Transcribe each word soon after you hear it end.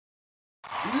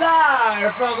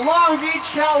Live from Long Beach,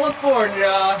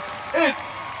 California,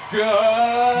 it's Galactivated.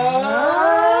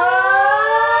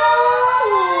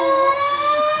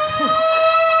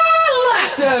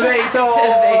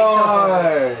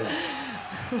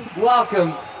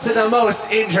 Welcome to the most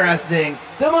interesting,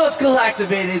 the most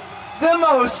Galactivated, the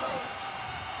most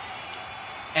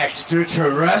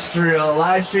extraterrestrial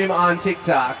live stream on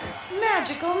TikTok.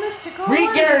 Magical, mystical, We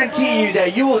wonderful. guarantee you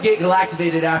that you will get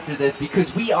Galactivated after this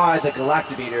because we are the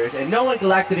Galactivators and no one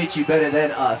Galactivates you better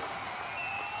than us.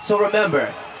 So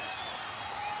remember,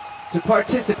 to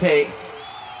participate,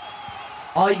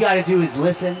 all you gotta do is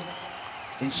listen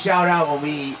and shout out when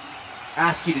we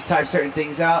ask you to type certain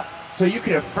things out so you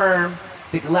can affirm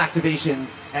the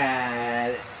Galactivations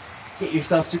and get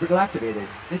yourself super Galactivated.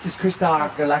 This is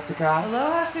Freestyled Galactica.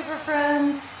 Aloha, super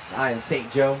friends. I am St.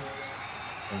 Joe.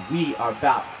 And we are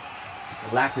about to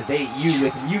Galactivate you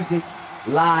with music,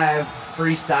 live,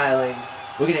 freestyling.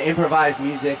 We're gonna improvise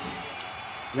music.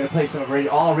 We're gonna play some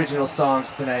all original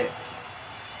songs tonight.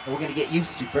 And we're gonna get you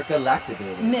super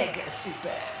Galactivated. Mega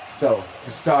super. So,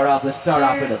 to start off, let's start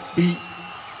off with a beat.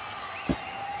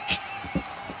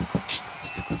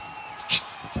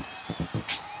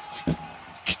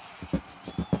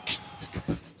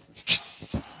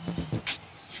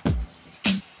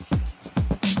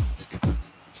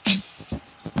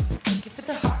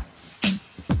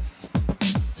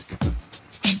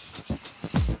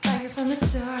 From the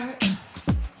start,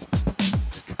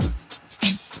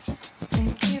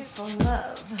 thank you for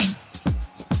love.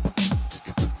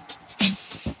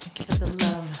 Thank you for the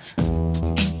love.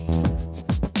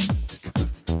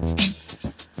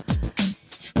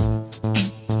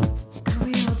 Can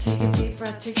we all take a deep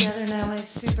breath together now, my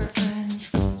super friends?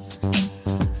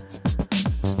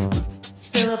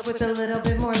 Fill up with a little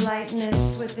bit more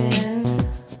lightness within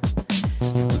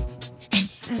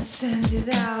and send it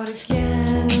out again.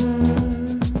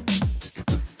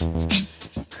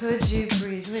 Could you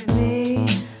breathe with me?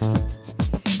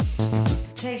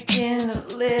 Take in a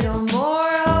little more,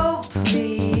 oh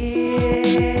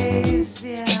please,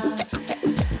 yeah.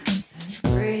 And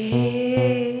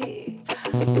breathe,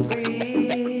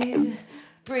 breathe,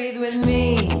 breathe with me.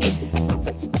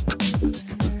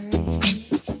 Breathe.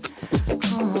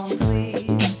 Come on,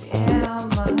 please, yeah,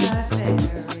 my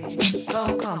fairies.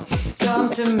 Come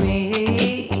to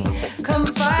me. Come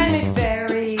find me,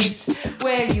 fairies.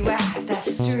 Where you at?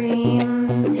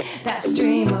 That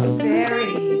stream of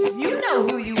fairies. You know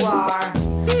who you are.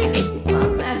 My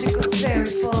magical fairy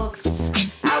folks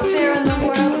out there in the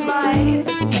world of life.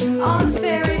 All the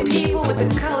fairy people with the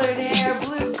colored hair,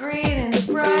 blue, green, and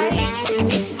bright.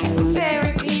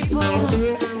 Fairy people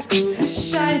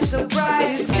shine so bright,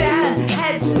 who stand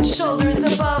heads and shoulders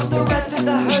above the rest of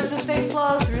the herds as they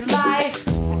flow through life.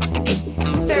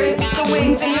 Fairies with the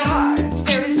wings in your heart.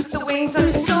 Fairies with the wings on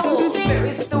your soul.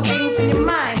 Fairies with the wings in your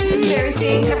mind. Fairies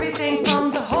seeing everything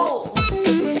from the whole.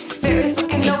 Fairies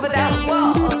looking over that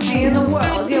wall, seeing the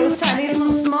world. Yo, it's tiny, so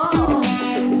small.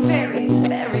 Fairies,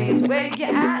 fairies, where you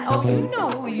at? Oh, you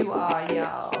know who you are,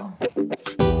 y'all.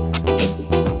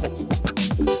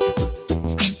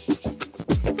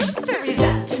 Where my fairies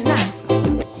at tonight?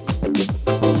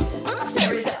 Where my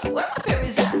fairies at? Where my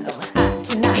fairies at? Oh, at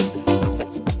tonight.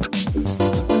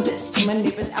 My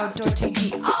neighbor's outdoor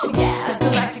TV. Oh yeah,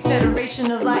 Galactic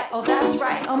Federation of Light. Oh, that's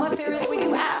right. Oh, my fairies, where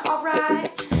you at? All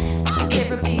right. My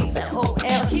favorite beats at OL.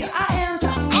 Here I am. So,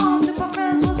 oh, super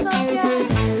friends, what's up, yeah?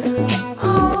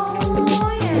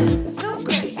 Oh yeah, so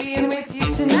great being with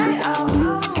you tonight. Oh,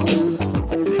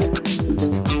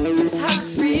 this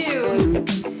hug's for you,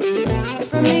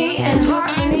 for me and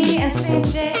Harmony and St.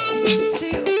 J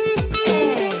too.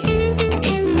 Hey,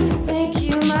 thank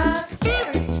you, my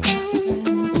fairy.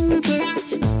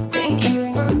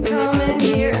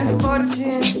 Here and for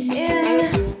tuning in.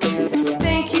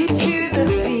 Thank you to the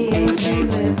beings who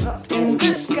live up in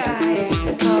the skies,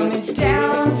 coming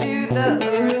down to the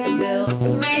earth-filled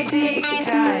 3D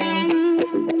kind,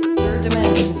 third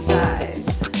dimension size.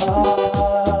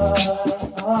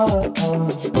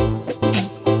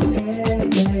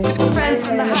 Super friends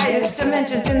from the highest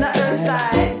dimensions in the earth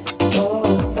side.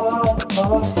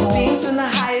 Beings from the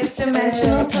highest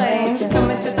dimensional planes,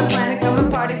 coming to the planet, come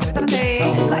and party with the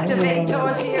pain.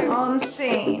 Galactivators here on the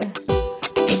scene.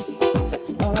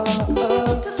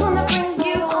 Just wanna bring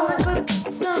you on the good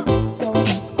stuff.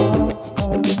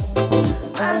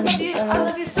 I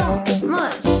love you so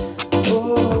much.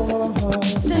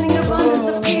 Sending abundance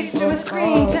of peace through a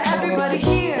screen to everybody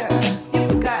here.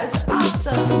 You guys are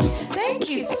awesome. Thank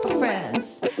you, super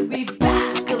friends. We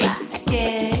back, Galactic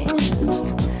Gang.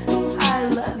 I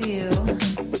love you.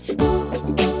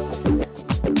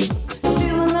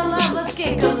 Feeling the love, let's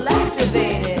get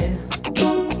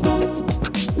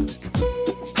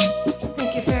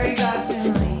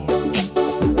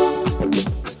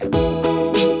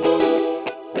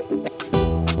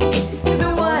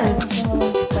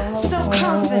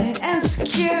confident and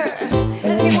secure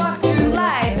as you walk through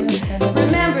life.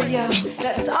 Remember, yo,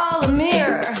 that it's all a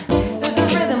mirror. There's a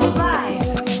rhythm of life.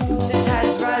 The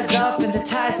tides rise up and the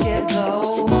tides get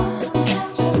low.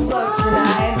 Just float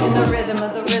tonight in the rhythm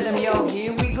of the rhythm, yo,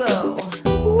 here we glow.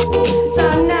 It's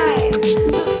our night,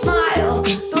 so smile,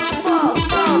 the walls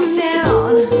fall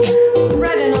down.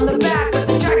 Riding on the back of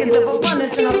the dragons of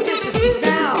abundance and auspiciousness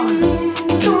now.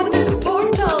 Going through the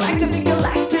portal, activate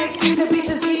galactic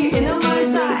activations here in a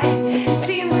mind's eye.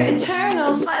 Seeing we're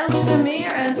eternal, smile into the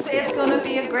mirror and say it's gonna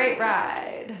be a great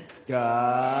ride.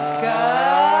 Galactivators!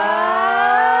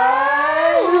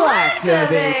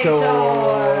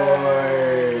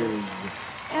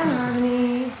 And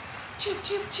harmony. Choo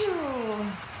choo choo.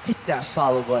 Hit that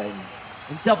follow button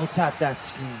and double tap that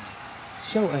screen.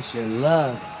 Show us your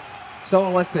love.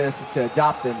 Someone wants us to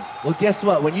adopt them. Well, guess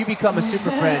what? When you become a super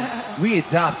friend, we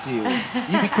adopt you.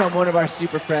 You become one of our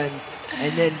super friends,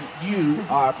 and then you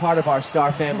are part of our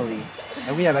star family.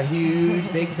 And we have a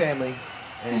huge, big family,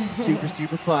 and it's super,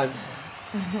 super fun.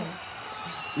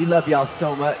 We love y'all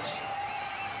so much.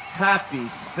 Happy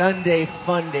Sunday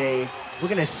Fun Day. We're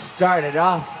gonna start it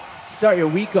off. Start your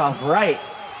week off right.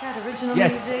 That original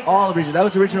Yes, music. all original. That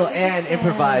was original and Understand.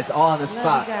 improvised, all on the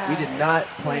spot. Love We did not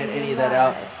plan any of that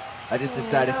out. I just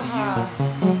decided to use.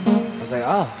 I was like,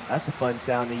 oh, that's a fun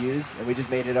sound to use, and we just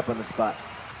made it up on the spot.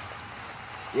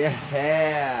 Yeah,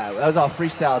 that was all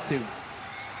freestyle too.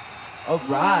 All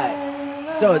right.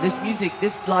 So this music,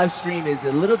 this live stream is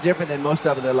a little different than most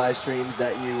of the live streams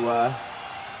that you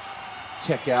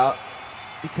check out,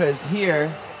 because here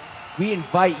we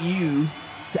invite you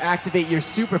to activate your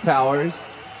superpowers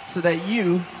so that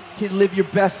you can live your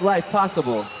best life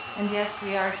possible. And yes,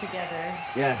 we are together.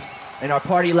 Yes. And our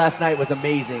party last night was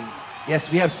amazing.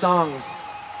 Yes, we have songs.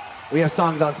 We have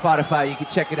songs on Spotify. You can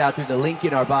check it out through the link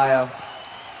in our bio.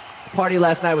 The party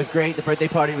last night was great. The birthday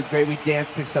party was great. We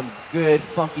danced to some good,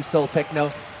 funky soul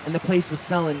techno. And the place was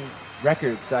selling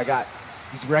records. So I got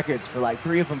these records for like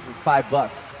 3 of them for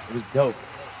 $5. It was dope.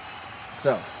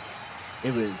 So,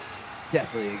 it was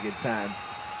definitely a good time.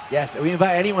 Yes, we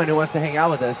invite anyone who wants to hang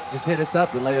out with us. Just hit us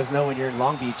up and let us know when you're in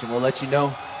Long Beach, and we'll let you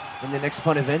know when the next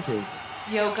fun event is.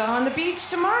 Yoga on the beach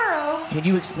tomorrow. Can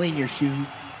you explain your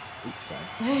shoes? Oops,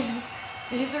 sorry.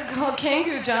 These are called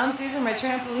Kangoo jumps. These are my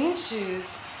trampoline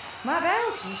shoes. My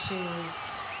bouncy shoes.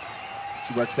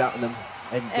 She works out in them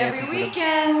and dances Every in them.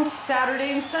 weekend,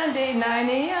 Saturday and Sunday, 9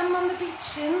 a.m. on the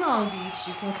beach in Long Beach.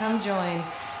 You can come join.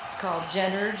 It's called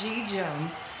Genergy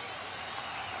Jump.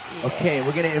 Yeah. Okay,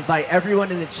 we're gonna invite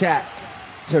everyone in the chat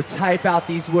to type out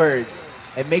these words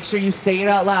and make sure you say it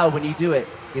out loud when you do it,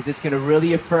 because it's gonna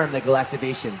really affirm the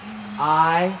Galactivation.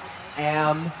 I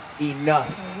am enough.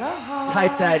 Aloha.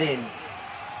 Type that in.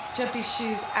 Jumpy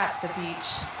shoes at the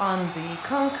beach on the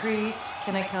concrete.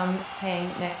 Can I come hang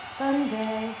next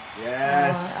Sunday?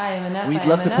 Yes. I am enough. We'd I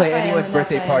love am to enough, play I am anyone's enough,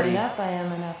 birthday I am party. enough, I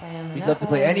am enough, I am enough. We'd love to I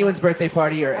play am anyone's birthday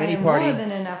party or I any am party. More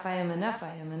than enough. I am enough. I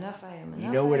am enough. I am enough. I am enough. You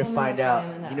know where to I am find enough, I out.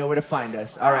 am enough. You know where to find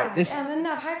us. All right, this I am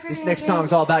enough. Hi, pretty next lady.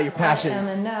 song's all about your I passions.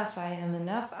 am enough. I am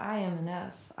enough. I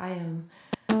am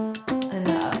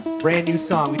enough. Brand new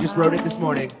song. We just wrote it this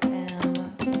morning. I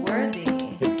am worthy.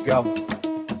 Here we go.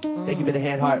 Thank you for the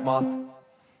hand heart, Moth.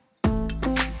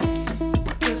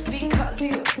 Just because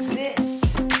you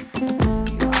exist,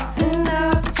 you are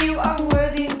enough. You are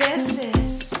worthy. This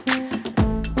is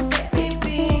fairy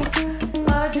beings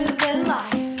larger than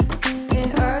life.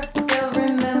 In earth, they'll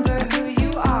remember who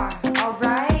you are. All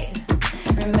right.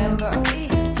 Remember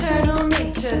eternal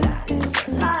nature. That is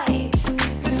your light.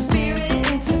 Your spirit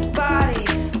into body,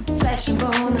 flesh and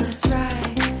bone. That's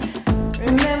right.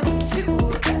 Remember too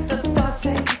that the thoughts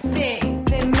that you think,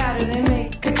 they matter. They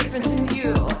make a difference in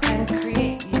you and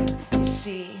create you. You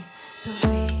see, so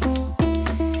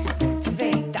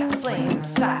activate that flame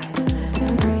inside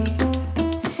and breathe.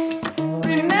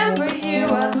 Remember you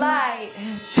are light.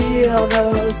 Feel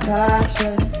those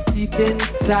passions deep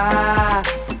inside,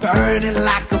 burning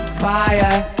like a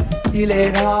fire. Feel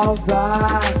it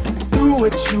alright. Do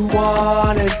what you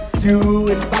wanna do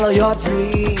and follow your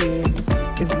dreams.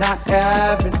 It's not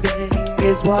everything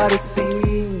is what it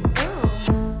seems.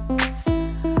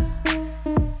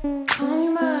 Calm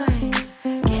your mind.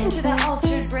 Get into that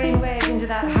altered brainwave, into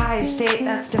that higher state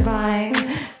that's divine.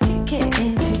 Take it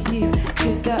into you,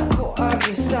 to the core of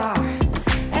your star.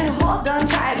 And hold on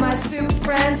tight, my super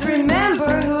friends.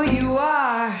 Remember who you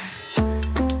are.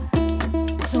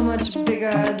 So much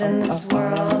bigger than this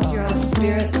world. You're a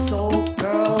spirit, soul,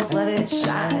 girls. Let it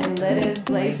shine, let it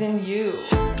blaze in you.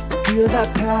 Feel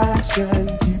that passion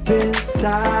deep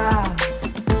inside.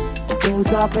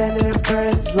 Goes up and it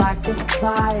burns like a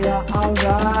fire,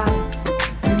 alright.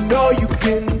 know you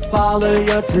can follow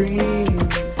your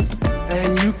dreams,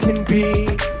 and you can be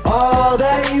all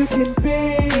that you can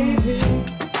be.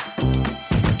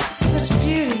 Such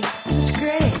beauty, such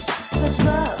grace, such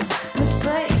love,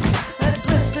 misplaced. Let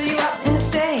bliss fill you up in a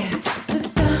state. Such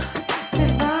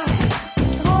divine,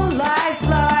 this whole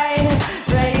lifeline.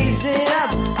 Raise it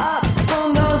up, up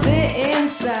from those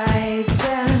insides.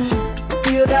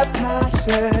 Feel that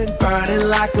passion burning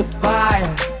like a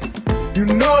fire. You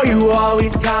know you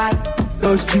always got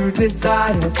those true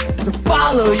desires. So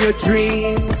follow your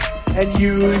dreams and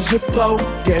use your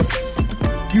focus.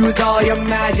 Use all your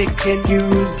magic and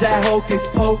use that hocus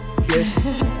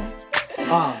pocus.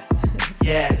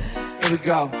 Yeah, here we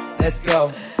go. Let's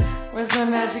go. Where's my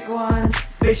magic wand?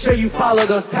 Make sure you follow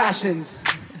those passions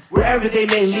wherever they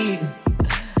may lead,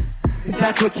 because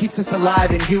that's what keeps us alive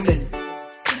and human.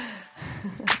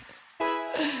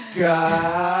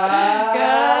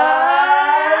 Galactivators.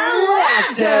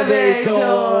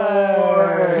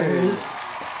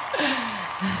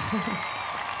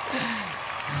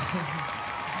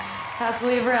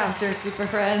 Happily ever after, super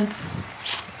friends.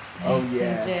 Oh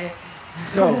yeah. CJ.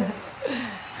 So,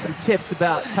 some tips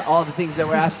about all the things that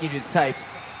we're asking you to type.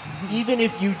 Even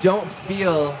if you don't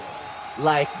feel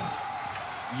like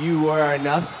you are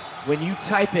enough, when you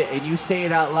type it and you say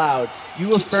it out loud,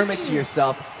 you affirm it to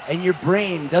yourself, and your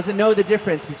brain doesn't know the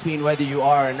difference between whether you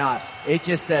are or not. It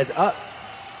just says, oh,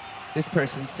 this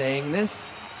person's saying this,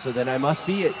 so then I must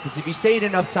be it. Because if you say it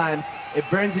enough times, it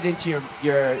burns it into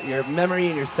your memory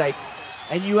and your psyche,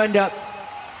 and you end up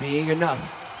being enough.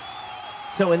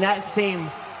 So in that same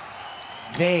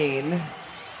vein,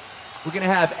 we're gonna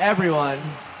have everyone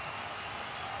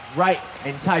write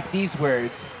and type these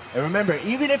words. And remember,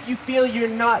 even if you feel you're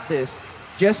not this,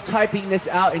 just typing this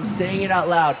out and saying it out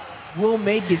loud will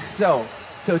make it so.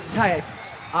 So type,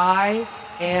 I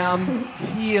am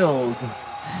healed.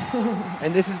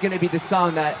 And this is gonna be the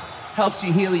song that helps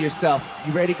you heal yourself.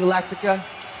 You ready, Galactica?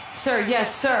 Sir,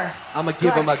 yes, sir. I'm gonna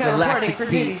give him a galactic for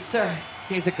beat. duty, sir.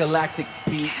 Here's a galactic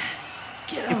beat. Yes.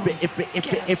 Get him.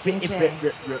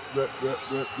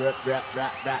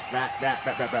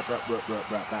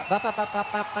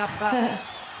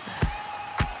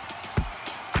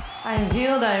 I'm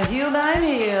healed, I'm healed, I'm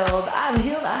healed. I'm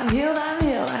healed, I'm healed, I'm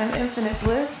healed. I'm infinite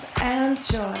bliss and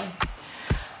joy.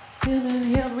 Healed and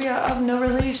healed, we are of no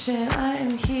relation. I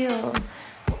am healed.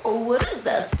 Oh, what is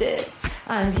that stick?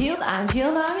 I'm healed, I'm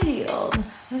healed, I'm healed.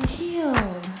 I'm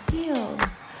healed, healed.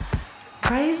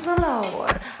 Praise the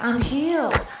Lord. I'm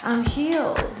healed, I'm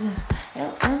healed.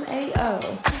 LMAO.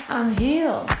 I'm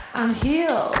healed, I'm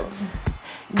healed.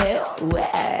 No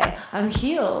way. I'm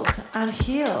healed, I'm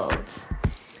healed.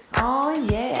 Oh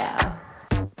yeah.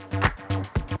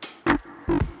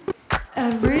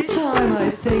 Every time I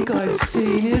think I've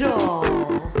seen it all,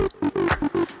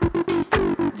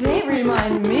 they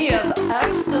remind me of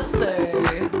ecstasy.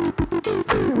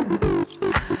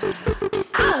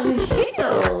 I'm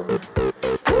healed.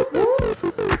 Whoop, whoop.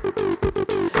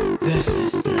 This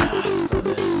is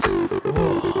blasphemous.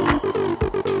 Whoa.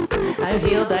 I'm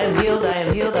healed, I'm healed,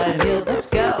 I'm healed, I'm healed. Let's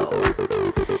go.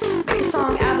 Make a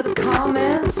song out of the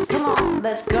comments. Come on,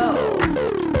 let's go.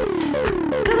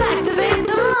 Galactivate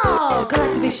them all.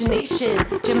 Galactivation Nation.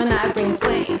 Gemini bring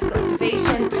flames.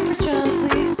 Galactivation. Pray for John,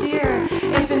 please, dear.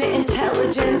 Infinite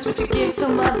intelligence. Would you give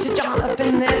some love to John up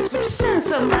in this? Would you send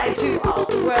some light to all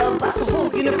the world? Bless the whole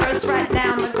universe right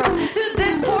now, my girl. Through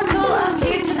this portal of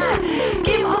here tonight.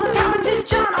 Give all the power to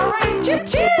John. All right, choo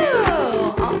choo.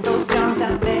 All those Johns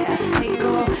out there. Hey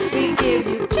girl, we give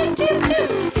you choo choo choo.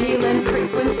 Healing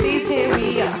frequencies, here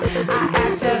we are. I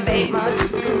activate my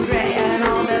chakra and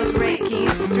all those Reiki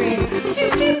streams. Choo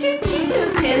choo choo choo.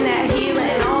 Send that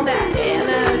healing, all that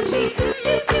energy.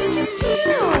 Choo choo choo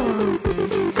choo.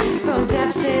 From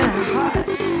depths in our hearts,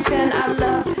 send our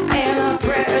love and our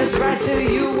prayers right to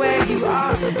you where you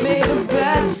are. May the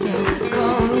best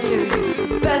come to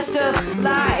you. Best of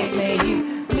life, may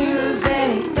you lose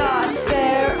any thoughts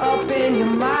there up in your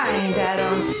mind that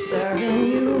aren't serving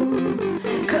you.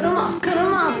 Cut them off,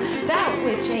 that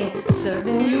which ain't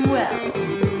serving you well.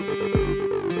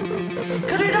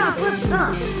 Cut it off, what's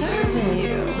not serving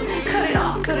you. Cut it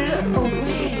off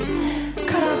away.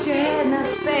 Cut off your head in that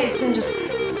space and just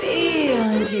feel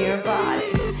into your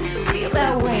body. Feel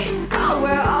that way. Oh,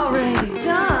 we're already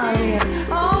done.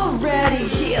 We're already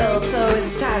healed. So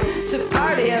it's time to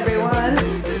party, everyone.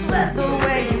 Just let the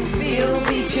way you feel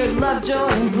be pure love, joy,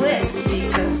 and bliss.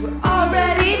 Because we're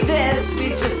already this. We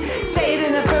just say it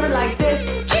in a fervor like this.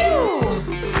 Choo!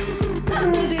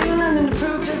 Nothing to do, nothing to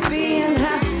prove. Just be and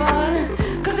have fun.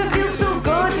 Cause it feels so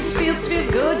good. Just feel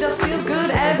good. Just feel good,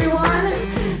 everyone.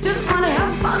 Just wanna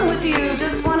have fun with you.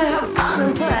 Just wanna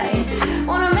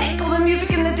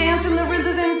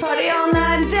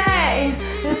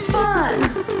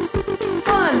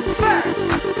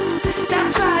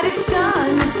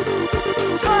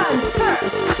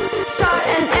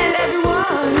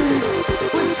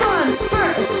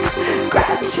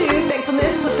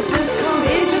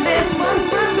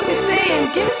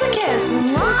kiss.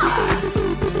 Mwah.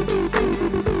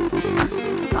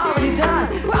 Already done.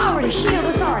 We're already healed.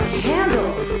 It's already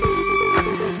handled.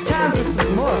 Time for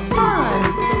some more fun.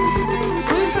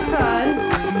 Flutes are fun.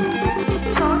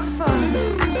 Songs are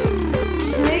fun.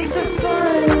 Snakes are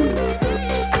fun.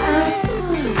 I'm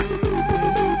fun.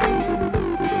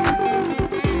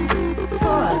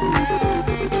 Fun.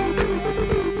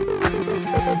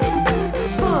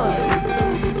 Fun.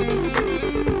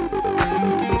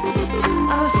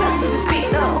 I'm obsessed with this beat,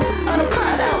 though. I'm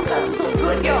crying out. That's so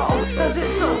good, y'all. Cause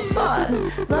it's so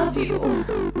fun. Love you.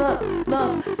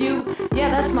 Love you. Yeah,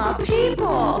 that's my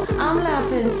people. I'm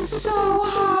laughing so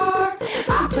hard.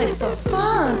 I play for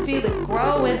fun. Feel it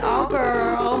growing. Oh,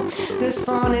 girl. This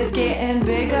fun is getting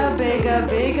bigger, bigger,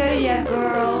 bigger. Yeah,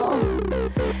 girl.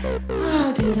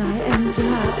 How did I end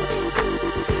up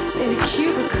in a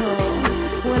cubicle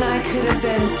when I could have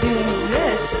been doing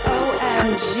this?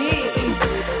 OMG.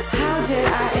 How did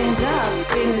I end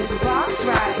up in this box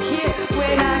right here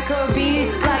when I could be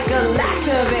like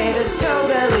Galactivated? It's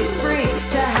totally free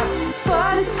to have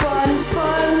fun, fun,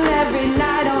 fun every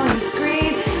night on your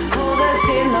screen. Hold us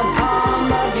in the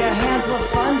palm of your hands. What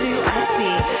fun do I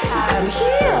see? I'm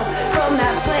healed from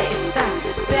that place that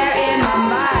there in my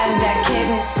mind that kept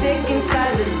me sick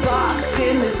inside this box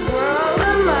in this world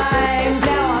of mine.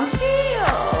 Now I'm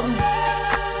healed.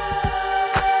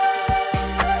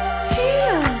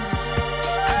 Healed.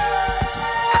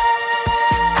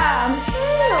 I'm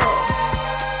healed.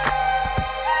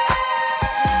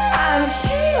 I'm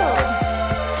healed.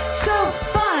 So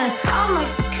fun. Oh my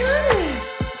goodness.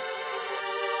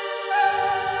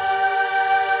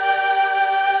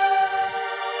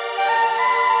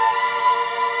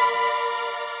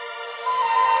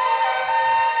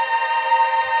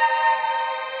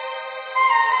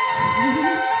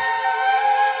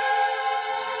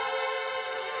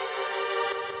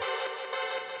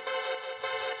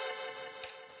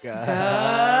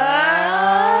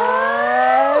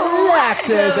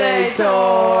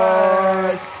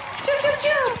 Galactivators! Choo choo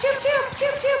choo choo choo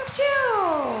choo choo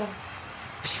choo.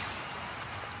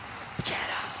 Get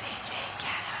up, CJ, get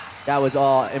up. That was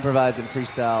all improvised and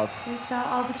freestyled. Freestyle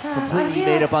all the time. Completely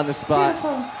made up on the spot.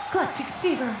 Beautiful galactic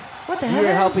fever. What the We hell?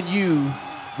 are helping you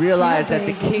realize Yeah, that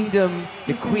the baby. kingdom,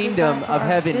 the You can queendom go for of our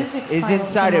heaven physics is final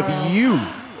inside tomorrow. of you.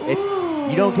 It's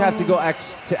you don't have to go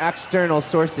to external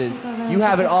sources. You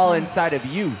have it all inside of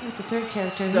you. He's the third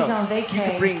character. So He's on vacay. you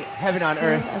can bring heaven on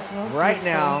earth as well as right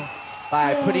grateful. now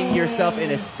by putting yourself in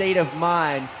Yay. a state of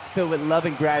mind filled with love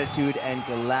and gratitude and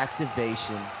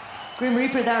galactivation. Grim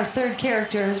Reaper, our third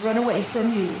character, has run away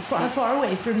from you, far, far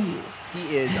away from you.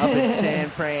 He is up in San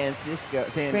Francisco. Radio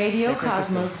San Francisco.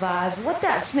 Cosmos vibes. What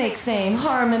that snake's name?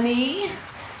 Harmony.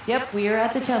 Yep, we are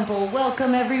at the temple.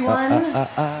 Welcome, everyone,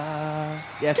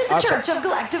 Yes, to the Church of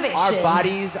Galactivation. our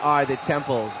bodies are the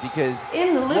temples because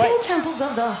in the living temples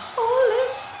of the Holy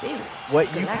Spirit.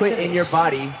 what you put in your Galactivation.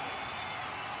 body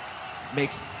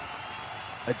makes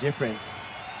a difference.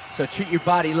 So treat your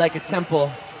body like a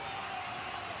temple.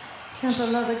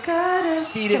 Temple of the goddess.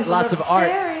 Feed it temple lots of art.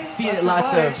 fairies, Feed it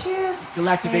lots lots of of Cheers.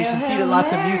 galactivation. Hail, Feed Hail it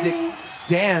lots of Mary. music.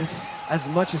 Dance as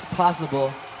much as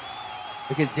possible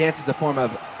because dance is a form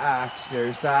of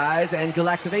exercise and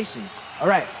galactivation. All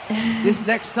right, this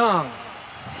next song,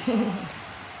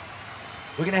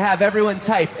 we're gonna have everyone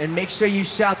type and make sure you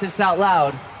shout this out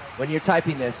loud when you're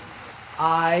typing this.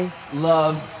 I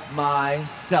love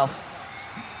myself.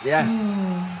 Yes,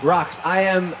 rocks. I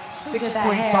am did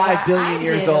that hair? 6.5 billion I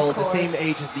years did, of old, the course. same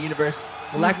age as the universe.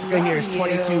 Galactica here is love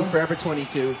 22, you. forever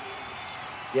 22.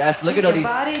 Yes, look Treat at all your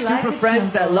these body super like a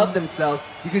friends that temple. love themselves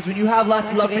because when you have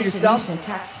lots of love for Galactivation yourself, Nation,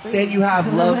 tax-free. then you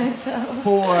have love Myself.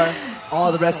 for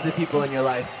all the rest of the people in your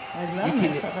life. I love You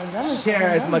can myself. I love myself. share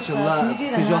I as love much myself. love Can you do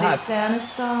because that you'll naughty have Santa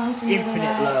song from the other infinite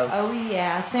night? love. Oh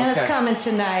yeah, Santa's Okay. coming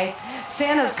tonight.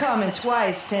 Santa's coming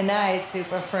twice tonight,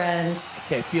 super friends.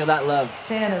 Okay, feel that love.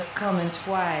 Santa's coming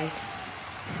twice.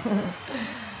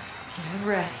 Get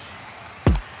ready.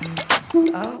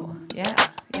 Oh yeah,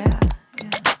 yeah, yeah.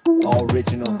 All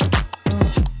original.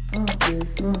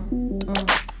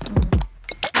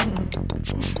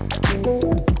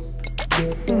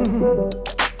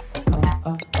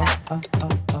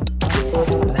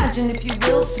 Imagine if you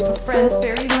will, super friends,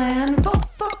 fairyland. Vote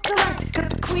for Galactica,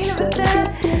 the queen of it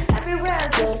then. Everywhere,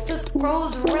 just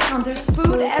grows around. There's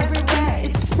food everywhere.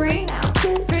 It's free now.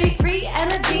 Free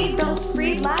energy, those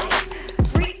free lights.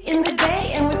 Free in the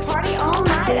day, and we party all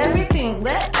night. Everything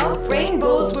lit up,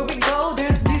 rainbows where we go.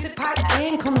 There's music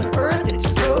piping, come to earth. It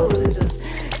just goes, it just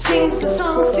sings the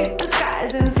songs to the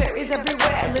skies, and fairies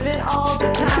everywhere, living all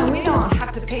the time. We don't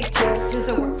have to pay taxes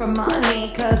or work for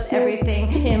money, cause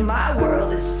everything in my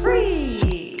world is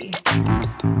free.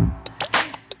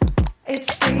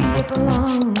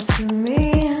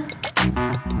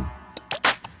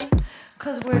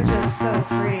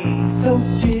 free. So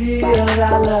feel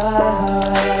that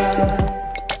love.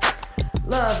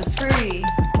 Love is free.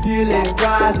 Feel it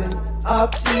rising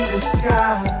up to the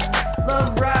sky.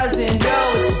 Love rising,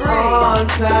 yo, it's free. On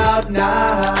cloud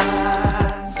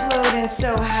nine. Floating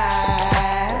so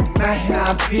high. Man,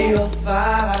 I feel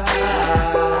fine.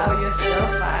 Oh, you're so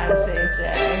fine, CJ.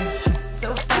 So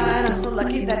fine, I'm so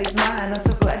lucky that he's mine. I'm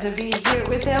so glad to be here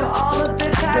with him all of the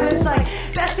time. It's like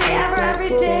best day ever every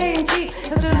day. Indeed,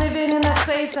 because we're living in that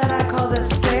space that I call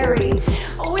this fairy.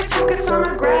 Always focus on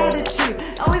our gratitude.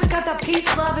 Always got that peace,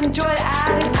 love, and joy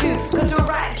attitude. Because we're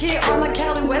right here on the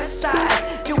Cali West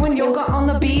Side. Doing yoga on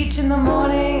the beach in the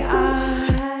morning. I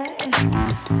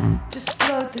just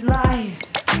float through life.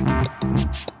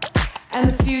 And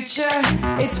the future,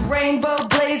 it's rainbow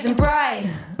blazing bright.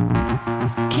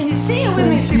 Can you see it with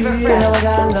me, super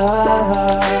friends?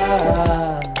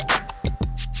 Love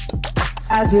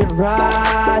as it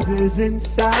rises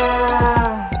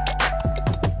inside.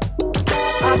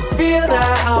 I feel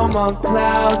that I'm on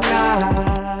cloud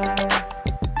nine,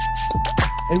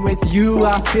 and with you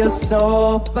I feel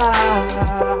so fine.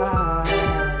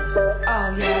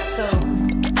 Oh yeah, so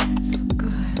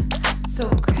good, so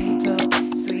great, so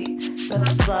sweet,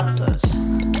 such love, such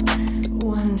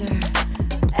wonder.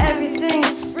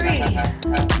 Everything's free.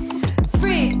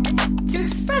 Free to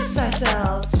express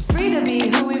ourselves. Free to be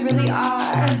who we really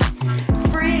are.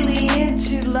 Freely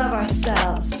to love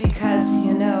ourselves because,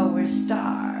 you know, we're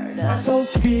stardust. So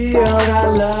feel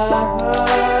that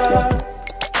love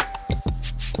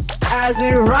as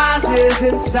it rises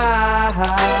inside.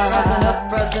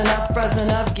 Rising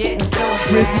up, getting so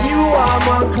high. With you I'm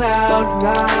on cloud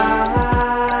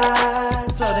nine.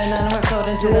 Floating and we're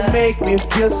floating to You make me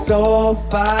feel so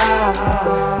fine.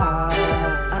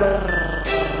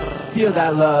 Feel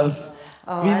that love.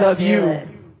 Oh, We I love feel you. it.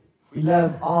 We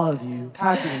love all of you.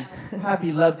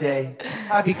 Happy Love Day.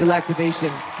 Happy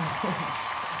Galactivation.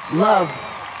 Love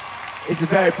is a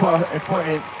very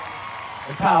important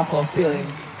and powerful feeling.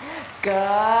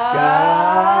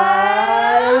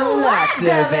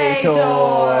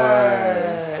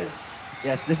 Galactivators.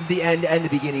 Yes, this is the end and the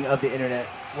beginning of the internet.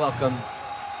 Welcome.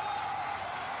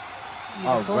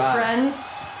 Beautiful friends.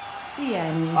 The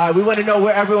end. All right, we want to know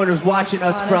where everyone is watching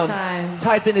us Upon a from. time.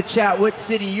 Type in the chat what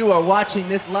city you are watching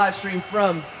this live stream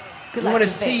from. We want to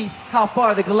see how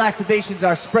far the Galactivations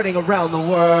are spreading around the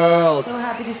world. So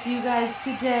happy to see you guys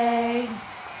today.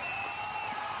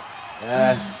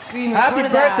 Yes. Screen Happy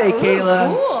recorded that. birthday, Ooh,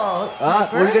 Kayla. Cool. It's my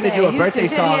We're going to do a birthday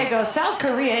Houston, song. San Diego, South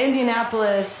Korea,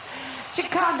 Indianapolis,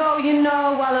 Chicago, you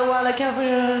know, Walla Walla,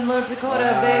 California, North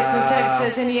Dakota, Basin,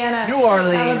 Texas, Indiana, New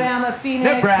Orleans, Alabama, Phoenix,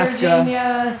 Nebraska,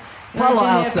 Virginia, Palo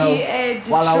Alto, PA, Detroit,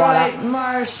 Walla Walla,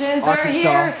 Martians Arkansas, are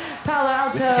here, Palo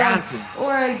Alto, Wisconsin,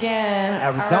 Oregon,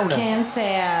 Arizona,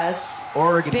 Arkansas,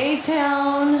 Oregon,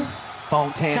 Baytown,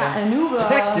 Fontana, Chattanooga,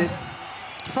 Texas,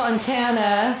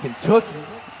 Fontana, Kentucky,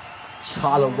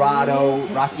 Colorado,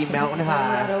 Rocky Mountain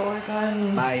High, Colorado,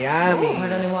 Oregon,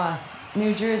 Miami,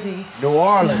 New Jersey, New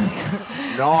Orleans,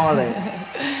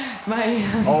 Miami,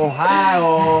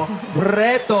 Ohio,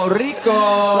 Puerto Rico,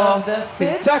 love the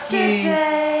fits Kentucky,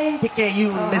 today. PKU,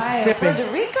 Ohio, Mississippi,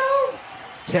 Puerto Rico,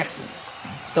 Texas,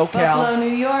 Buffalo, SoCal, New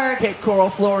York. Cape Coral,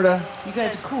 Florida. You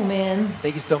guys are cool, man.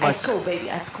 Thank you so much. That's cool, baby.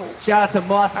 That's cool. Shout out to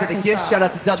Moth for the Arkansas, gifts. Shout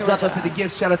out to Dubs Georgia, Upland for the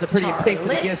gifts. Shout out to Pretty and Pink for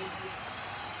the Charlotte. gifts.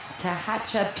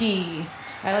 Tehachapi.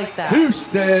 I like that.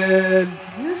 Houston.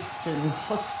 Houston.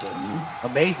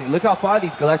 Amazing. Look how far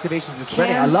these Galactivations are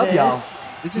spreading. I love y'all.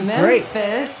 This is great.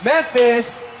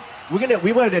 Memphis.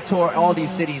 We wanted to tour all these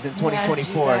cities in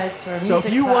 2024. So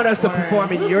if you want us to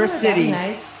perform in your city,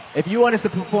 if you want us to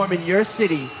perform in your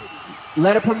city,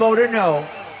 let a promoter know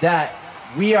that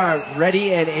we are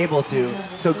ready and able to.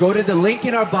 So go to the link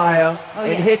in our bio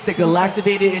and hit the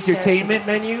Galactivated Entertainment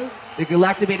menu,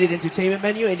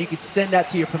 and you can send that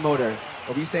to your promoter.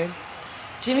 What were you saying?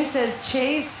 Jimmy says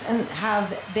Chase and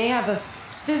they have a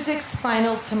physics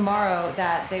final tomorrow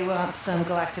that they want some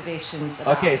galactivations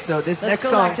about. Okay, so this Let's next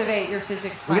song, galactivate your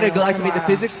physics we're final gonna galactivate the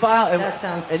physics file, and, that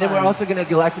sounds and then we're fun. also gonna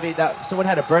galactivate that. Someone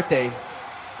had a birthday.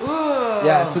 Ooh.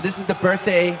 Yeah, so this is the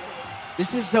birthday.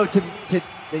 This is so that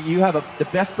you have the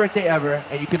best birthday ever,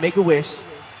 and you can make a wish.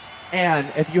 And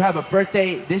if you have a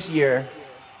birthday this year,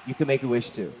 you can make a wish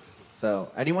too.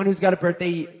 So anyone who's got a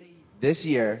birthday this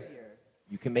year,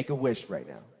 you can make a wish right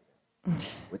now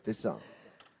with this song.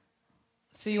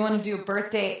 So you want to do a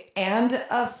birthday and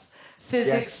a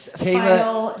physics Yes. Kayla-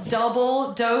 final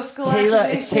double dose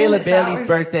galactivation? It's Kayla Is that Bailey's where-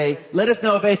 birthday. Let us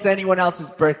know if it's anyone else's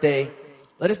birthday.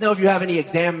 Let us know if you have any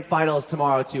exam finals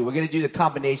tomorrow, too. We're going to do the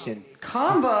combination.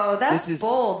 Combo? That's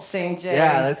bold, St. J.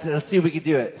 Yeah, let's see if we can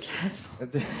do it.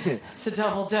 It's a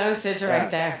double dosage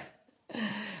right there.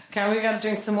 Okay, we got to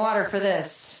drink some water for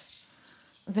this.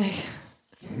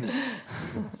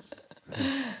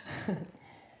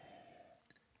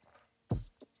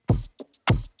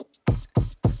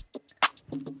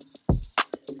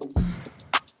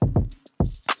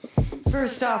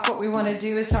 First off, what we want to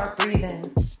do is start breathing.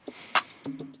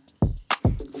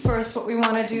 First, what we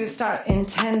want to do is start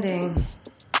intending.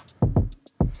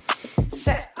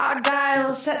 Set our dial,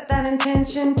 set that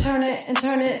intention, turn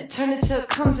it till it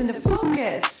comes into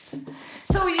focus.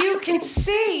 So you can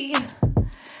see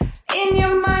in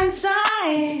your mind's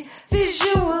eye,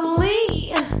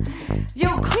 visually.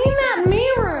 Yo, clean that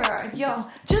mirror. Yo,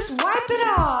 just wipe it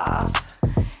off.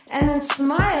 And then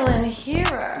smile and hear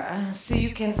her so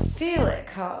you can feel it,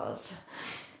 cause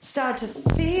start to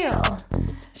feel,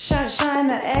 shine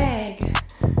that egg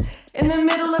in the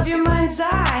middle of your mind's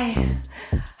eye.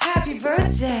 Happy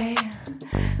birthday,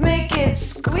 make it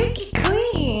squeaky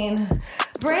clean,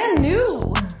 brand new,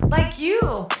 like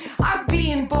you are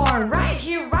being born right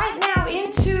here, right now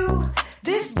into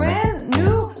this brand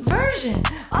new version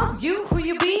of you, who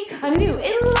you be, a new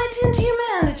enlightened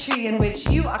humanity in which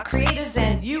you are creators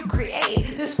and you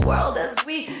create this world as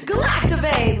we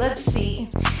galactivate. Let's see.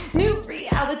 New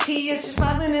reality is just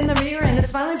smiling in the mirror and it's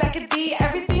smiling back at thee.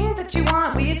 Everything that you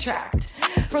want, we attract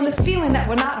from the feeling that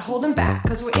we're not holding back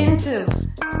because we're into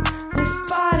this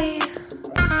body.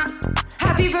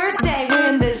 Happy birthday,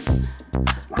 we're in this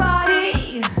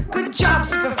body. Good job,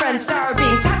 super friends, star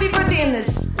beings. Happy birthday in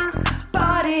this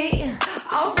body.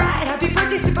 Alright, happy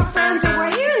birthday, super friends, and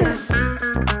we're here in this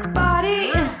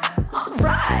body.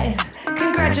 Alright,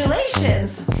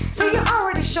 congratulations. So you're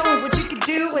already showing what you can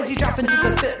do as you drop into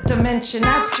the fifth dimension.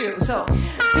 That's true. So,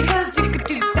 because you could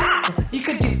do that, you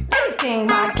could do anything,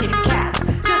 my kitty cats.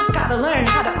 Just gotta learn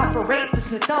how to operate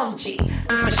this mythology,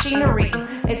 this machinery.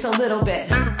 It's a little bit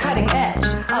cutting edge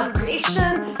of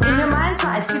creation in your mind's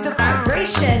eye. See the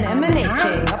vibration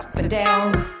emanating up and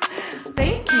down.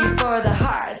 Thank you for the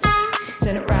hearts.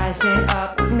 Then rising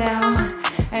up now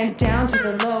and down to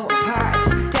the lower parts,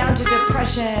 down to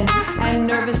depression and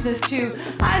nervousness too.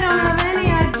 I don't have any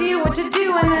idea what to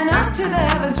do, and then up to the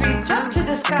heavens, reach up to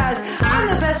the skies. I'm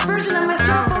the best version of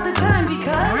myself all the time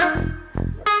because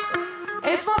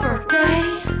it's my birthday.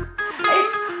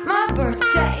 It's my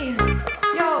birthday.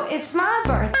 Yo, it's my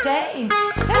birthday.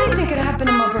 Anything could happen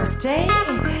on my birthday.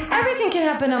 Everything can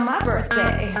happen on my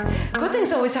birthday. Good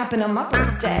things always happen on my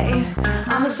birthday.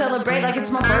 I'ma celebrate like it's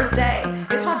my birthday.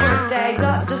 It's my birthday,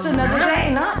 not just another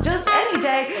day, not just any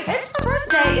day. It's my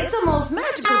birthday. It's the most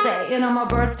magical day. And on my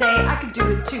birthday, I could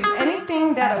do it too.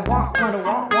 Anything that I want to.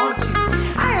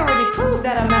 I already proved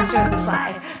that I'm master of this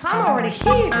life. I'm already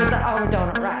here because I already done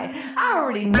it right. I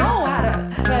already know how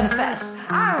to manifest.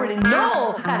 I already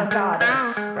know how to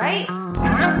goddess, right?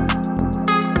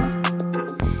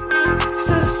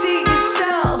 So see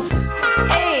yourself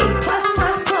A+++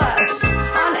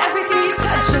 on everything you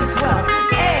touch as well.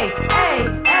 A,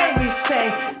 we say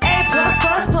A+++.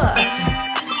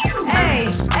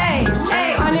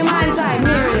 A on your mind's eye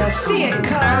mirror, you'll see it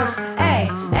cause A.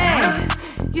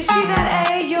 You see that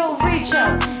A, you'll reach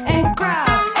up and grab.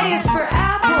 A is for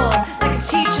apple, like a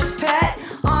teacher's pet.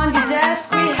 On your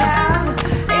desk we have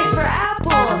A is for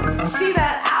apple. See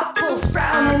that apple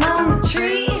sprouting on the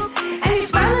tree? And you're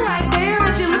smiling right there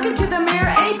as you look into the mirror.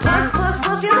 A+++,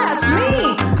 yeah, that's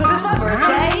me, cause it's my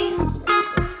birthday.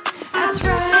 That's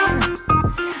right.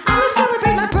 I'ma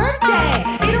celebrate my birthday.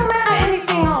 It don't matter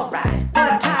anything, alright.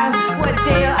 What time, what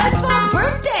day, it's my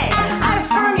birthday. I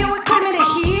affirm you would claim it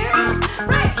here.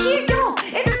 Right here, yo,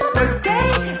 it's my birthday.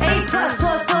 A+++,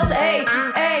 A.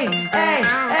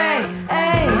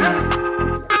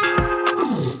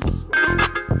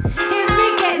 Here's me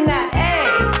getting that A.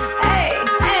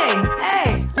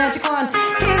 Magic one.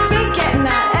 Here's me getting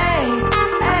that A.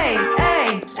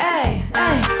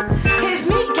 Here's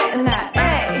me getting that A.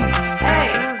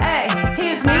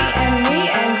 Here's me and you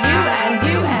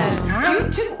and you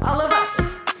too, all of us.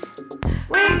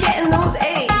 We're getting those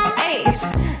A's.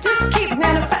 Just keep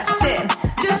manifesting,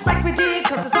 just like we did,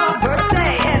 cause it's our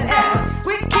birthday. And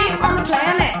we keep on the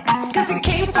planet, cause we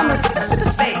came from the super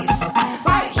space.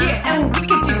 Right here, and we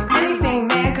can do anything,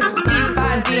 man, cause we're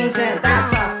divine beings, and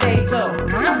that's our fate. So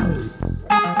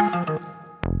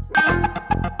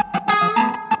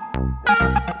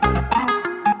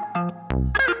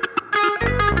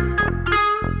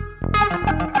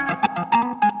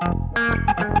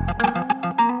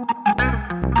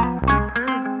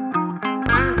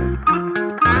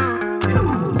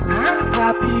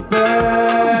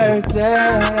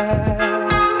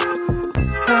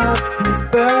Happy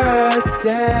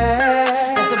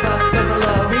birthday. That's above, so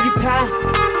below. May you pass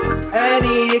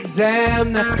any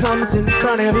exam that comes in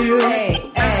front of you. Hey,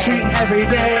 hey. Treat every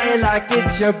day like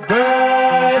it's your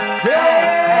birthday.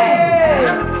 Hey,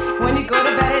 hey. When you go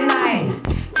to bed at night,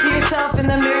 see yourself in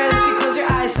the mirror as you close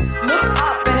your eyes. Look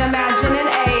up and imagine an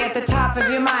A at the top of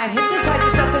your mind. Hypnotize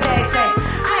yourself today. Say,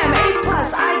 I am A+,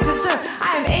 I deserve.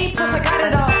 I am A+, I got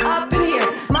it all up in here.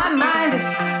 My mind is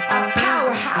a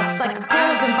powerhouse like a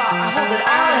golden ball. I hold it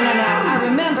all in and out. I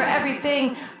remember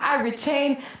everything I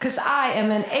retain, cause I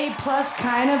am an A+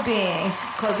 kind of being.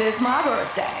 Cause it's my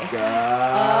birthday.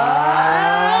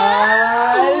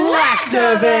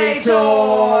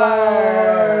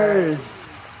 Galactivators!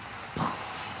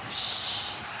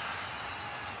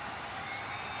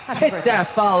 Hit that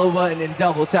follow button and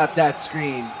double tap that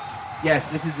screen. Yes,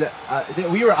 this is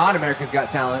we were on America's Got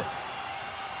Talent.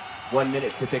 1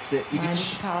 minute to fix it. You Mine can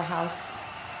is a powerhouse.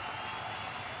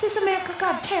 This America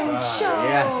Got Talent show.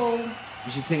 Yes.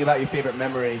 You should sing about your favorite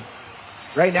memory.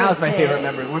 Right now is my favorite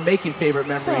memory. We're making favorite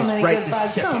memories right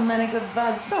this second. So many good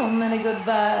vibes, so many good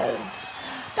vibes.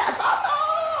 That's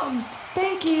awesome.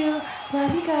 Thank you.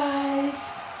 Love you guys.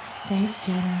 Thanks,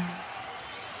 Jenna.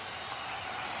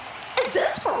 Is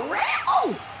this for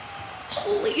real?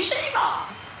 Holy Shiva.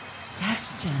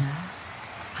 Yes, Jenna.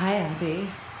 Hi, Abby.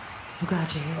 I'm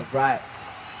glad you're here. All right.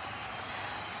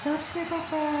 So, super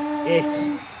friends. It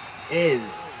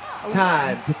is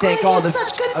time to thank all the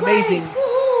amazing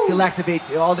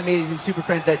Galactivate, all the amazing super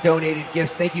friends that donated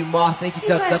gifts. Thank you, Moth. Thank you,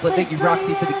 Dub Supplement. Thank you,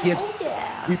 Roxy, for the gifts. Oh,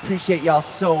 yeah. We appreciate y'all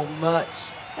so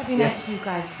much. Every night to you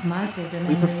guys is my favorite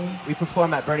memory. We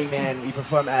perform at Burning Man. We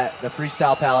perform at the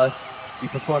Freestyle Palace. We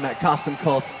perform at Costume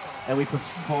Cult. And we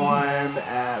perform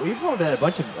at a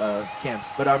bunch of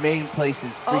camps, but our main place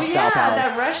is Freestyle Palace.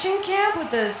 That Russian camp with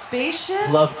the spaceship?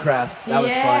 Lovecraft. That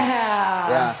was fun.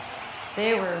 Yeah.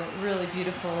 They were really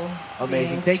beautiful.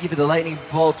 Amazing. beings. Thank you for the lightning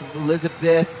bolts,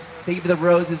 Elizabeth. Thank you for the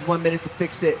roses. 1 minute to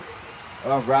fix it.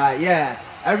 All right, yeah.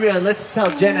 Everyone, let's tell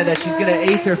Jenna that she's gonna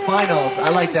ace her finals. I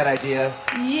like that idea.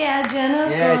 Yeah,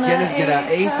 Jenna's gonna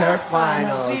ace her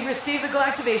finals. We received the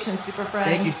Galactivation, super friend.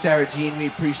 Thank you, Sarah Jean. We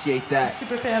appreciate that.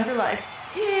 Super fan for life.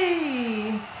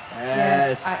 Yay!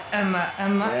 Yes. I am.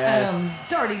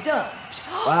 It's already done.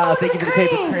 Wow, thank you for the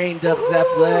paper crane, Dub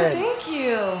Zeppelin. Thank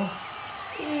you.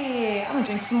 Yay! I'm gonna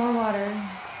drink some more water.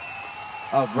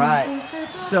 All right.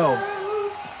 So,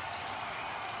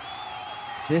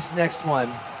 this next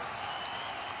one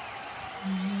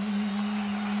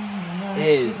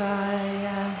is,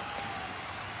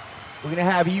 we're gonna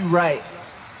have you write.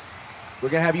 We're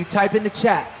gonna have you type in the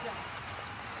chat,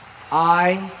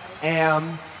 I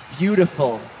am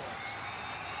beautiful.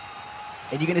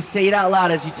 And you're gonna say it out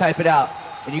loud as you type it out.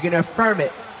 And you're gonna affirm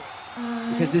it.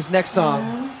 Because this next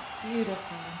song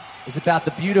is about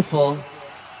the beautiful,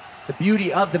 the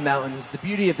beauty of the mountains, the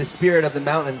beauty of the spirit of the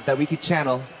mountains that we could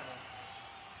channel.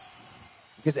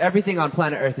 Because everything on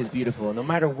planet Earth is beautiful, no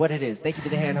matter what it is. Thank you for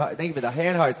the hand heart. Thank you for the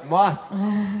hand hearts. Moth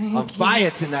on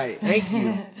fire tonight. Thank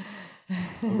you.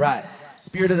 All right.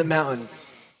 Spirit of the mountains.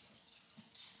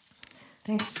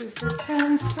 Thanks, super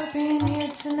friends, for being here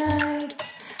tonight.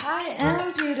 I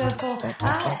am beautiful.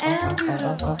 I am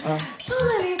beautiful. So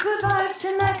many good vibes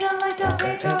tonight.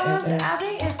 Galactivators.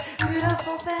 Abby is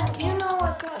beautiful. Fan, you know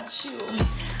I got you.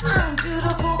 I'm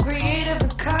beautiful, creative,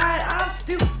 and kind. I'm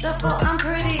beautiful. I'm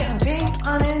pretty and pink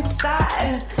on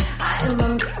inside. I am a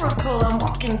miracle. I'm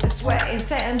walking this way,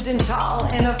 standing tall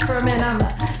and affirming I'm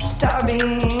a star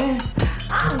being.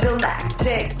 I'm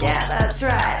galactic, yeah, that's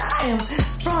right. I am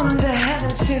from the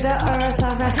heavens to the earth,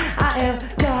 alright. I am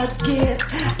God's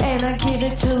gift, and I give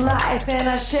it to life, and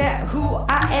I share who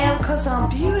I am, cause I'm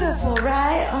beautiful,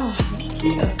 right? Oh, thank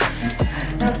you.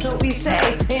 That's what we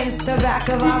say in the back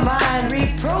of our mind.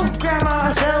 Reprogram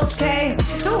ourselves, okay?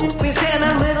 So we stand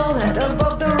a little head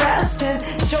above the rest and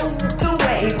show the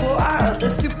way for our other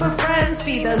super friends.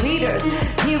 Be the leaders,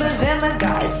 healers, and the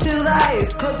guides to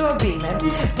life. Cause we're beaming,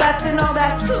 blasting all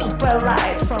that super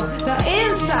light from the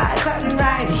inside. Starting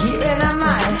right here in our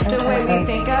mind. The way we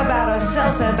think about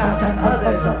ourselves and about the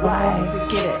others alive. We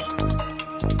get it.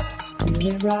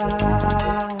 Feel it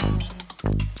right.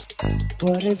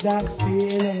 What is that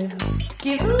feeling?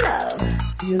 Give love.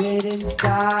 Feel it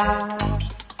inside.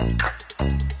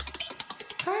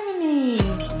 Harmony.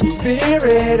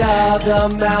 Spirit of the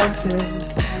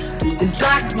mountains is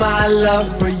like my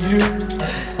love for you.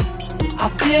 I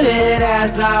feel it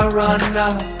as I run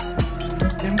up,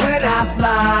 and when I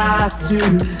fly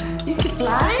too. You can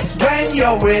fly? When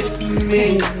you're with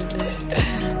me,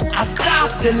 I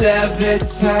start to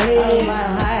levitate. Oh my,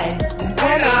 hi.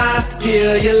 When I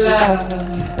feel your love,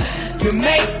 you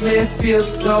make me feel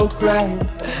so great.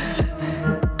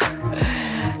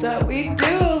 That we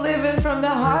do, living from the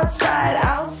hard side,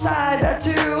 outside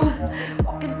too.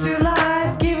 Walking through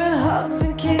life, giving hugs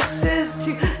and kisses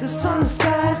to the sun, the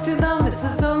skies, to the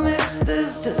misses, the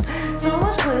misters. Just so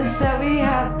much bliss that we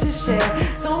have to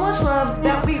share. So much love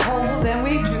that we hold and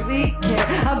we truly care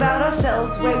about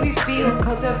ourselves, where we feel,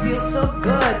 cause it feels so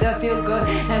good to feel good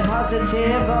and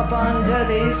positive up under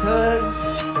these hoods.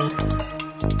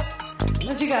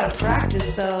 But you gotta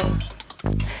practice though.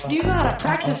 You gotta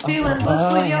practice feeling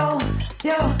blissful, yo.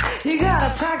 Yo, you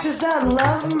gotta practice that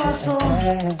love muscle.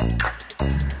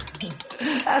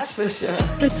 That's for sure.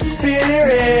 The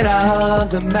spirit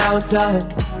of the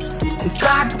mountains is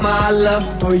like my love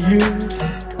for you.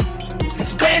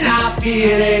 'Cause when I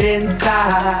feel it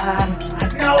inside, I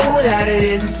know that it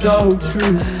is so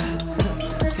true.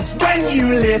 'Cause when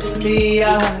you lift me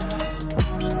up,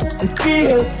 it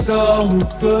feels so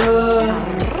good.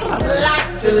 I'm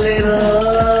like the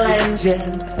little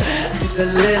engine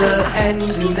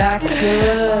that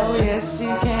could. Oh yes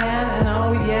you can, and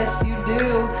oh yes you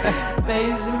do.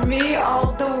 Amazing me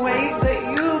all the ways that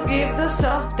you give the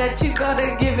stuff that you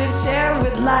gotta give and share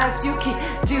with life. You keep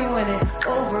doing it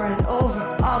over and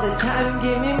over all the time.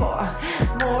 Give me more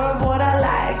of what I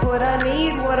like, what I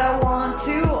need, what I want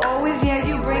to. Always, yeah,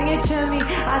 you bring it to me.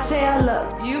 I say I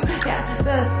love you, yeah,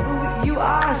 who you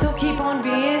are. So keep on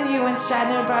being you and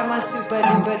shining bright, my super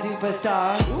duper duper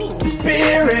star. Ooh. The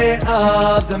spirit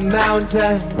of the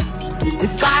mountains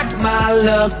is like my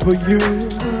love for you.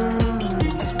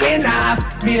 When I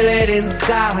feel it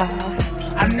inside,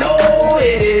 I know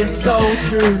it is so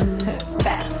true.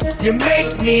 You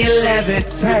make me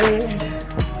levitate.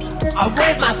 I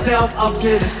raise myself up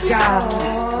to the sky.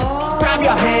 Grab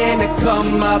your hand and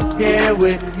come up here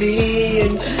with me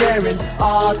and sharing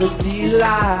all the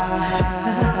delights.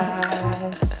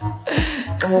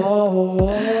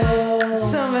 Oh,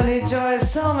 so many joys,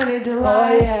 so many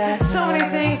delights, so many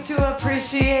things to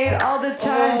appreciate all the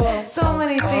time, so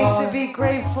many things to be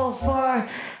grateful for.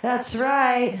 That's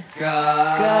right.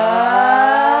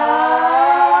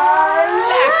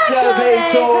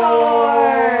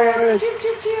 Galactivators! Choo,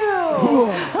 choo, choo.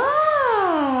 Oh.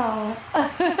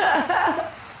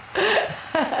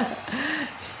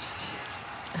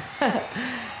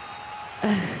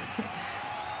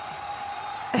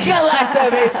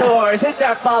 Galactivators! Hit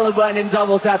that follow button and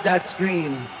double tap that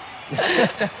screen.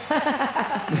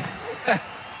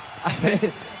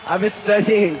 I've been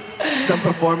studying some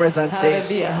performers on stage. How to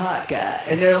be a hot guy.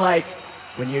 And they're like,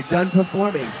 when you're done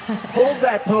performing, hold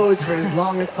that pose for as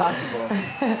long as possible.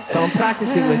 So I'm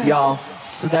practicing with y'all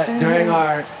so that during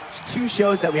our 2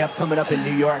 shows that we have coming up in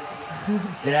New York,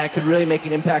 that I could really make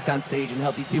an impact on stage and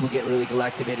help these people get really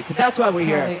galactivated. Because that's why we're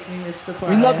here.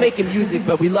 We love making music,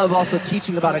 but we love also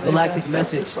teaching about a galactic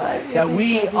message. That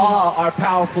we all are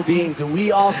powerful beings and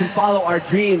we all can follow our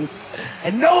dreams.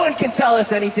 And no one can tell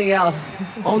us anything else.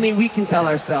 Only we can tell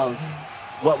ourselves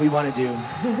what we want to do.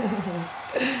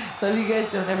 Love you guys,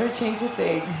 don't ever change a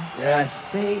thing. Yes.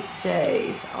 St.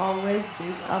 J's always do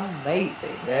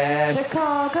amazing. Yes.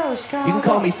 Chicago. You can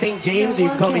call me St. James or you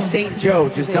can call me St. Joe.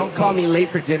 Just don't call me late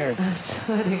for dinner. I'm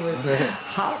sweating with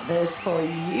hotness for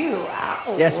you.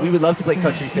 Ow. Yes, we would love to play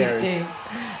country fairs.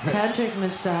 Tantric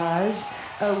massage.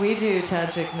 Oh, we do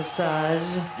tantric massage.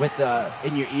 With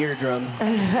in your eardrum.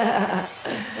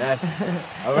 Yes.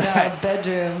 All In right. our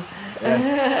bedroom.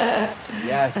 Yes.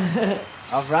 Yes.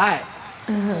 All right.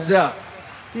 So.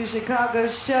 Do Chicago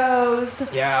shows.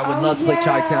 Yeah, I would love to play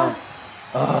Chi-Town.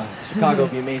 Oh, Chicago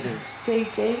would be amazing.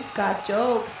 St. James got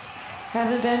jokes.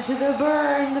 Haven't been to the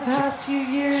Burn the past few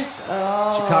years.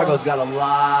 Oh. Chicago's got a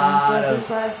lot of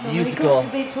musical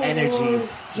energy.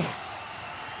 Yes.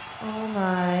 Oh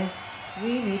my.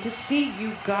 We need to see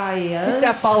you guys. Hit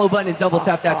that follow button and double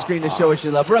tap that screen to show us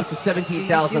your love. We're up to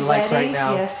 17,000 likes right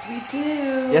now. Yes, we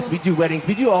do. Yes, we do weddings.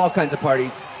 We do all kinds of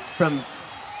parties. From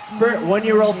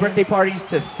 1-year-old birthday parties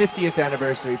to 50th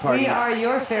anniversary parties. We are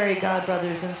your fairy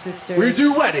godbrothers and sisters. We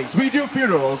do weddings, we do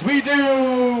funerals, we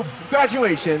do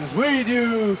graduations, we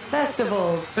do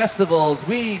festivals,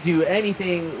 we do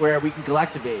anything where we can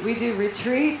galactivate. We do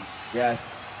retreats.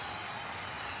 Yes.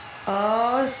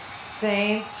 Oh,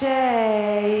 St.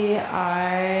 J,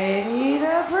 I need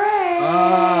a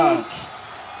break.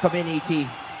 Come in, E.T.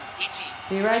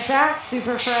 Be right back,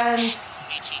 super friends.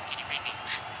 E.T., can you read me?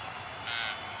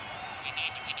 We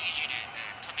need you to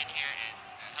come in here and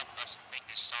help us make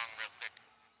this song real quick.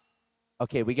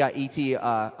 Okay, we got E.T.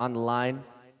 on the line.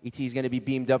 E.T. is going to be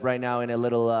beamed up right now in a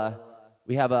little,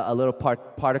 we have a little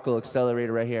particle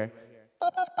accelerator right here.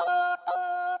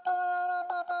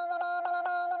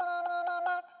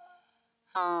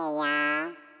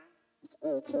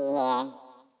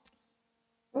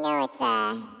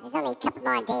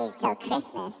 more days till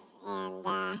Christmas, and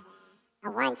I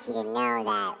want you to know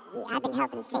that I've been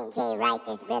helping St. J write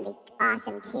this really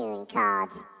awesome tune called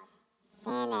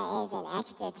Santa is an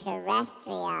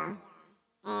Extraterrestrial,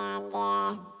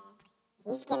 and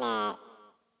he's gonna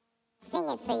sing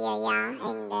it for you, y'all,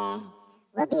 and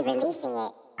we'll be releasing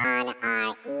it on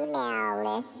our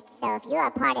email list. So if you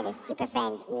are part of the Super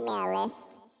Friends email list,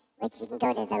 which you can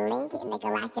go to the link in the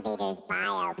Galactivator's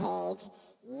bio page,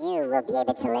 you will be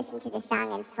able to listen to the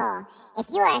song in full. If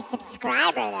you are a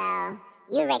subscriber, though,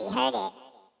 you already heard it.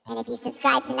 And if you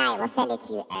subscribe tonight, we'll send it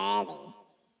to you early.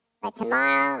 But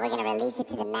tomorrow, we're going to release it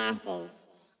to the masses.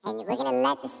 And we're going to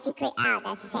let the secret out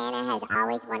that Santa has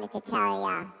always wanted to tell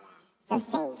y'all. So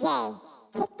St. J,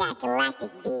 kick that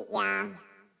galactic beat, y'all.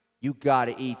 You got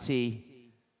it, E.T.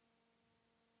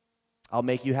 I'll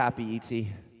make you happy,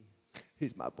 E.T.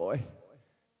 He's my boy.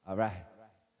 All right,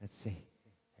 let's see.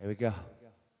 Here we go.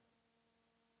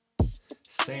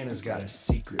 Santa's got a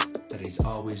secret that he's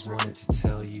always wanted to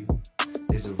tell you.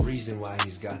 There's a reason why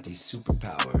he's got these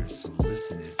superpowers, so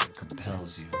listen if it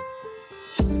compels you.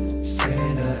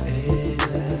 Santa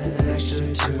is an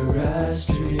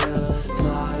extraterrestrial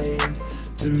flying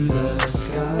through the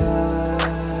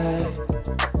sky.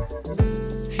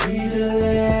 He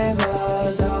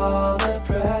delivers all the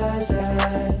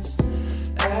presents,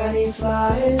 and he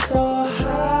flies so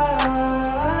high.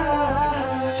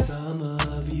 Some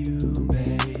of you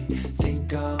may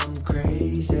think I'm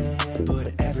crazy,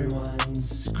 but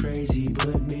everyone's crazy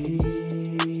but me.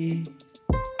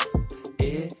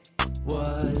 It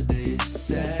was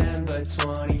December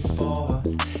 24th,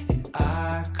 and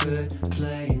I could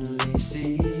plainly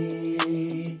see.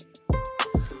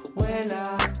 When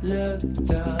I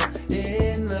looked up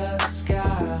in the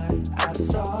sky, I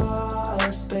saw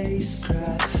a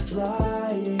spacecraft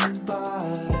flying by.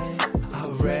 I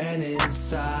ran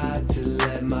inside to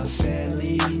let my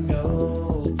family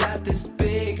know that this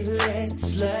big lit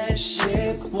sled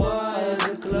ship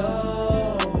was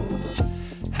aglow.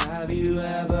 Have you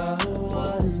ever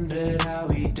wondered how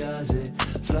he does it?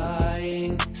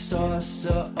 Flying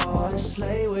saucer or a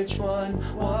sleigh, which one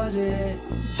was it?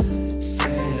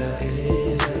 Santa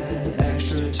is an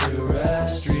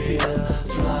extraterrestrial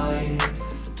flying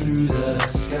through the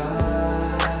sky.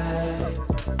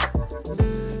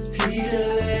 He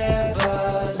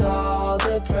delivers all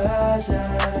the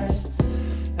presents,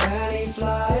 and he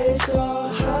flies so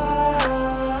high.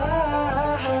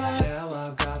 Now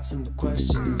I've got some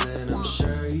questions, and I'm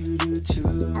sure you do too.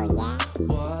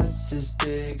 What's his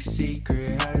big secret?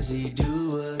 How does he do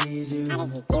what he do?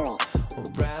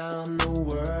 Around the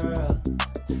world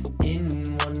in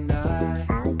one night,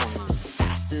 as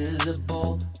fast as a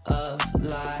bolt of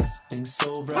lightning,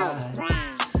 so bright.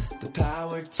 The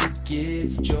power to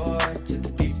give joy to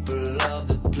the people of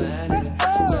the planet,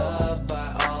 loved by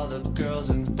all the girls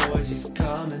and boys. He's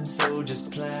coming, so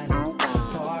just plan it.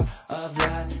 Part of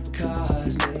that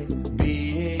cosmic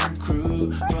being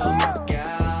crew from a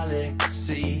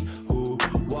galaxy who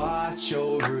watch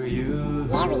over you.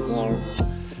 Yeah, we do.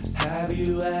 Have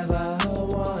you ever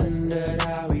wondered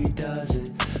how he does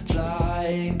it?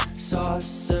 Flying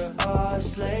saucer or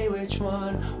sleigh, which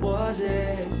one was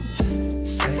it?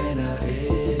 Santa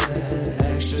is an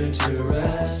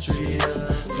extraterrestrial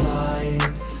flying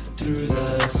through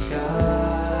the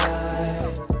sky.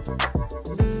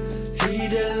 He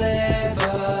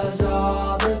delivers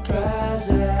all the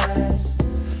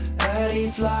presents, and he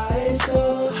flies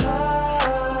so high.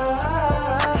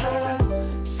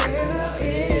 Santa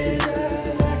is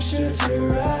an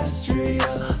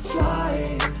extraterrestrial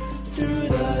flying through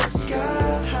the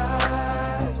sky.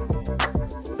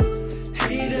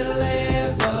 He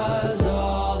delivers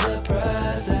all the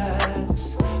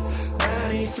presents,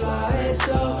 and he flies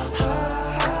so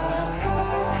high.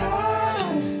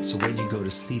 So when you go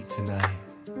to sleep tonight,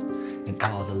 and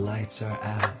all the lights are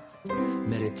out,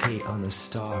 meditate on the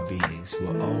star beings who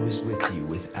are always with you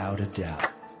without a doubt.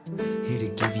 Here to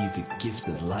give you the gift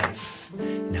of life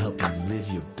and help you live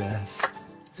your best.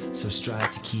 So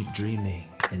strive to keep dreaming,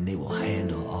 and they will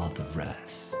handle all the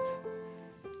rest.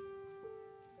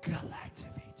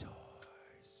 Galactivators.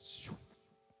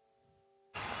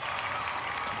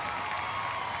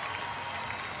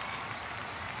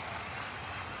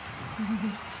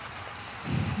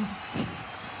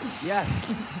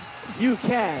 Yes, you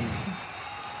can.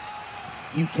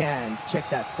 You can check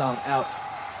that song out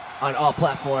on all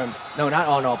platforms. No, not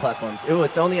on all platforms.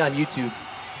 It's only on YouTube,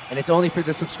 and it's only for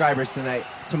the subscribers tonight.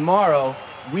 Tomorrow,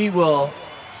 we will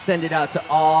send it out to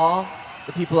all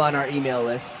the people on our email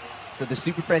list. So the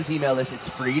Super Friends email list, it's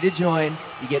free to join.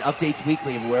 You get updates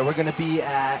weekly of where we're going to be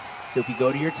at, So if you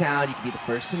go to your town, you can be the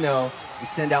first to know. We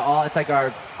send out all, it's like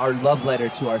our love letter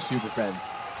to our super friends.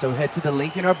 So head to the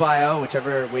link in our bio,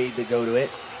 whichever way to go to it,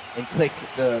 and click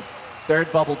the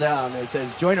third bubble down. And it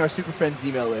says, join our super friends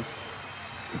email list.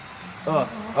 Oh,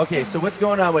 okay, so what's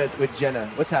going on with Jenna?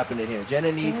 What's happening here?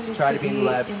 Jenna needs to try to be in the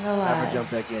lab, have her jump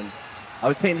back in. I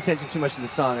was paying attention too much to the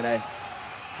song, and I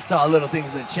saw little things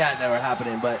in the chat that were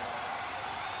happening, but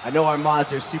I know our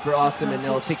mods are super awesome, and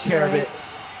they'll take care of it,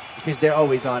 because they're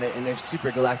always on it, and they're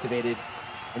super galactivated,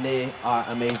 and they are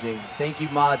amazing. Thank you,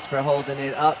 mods, for holding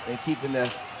it up and keeping it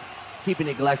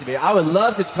galactivated. I would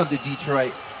love to come to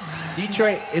Detroit.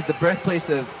 Detroit is the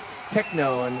birthplace of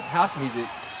techno and house music.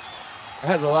 It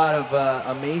has a lot of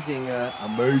amazing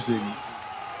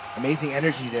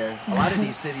energy there. A lot of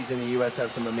these cities in the U.S.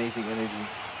 have some amazing energy.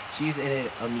 She's in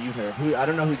it. Unmute her. I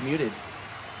don't know who's muted.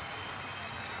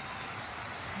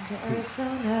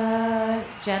 Arizona,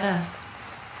 Jenna.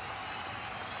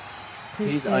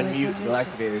 Please unmute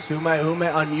Galactivators. Who am I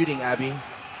unmuting, Abby?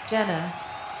 Jenna.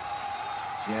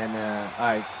 Jenna. All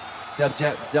right. Dub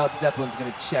Zeppelin's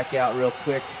gonna check out real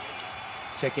quick.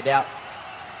 Check it out.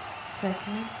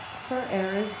 Second for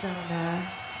Arizona.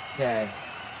 Okay.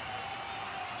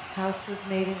 House was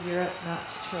made in Europe, not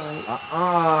Detroit.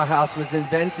 House was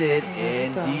invented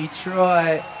in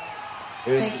Detroit.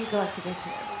 It was Thank you,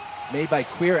 Galactivators. made by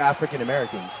queer African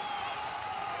Americans.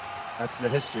 That's the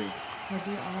history.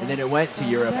 And then it went to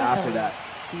Europe after that.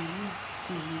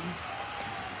 DC.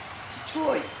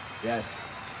 Detroit. Yes.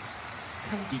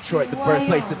 Come Detroit, to the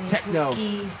birthplace of Wyoming, techno.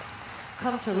 Cookie.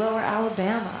 Come to Lower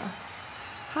Alabama.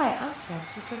 Hi, I'm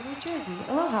Francie from New Jersey.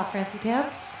 Aloha, Francie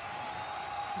Pants.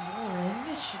 We're in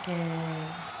Michigan.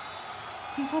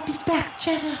 We will be back,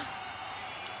 Jenna.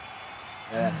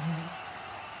 Yes.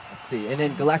 Let's see. And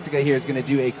then Galactica here is going to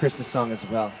do a Christmas song as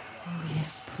well. Oh,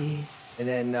 yes, please. And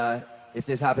then if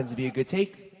this happens to be a good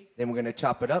take, then we're going to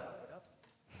chop it up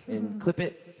and clip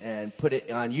it and put it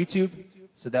on YouTube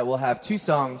so that we'll have 2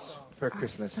 songs for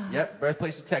Christmas. Yep,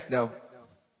 birthplace of techno.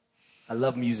 I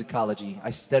love musicology. I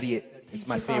study it. It's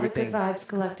my favorite thing. Good vibes,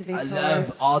 Galactivators. I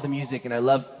love all the music, and I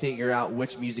love figuring out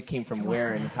which music came from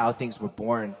where and how things were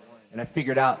born. And I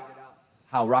figured out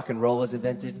how rock and roll was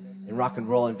invented, and rock and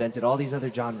roll invented all these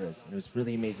other genres. And it was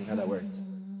really amazing how that worked.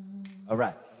 All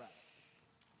right.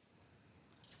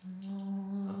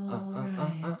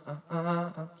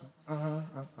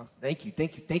 Thank you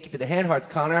for the hand hearts,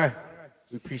 Connor.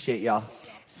 We appreciate y'all.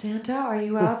 Santa, are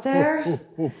you out there?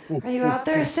 Are you out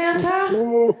there, Santa?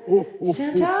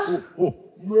 Santa?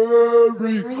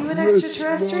 Merry Are you an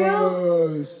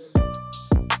extraterrestrial?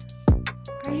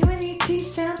 Are you an ET,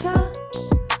 Santa?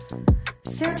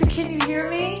 Santa, can you hear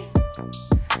me?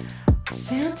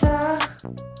 Santa?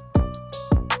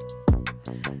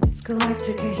 It's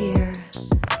Galactica here.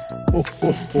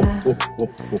 Santa,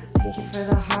 thank you for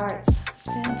the hearts.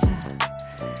 Santa,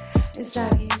 is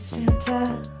that you,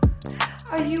 Santa?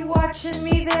 Are you watching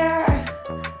me there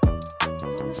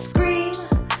on the screen?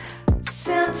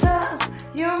 Santa,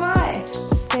 you're my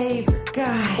favorite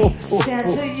guy.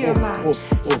 Santa, you're my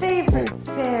favorite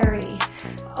fairy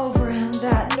over on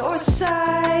that north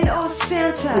side. Oh,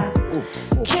 Santa,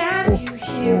 can you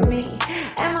hear me?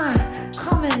 Am I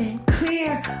coming in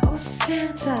clear? Oh,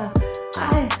 Santa,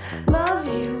 I love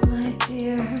you, my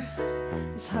dear.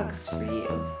 This hug's for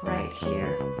you right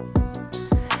here.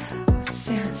 Oh,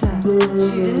 Santa, you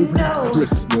didn't know.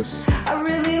 Christmas. I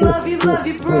really love you,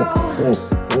 bro.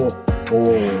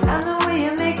 And the way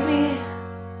you make me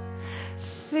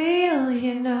feel,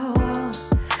 you know.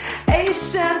 Hey,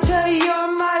 Santa,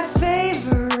 you're my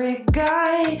favorite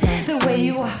guy. The way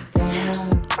you walk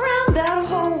around that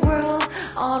whole world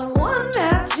on one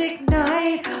magic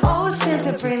night. Oh,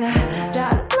 Santa, bring that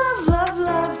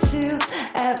love to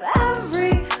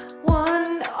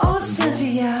everyone. Oh, Santa,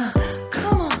 yeah,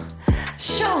 come on,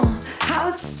 show 'em how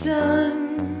it's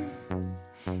done.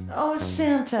 Oh,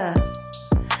 Santa,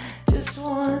 I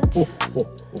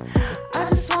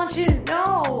just want you to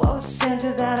know, oh,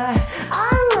 Santa, that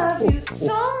I love you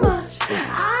so much.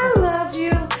 I love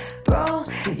you, bro.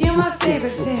 You're my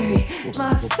favorite fairy,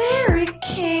 my fairy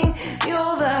king.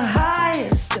 You're the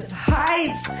highest of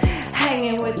heights,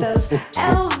 hanging with those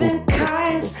elven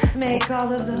kites. Make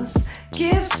all of those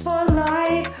gifts for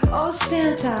life. Oh,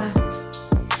 Santa,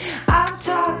 I'm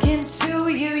talking to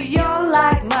you. You're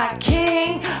like my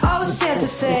king. Oh, Santa,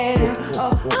 say,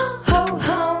 oh, ho, ho,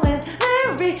 ho, and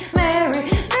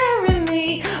marry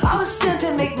me. Oh,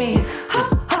 Santa, make me ho,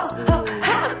 ho, ho,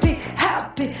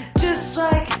 happy, just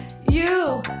like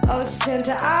you. Oh,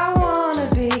 Santa, I wanna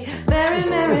be merry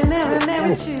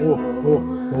too.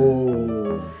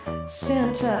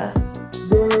 Santa,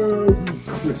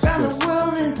 around the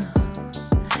world in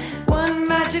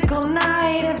magical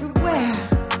night everywhere.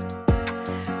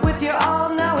 With your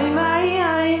all-knowing mind.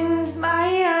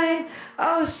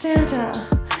 Oh, Santa,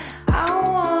 I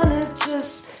wanna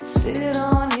just sit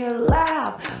on your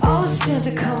lap. Oh,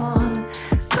 Santa, come on,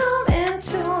 come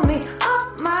into me,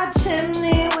 up my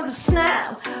chimney with a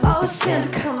snap. Oh, Santa,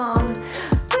 come on,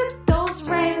 with those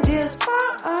reindeers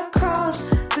far across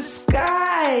the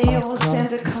sky. Oh,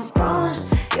 Santa, come on,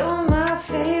 you're my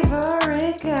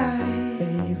favorite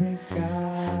guy.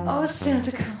 Oh,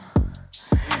 Santa, come on.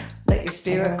 Let your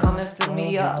spirit come and fill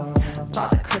me up.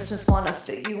 Father Christmas, wanna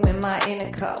fill you in my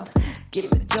inner cup.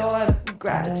 Give me joy and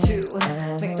gratitude.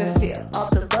 Make me feel all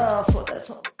the love for that's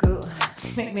so good.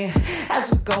 Make me,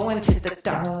 as we go into the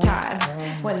dark time,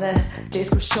 when the days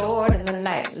grow short and the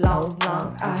night long.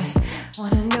 I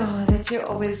wanna know that you're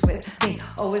always with me,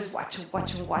 always watching,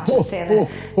 Santa.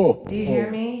 Do you hear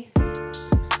me?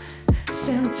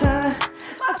 Santa,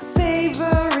 my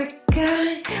favorite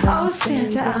guy. Oh,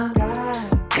 Santa, I'm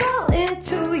calling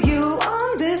to you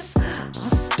on this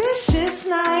auspicious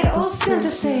night. Oh,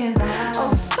 Santa, saying,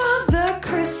 oh, Father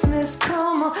Christmas,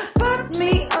 come on, burn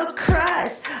me a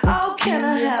Christ. Oh, can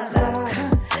I have that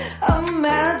kind of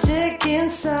magic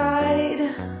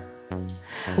inside?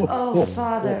 Oh,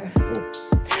 Father.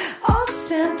 Oh,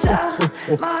 Santa,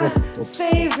 my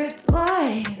favorite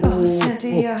light. Oh, Santa,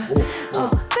 your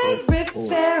favorite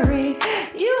fairy,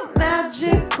 you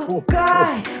magical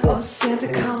guy. Oh, Santa,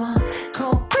 come on,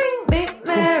 come bring me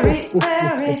Mary.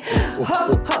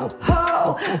 Ho, ho,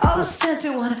 ho. Oh,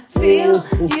 Santa, wanna feel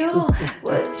you.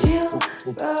 Would you?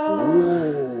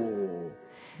 Oh.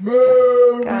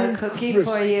 Merry Got a cookie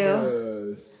Christmas. for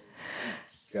you.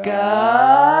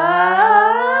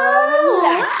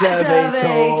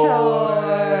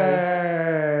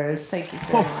 Galactivators. Thank you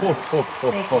very much.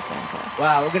 Thank you, Santa.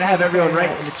 Wow, we're gonna have everyone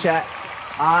write in the chat,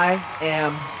 I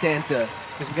am Santa,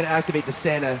 because we're gonna activate the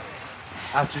Santa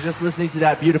after just listening to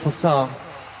that beautiful song.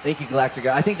 Thank you,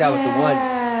 Galactica. I think that was the one.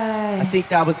 I think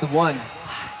that was the one.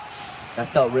 That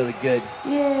felt really good.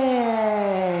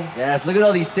 Yay! Yes, look at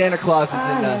all these Santa Clauses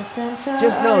in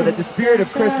just know that the spirit of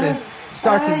Christmas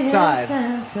starts inside.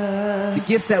 The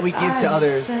gifts that we give to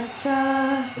others,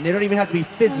 and they don't even have to be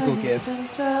physical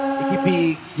gifts. It could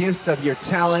be gifts of your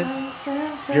talent,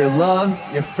 your love,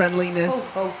 your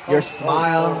friendliness, your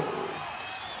smile.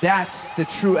 That's the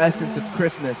true essence of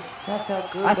Christmas. That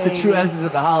felt good, That's the true essence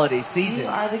of the holiday season. You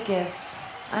are the gifts.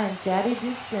 I am Daddy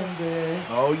December.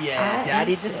 Oh yeah,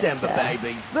 Daddy December,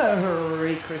 baby.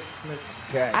 Merry Christmas.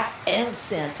 Okay. I am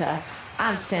Santa.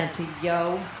 I'm Santa,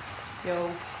 yo.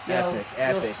 Epic.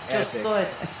 Yo soy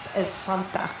es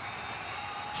Santa.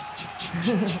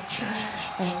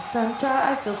 I'm Santa.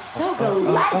 I feel so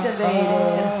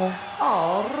galactivated.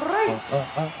 All right.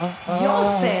 Yo,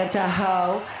 Santa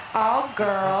ho. Oh,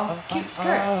 girl. Cute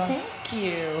skirt. Thank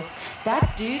you.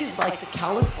 That dude is like the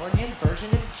Californian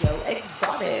version of Joe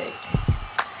Exotic.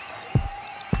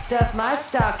 Stuff my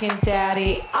stocking,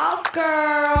 daddy. Oh,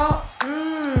 girl.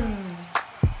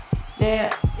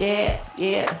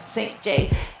 Yeah. St. J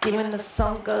giving the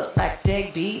song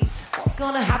galactic beats. What's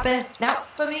gonna happen now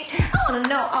for me? I wanna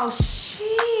know. Oh,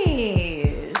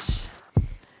 sheesh.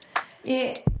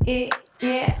 Yeah.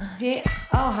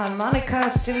 Oh,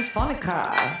 harmonica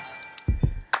symphonica.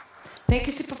 Thank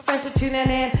you, super friends, for tuning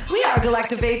in. We are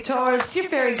Galactivators, your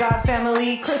fairy god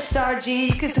family. Chris Star G,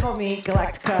 you can call me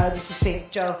Galactica. This is St.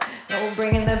 Joe. And we're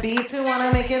bringing the beats. We want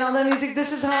to make it all the music.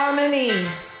 This is harmony.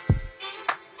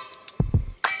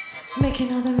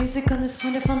 Making all the music on this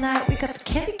wonderful night. We got the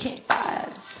Candy Cane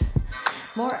vibes.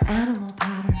 More animal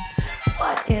patterns.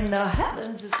 What in the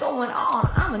heavens is going on?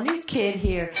 I'm a new kid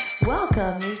here.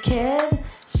 Welcome, new kid.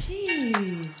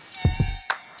 Jeez.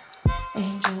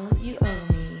 Angel, you owe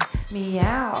me.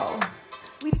 Meow.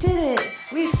 We did it.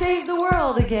 We saved the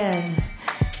world again.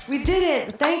 We did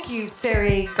it. Thank you,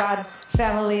 fairy god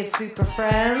family of super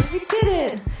friends. We did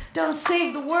it. Don't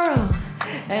save the world.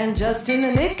 And just in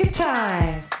the nick of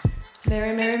time.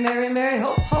 Merry, merry, merry, merry,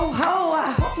 ho, ho, ho.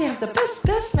 I hope you have the best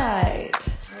night.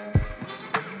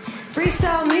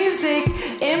 Freestyle music,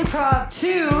 improv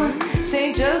too.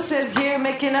 St. Joseph here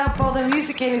making up all the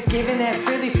music and he's giving it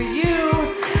freely for you.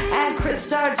 And Chris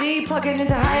Star G plugging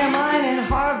into higher mind and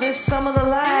harvest some of the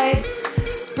light.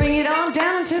 Bring it on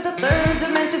down to the third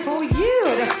dimension for you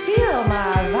to feel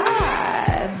my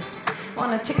vibe.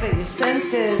 Wanna tickle your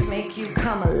senses, make you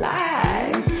come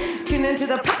alive. Tune into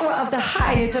the power of the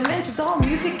higher dimensions, all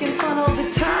music and fun all the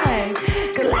time.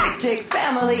 Galactic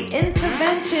family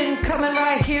intervention coming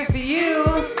right here for you.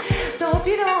 So hope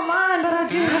you don't mind, but I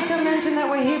do have to mention that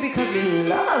we're here because we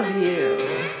love you.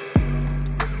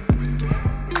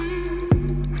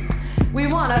 We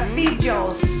wanna feed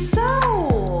your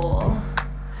soul.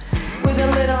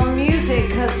 say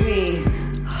 'cause we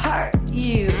heart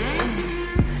you.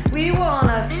 We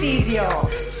wanna feed your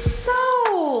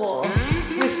soul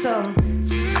with some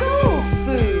soul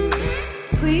food.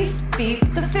 Please feed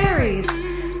the fairies.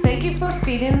 Thank you for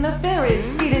feeding the fairies,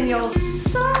 feeding your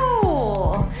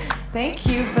soul. Thank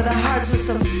you for the hearts with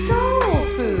some soul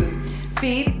food.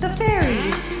 Feed the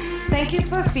fairies. Thank you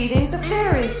for feeding the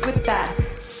fairies with that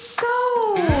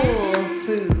soul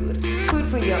food. Food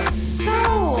for your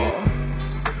soul.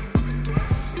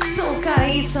 Soul's gotta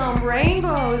eat some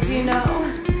rainbows, you know.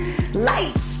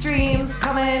 Light streams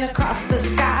coming across the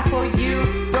sky for you,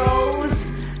 bros.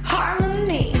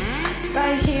 Harmony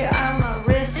right here on my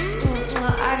wrist.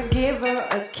 I give her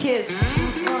a kiss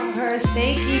from her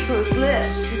snaky poo's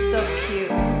lips. She's so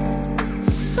cute.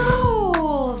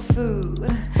 Soul food.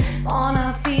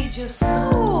 Wanna feed your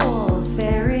soul,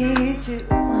 fairy too.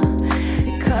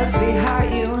 Because we heart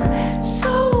you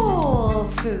soul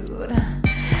food.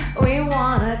 We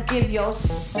wanna give your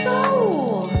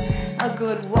soul a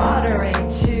good watering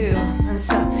too. And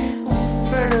some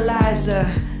fertilizer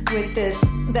with this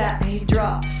that he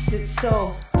drops. It's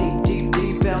so deep, deep,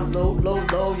 deep and low, low,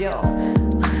 low, yo.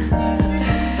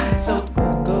 So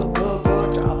go,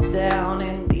 drop down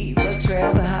and leave a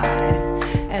trail behind.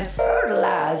 And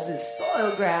fertilize this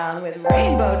soil ground with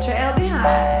rainbow trail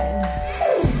behind.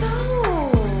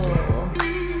 Soul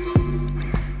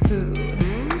food.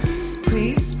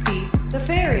 Please feed the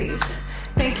fairies.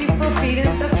 Thank you for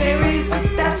feeding the fairies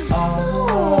with that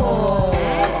soul.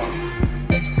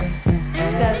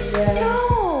 That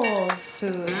soul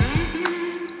food.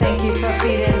 Thank you for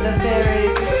feeding the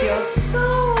fairies with your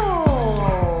soul.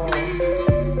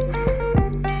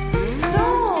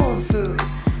 Soul food.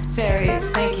 Fairies,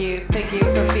 thank you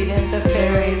for feeding the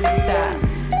fairies with that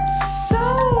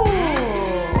soul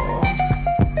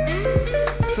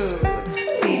food.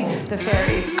 Feed the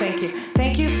fairies,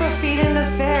 thank you for feeding the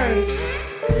fairies.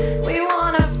 We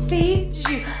wanna feed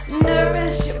you,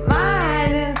 nourish your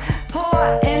mind, and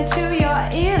pour into your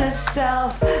inner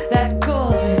self that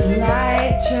golden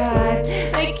light drive.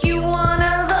 Make you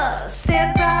wanna love,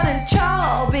 stand proud and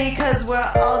tall, because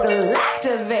we're all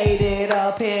galactivated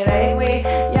up here, ain't we?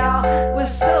 Y'all, we're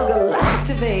so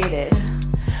galactivated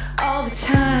all the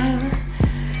time.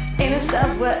 Inner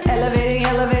self, we're elevating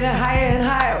higher and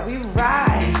higher. We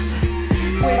rise.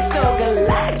 We're so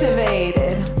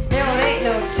galactivated. There ain't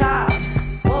no top.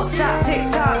 Won't stop, tick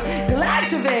tock.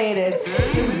 Galactivated.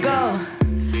 Here we go.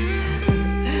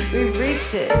 We've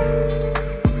reached it.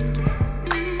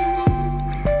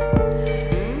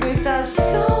 With our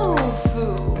soul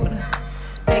food.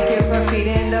 Thank you for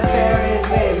feeding the fairies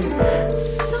with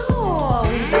soul.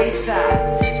 We've reached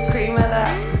that cream of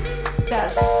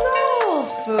that soul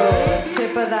food.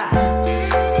 Tip of that.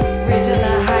 Reaching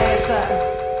that highest up.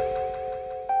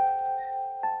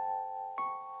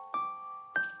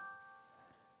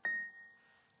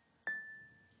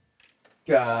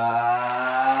 Galactivators!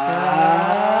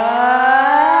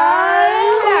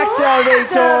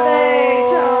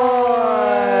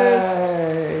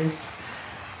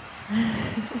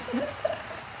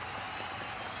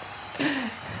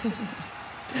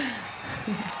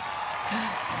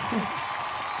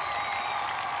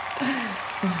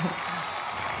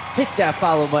 Hit that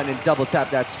follow button and double tap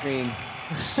that screen.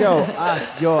 Show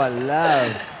us your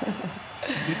love.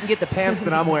 You can get the pants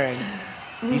that I'm wearing,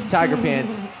 these tiger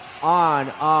pants, on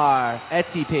our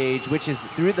Etsy page, which is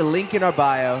through the link in our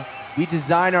bio. We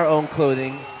design our own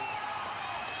clothing.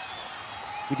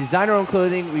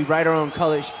 We write our own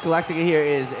colors. Galactica here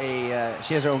is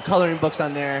she has her own coloring books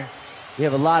on there. We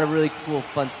have a lot of really cool,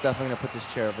 fun stuff. I'm gonna put this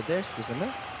chair over there, so there's a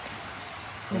minute.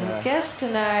 No guest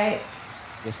tonight.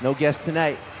 There's no guest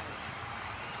tonight.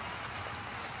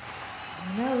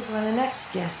 Who knows when the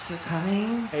next guests are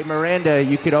coming? Hey, Miranda,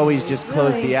 you could always just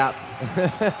close the app.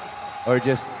 Or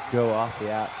just go off the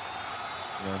app.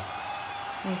 Yeah.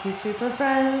 Thank you, super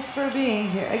friends, for being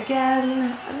here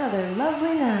again. Another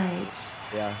lovely night.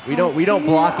 Yeah, we don't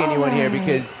block anyone here,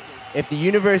 because if the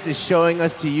universe is showing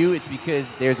us to you, it's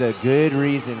because there's a good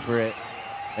reason for it.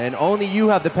 And only you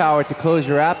have the power to close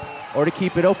your app or to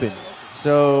keep it open.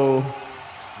 So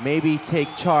maybe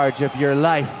take charge of your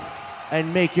life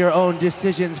and make your own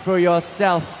decisions for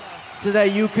yourself so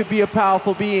that you could be a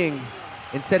powerful being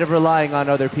instead of relying on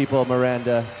other people,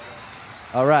 Miranda.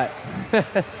 All right.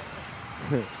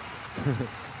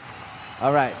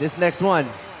 All right, this next one.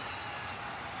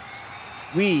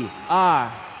 We are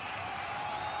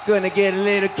gonna get a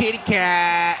little kitty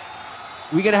cat.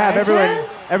 We're gonna have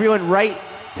everyone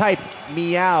type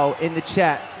meow in the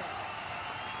chat.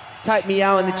 Type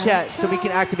meow in the chat so we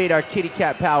can activate our kitty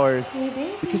cat powers,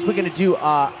 because we're gonna do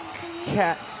a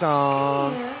cat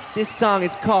song. This song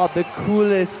is called The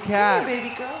Coolest Cat. Here,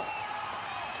 baby girl.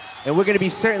 And we're going to be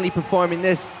certainly performing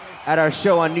this at our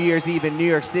show on New Year's Eve in New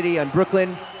York City on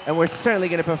Brooklyn. And we're certainly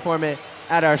going to perform it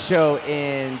at our show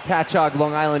in Patchogue,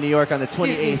 Long Island, New York on the 28th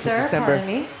Excuse me, sir, of December. pardon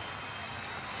me.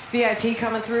 VIP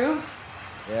coming through.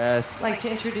 Yes. I'd like to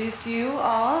introduce you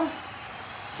all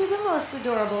to the most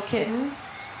adorable kitten.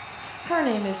 Her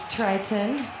name is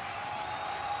Triton.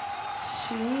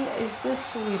 She is the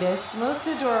sweetest, most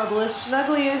adorablest,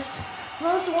 snuggliest,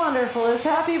 most wonderfulest.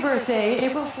 Happy birthday,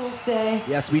 April Fool's Day.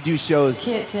 Yes, we do shows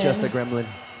Kitten. just a gremlin.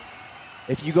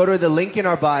 If you go to the link in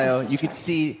our bio, you can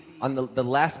see on the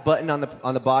last button on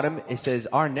the bottom, it says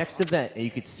our next event, and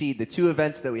you can see the 2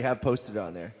 events that we have posted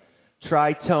on there.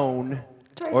 Tritone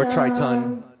or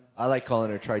Triton. I like calling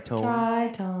her Tritone.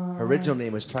 Triton. Her original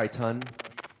name was Triton.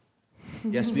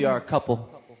 Yes, we are a couple.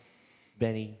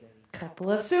 Benny.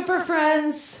 Couple of super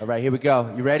friends. All right, here we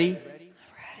go. You ready?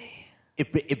 Ready.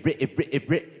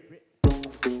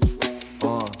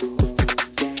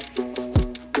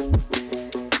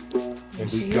 Here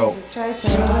we go. It's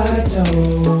Triton.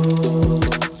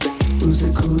 Who's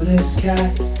the coolest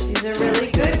cat? She's a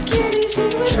really good kitty. She's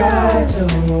with us. Triton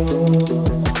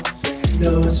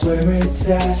knows where it's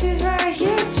at. She's right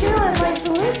here chilling, likes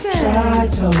to listen.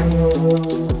 Triton,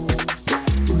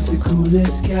 who's the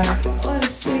coolest cat? What a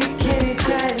sweet kitty,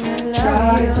 Triton.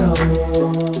 I love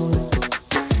Triton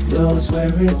knows where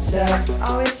it's at. you.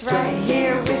 Always right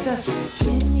here with us.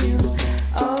 In you.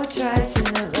 Oh,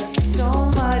 Triton, I love you so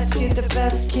much. You're the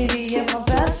best kitty, you're my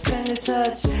best friend to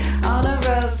touch. I wanna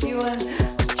rub you and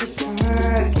put your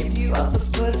fur. Give you all the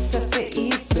good stuff to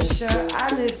eat for sure. I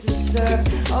live to serve.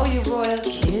 Oh, you royal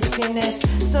kittiness,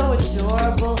 so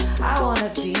adorable. I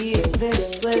wanna be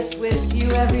this bliss with you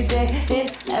every day in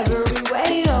every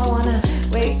way. I wanna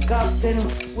wake up and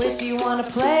with you wanna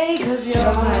play, cause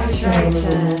you're my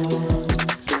Triton.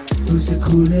 Who's the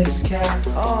coolest cat?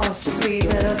 Oh, sweet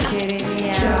little kitty,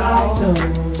 meow.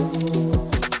 Triton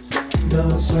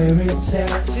knows where it's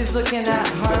at. She's looking at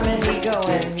Harmony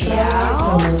going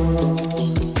meow. Triton,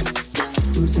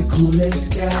 who's the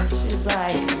coolest cat? She's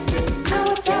like, no,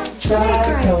 that's a snake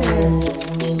right Triton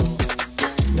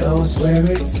there. knows where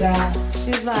it's at.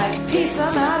 She's like, peace,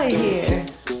 I'm out of here.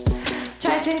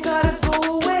 Triton gotta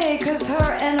go away, cause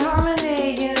her and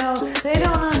Harmony, you know, they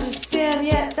don't understand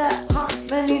yet that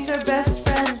Harmony's her best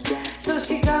friend. So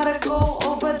she gotta go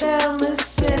over there and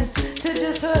listen to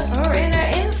just her inner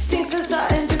instincts and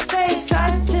something to say.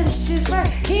 Triton, she's right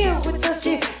here with us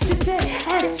here today.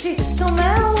 And she's so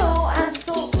mellow and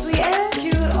so sweet and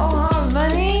cute. Oh,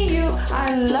 Harmony,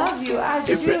 I love you, I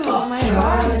do. My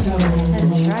heart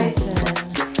and Triton.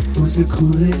 Who's the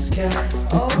coolest cat?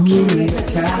 The coolest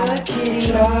cat.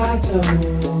 Triton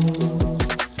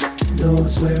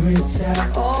knows where it's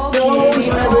at. Oh, Knows kitty,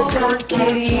 where it's oh, at.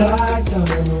 kitty. Triton.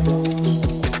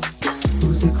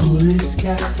 Who's the coolest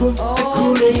cat? Who's the Oh,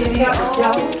 coolest kitty, cat?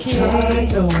 oh, kitty.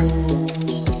 Triton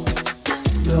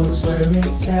knows where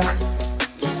it's at.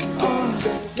 Oh,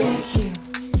 thank you.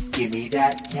 Give me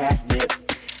that catnip.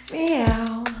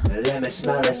 Meow, Let me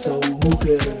smell it so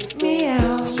good.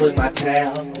 meow, Swing my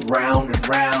tail round and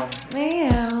round.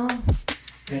 meow.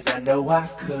 Cause I know I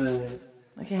could.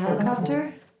 Like a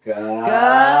helicopter?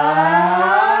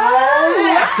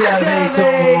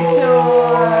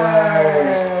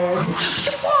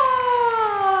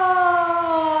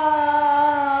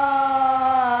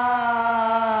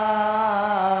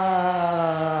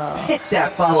 Hit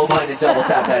that follow button and double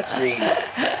tap that screen.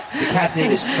 The cat's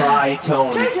name is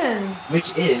Tritone, Triton.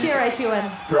 which is,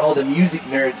 T-R-I-T-O-N. for all the music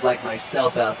nerds like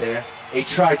myself out there, a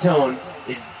tritone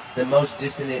is the most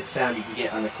dissonant sound you can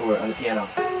get on the piano.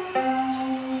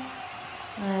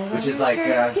 Which is like,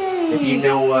 if you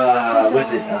know, what's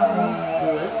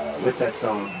that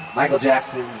song? Michael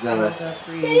Jackson's, or,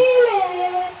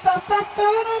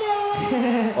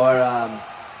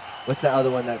 what's that other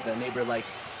one that the neighbor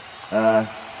likes? That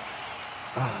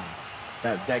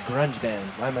grunge band.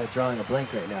 Why am I drawing a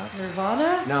blank right now?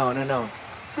 Nirvana? No.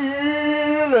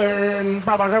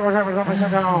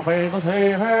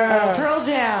 Pearl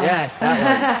Jam. Yes,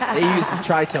 that one. They use the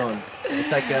tritone.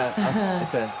 It's like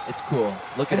it's cool.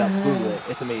 Look it up, Google it.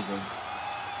 It's amazing.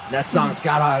 And that song's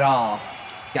got it all.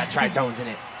 It's got tritones in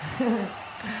it.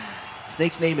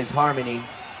 Snake's name is Harmony.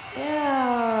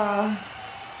 Yeah.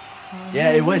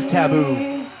 Yeah, it was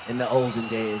taboo in the olden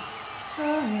days.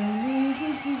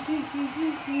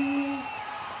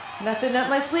 Nothing up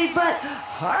my sleeve but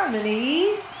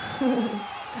Harmony.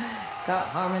 Got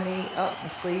Harmony up my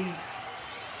sleeve.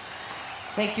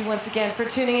 Thank you once again for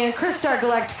tuning in. Christar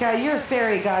Galactica, your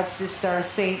fairy god sister,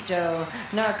 Saint Joe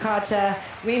Narcata.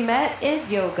 We met in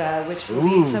yoga, which will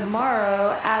be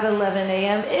tomorrow at 11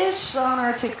 a.m.-ish on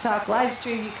our TikTok live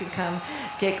stream. You can come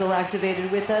get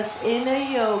galactivated with us in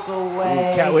a yoga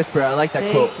way. Cat Whisperer, I like that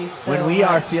quote. Thank you so when we much.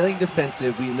 are feeling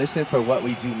defensive, we listen for what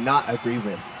we do not agree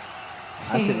with.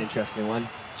 That's an interesting one.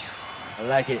 I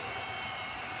like it.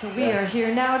 So we are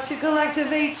here now to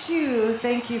galactivate you.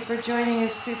 Thank you for joining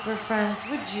us, super friends.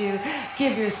 Would you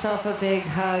give yourself a big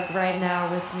hug right now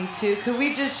with me too? Could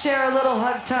we just share a little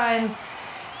hug time,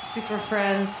 super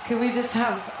friends? Could we just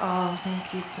have? Oh,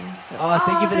 thank you, Jason. Oh,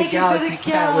 thank you for the galaxy,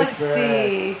 Cat Whisperer.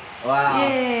 Galaxy. Wow.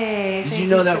 Yay! Did Thank you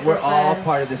know that super we're all friends.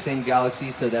 part of the same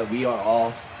galaxy, so that we are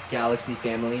all galaxy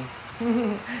family?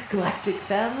 Galactic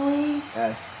family.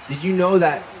 Yes. Did you know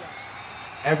that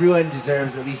everyone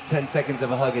deserves at least 10 seconds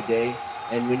of a hug a day?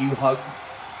 And when you hug,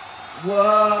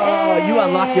 whoa, you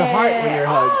unlock your heart when you're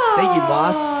hugged. Thank you,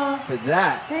 Moth, for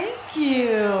that. Thank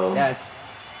you. Yes.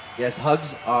 Yes,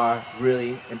 hugs are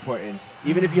really important.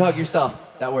 Even if you hug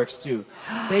yourself, that works too.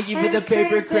 Thank you for the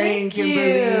paper crane,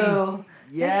 Kimberly. You.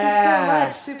 Yeah. Thank you so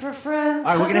much, super friends.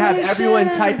 All right, we're going to have everyone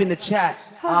Hugolution. type in the chat,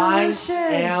 I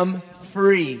Hugolution. am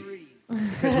free.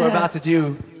 Because we're about to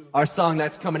do our song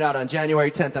that's coming out on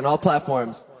January 10th on all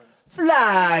platforms.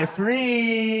 Fly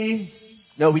free.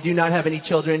 No, we do not have any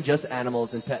children, just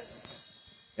animals and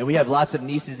pets. And we have lots of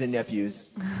nieces and nephews.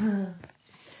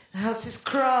 The house is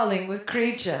crawling with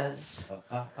creatures.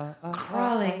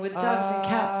 Crawling with dogs and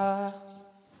cats.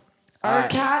 Our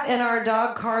cat and our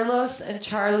dog, Carlos and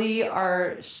Charlie,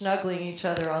 are snuggling each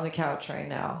other on the couch right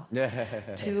now.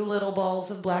 Two little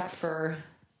balls of black fur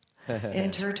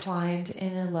intertwined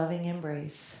in a loving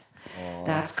embrace.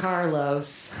 That's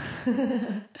Carlos.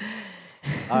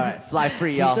 All right, fly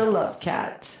free, y'all. He's a love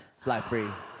cat. Fly free.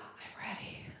 I'm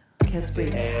ready. Kids,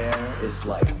 breathe. Air is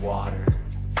like water,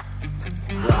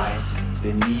 rising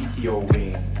beneath your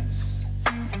wings,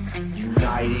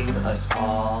 uniting us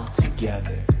all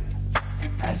together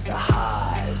as the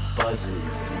hive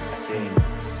buzzes and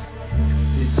sings.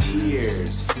 The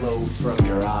tears flow from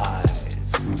your eyes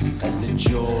as the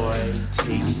joy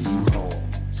takes you home,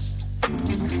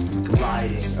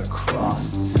 gliding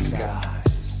across the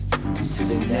skies to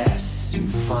the nest to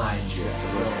find your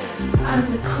throne.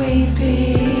 I'm the queen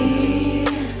bee.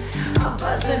 I'm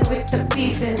buzzing with the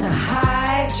bees in the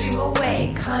hive. Dream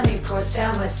awake, honey pours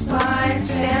down my spine.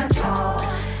 Stand tall,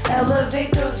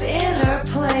 elevate those inner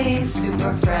planes.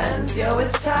 Super friends, yo,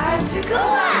 it's time to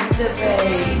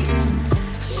galactivate.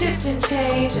 Shift and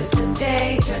change as the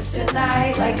day turns to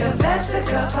night. Like a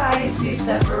Vesica Pisces,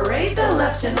 separate the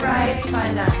left and right.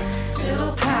 Find that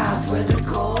little path where the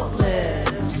gold lives.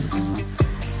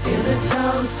 Feel the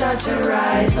tones start to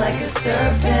rise like a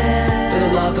serpent. For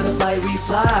the love of the flight we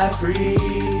fly free,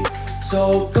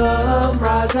 so come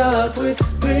rise up with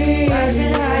me.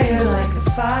 Rising higher like a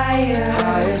fire.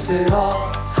 Highest in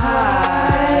all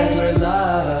highs, where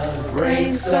love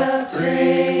reigns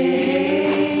supreme.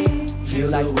 Feel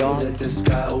like that the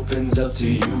sky opens up to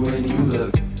you when you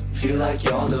look. Feel like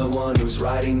you're the one who's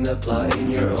writing the plot in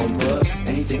your own book.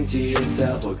 Anything to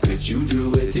yourself, what could you do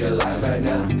with your life right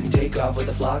now? Take off with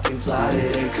the flock and fly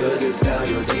today, cause it's now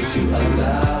your day to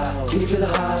allow. Can you feel the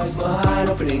hive behind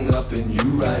opening up and you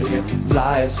right here?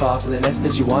 Fly as far from the nest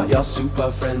as you want, y'all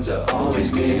super friends are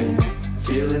always near.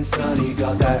 Feeling sunny,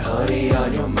 got that honey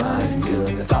on your mind.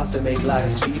 Feeling the thoughts that make life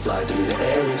sweet, fly through the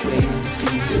air with wings,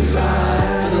 feet to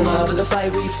fly. For the love of the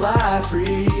flight we fly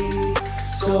free,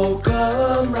 so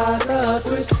come rise up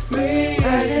with me.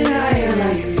 Rising higher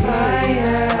like a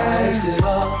fire. Highest of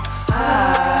all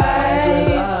highs, where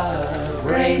love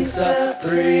reigns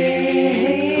supreme.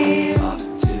 Off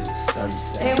to the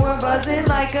sunset, And we're buzzing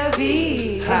like a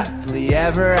bee. Happily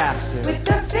ever after. With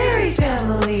the fairy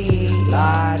family.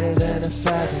 Lighter than a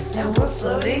feather. And we're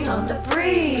floating on the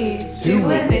breeze.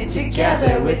 Doing it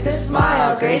together with a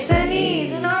smile, grace and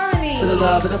ease and harmony. for the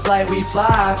love of the flight we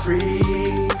fly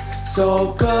free.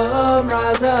 So come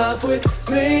rise up with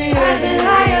me. Rising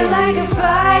higher like a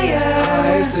fire.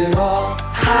 Highest of all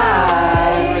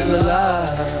highs, where the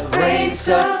love reigns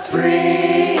supreme.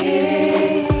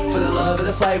 For the love of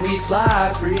the flight we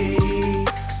fly free.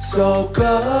 So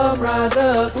come rise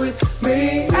up with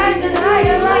me. Rising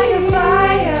higher like a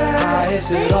fire.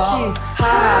 Highest of all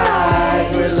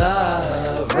highs, where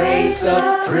love reigns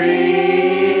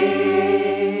supreme.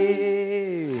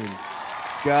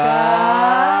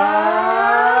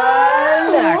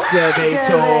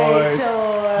 Galactivators.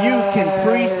 You can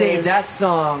pre-save that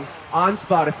song on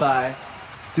Spotify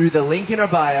through the link in our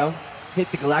bio. Hit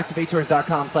the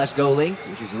galactivators.com/go link,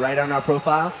 which is right on our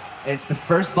profile. And it's the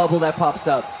first bubble that pops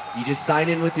up. You just sign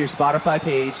in with your Spotify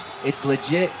page. It's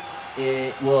legit.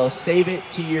 It will save it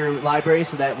to your library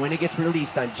so that when it gets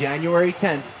released on January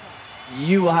 10th,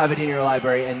 you will have it in your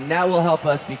library, and that will help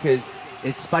us because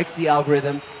it spikes the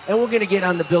algorithm, and we're gonna get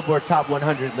on the Billboard Top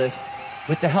 100 list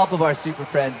with the help of our super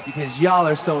friends because y'all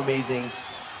are so amazing,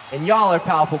 and y'all are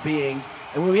powerful beings,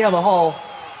 and when we have a whole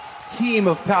team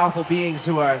of powerful beings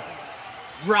who are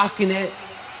rocking it,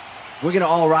 we're gonna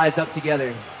all rise up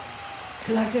together.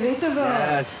 Galactivated.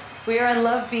 Yes. We are in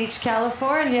Love Beach,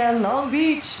 California, Long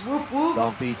Beach. Whoop whoop.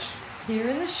 Long Beach. Here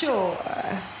in the shore.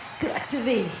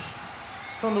 Galactivated.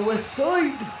 From the west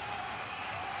side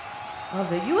of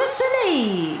the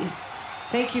USA.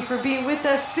 Thank you for being with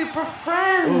us, super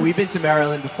friends. Ooh, we've been to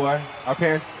Maryland before. Our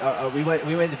parents, we went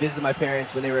to visit my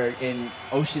parents when they were in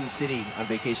Ocean City on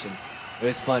vacation. It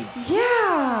was fun.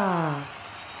 Yeah.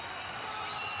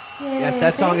 Yes,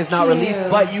 that song is not released,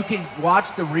 but you can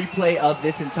watch the replay of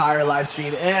this entire live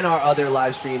stream and our other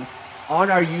live streams on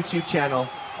our YouTube channel.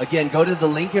 Again, go to the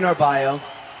link in our bio,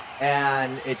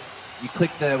 and you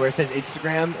click where it says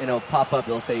Instagram, and it'll pop up.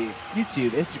 It'll say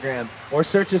YouTube, Instagram, or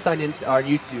search us on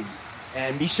YouTube.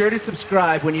 And be sure to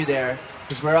subscribe when you're there,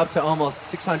 because we're up to almost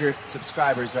 600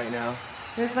 subscribers right now.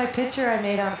 Here's my picture I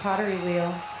made on a pottery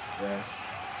wheel. Yes.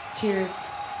 Cheers.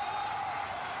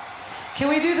 Can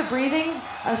we do the breathing?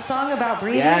 A song about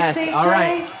breathing, Yes, St. all J?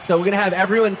 right. So we're going to have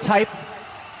everyone type,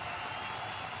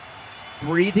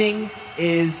 breathing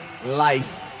is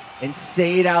life, and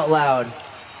say it out loud.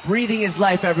 Breathing is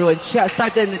life, everyone. Type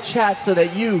that in the chat so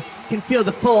that you can feel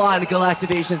the full-on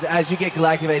Galactivations as you get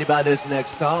galactivated by this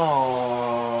next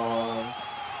song.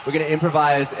 We're going to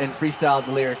improvise and freestyle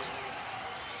the lyrics.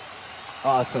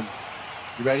 Awesome.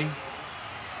 You ready?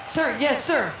 Sir, yes,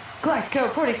 sir. Galactico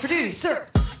reporting for duty, sir.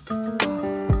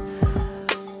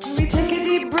 We take a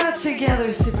deep breath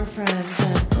together, super friends,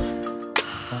 and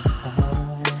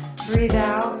breathe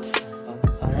out.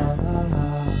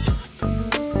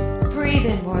 Breathe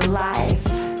in more life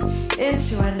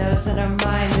into our nose and our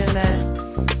mind, and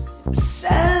then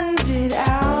send it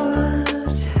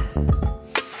out.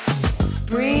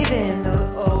 Breathe in the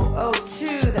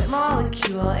O2, that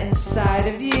molecule inside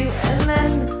of you, and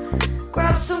then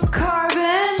grab some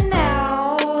carbon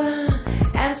now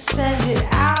and send it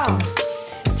out.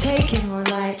 Take in more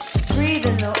light. Breathe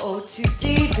in the O2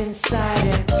 deep inside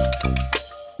it.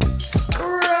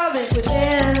 Scrub it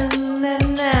within,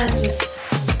 and then just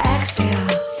exhale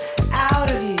out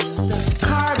of you. Those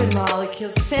carbon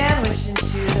molecules sandwiched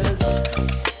into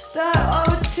the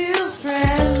O2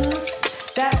 friends.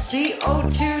 That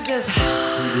CO2 just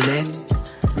breathe it in,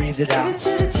 breathe it out. Give it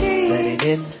to the trees. Let it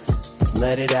in,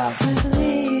 let it out.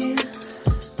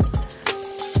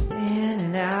 In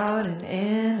and out and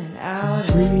in and out.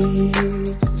 So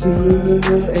breathe to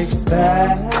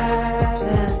expand.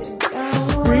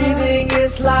 Breathing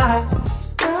is life.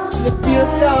 It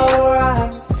feels so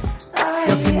right.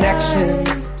 Your connection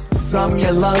from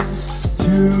your lungs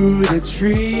to the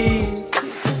trees.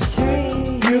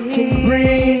 You can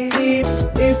breathe deep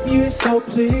if you so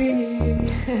please.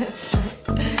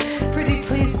 Pretty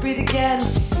please breathe again.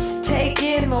 Take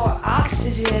in more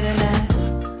oxygen and then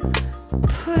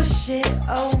push it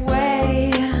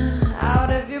away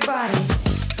out of your body.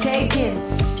 Take it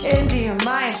into your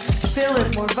mind. Feel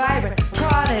it more vibrant.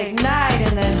 Prana ignite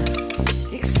and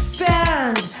then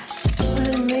expand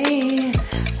with me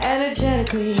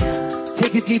energetically.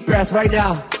 Take a deep breath right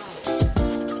now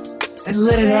and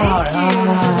let it out.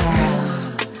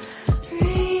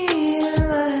 Breathe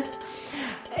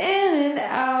in and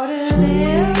out and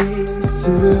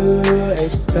to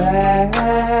expand.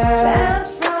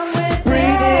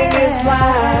 Breathing is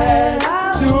life.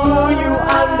 Do you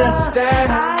understand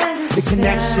the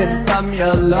connection from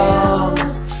your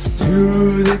lungs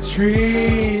to the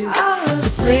trees?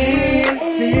 Breathe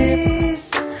deep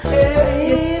if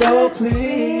you so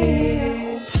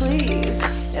please. Please,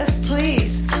 yes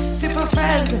please. Super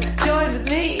friends, join with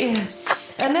me.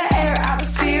 And the air,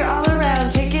 atmosphere all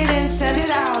around. Take it in, send it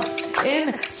out.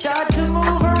 In, start to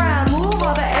move around. Move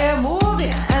all the air, move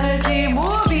the energy.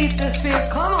 Move the sphere.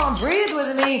 Come on, breathe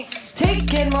with me.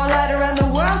 Take in more light around the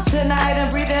world tonight. And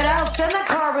breathe it out. Send the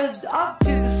carbon up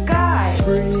to the sky.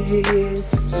 Breathe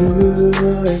to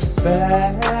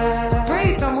expand.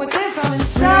 Breathe from within, from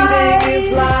inside. Breathing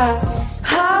is life.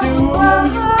 Do you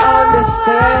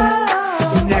understand?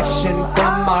 Connection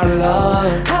from our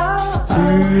lungs to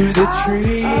the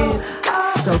trees.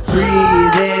 So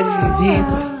breathe in deep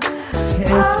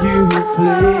if you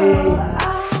please.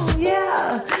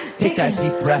 Yeah. Take that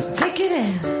deep breath. Take it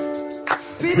in.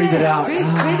 Breathe it out. Breathe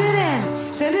it in.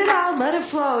 Send it out. Let it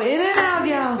flow in and out,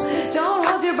 yo. Don't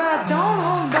hold your breath. Don't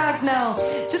hold back, no.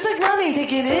 Just like nothing,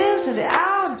 take it in, send it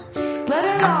out. Let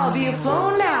it all be a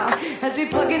flow now. As we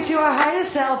plug into our higher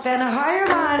self and a higher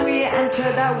mind, we enter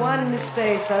that oneness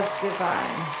space that's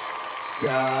divine.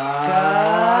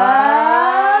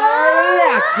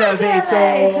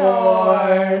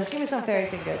 Galactivators. Give me some fairy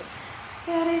fingers.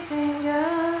 Fairy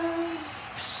fingers.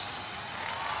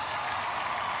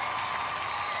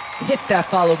 Hit that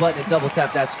follow button and double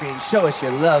tap that screen. Show us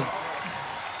your love.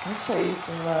 I'll show you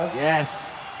some love.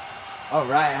 Yes. All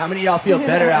right. How many of y'all feel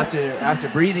better after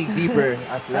breathing deeper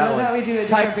after that I love one? how we do a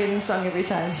different breathing song every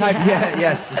time. Type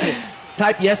yes.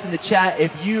 Type yes in the chat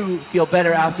if you feel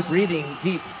better after breathing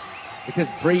deep,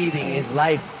 because breathing is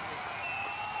life.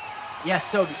 Yes.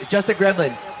 So just a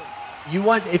gremlin. If you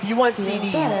want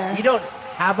CDs, better. we don't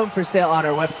have them for sale on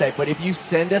our website, but if you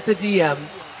send us a DM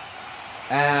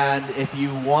and if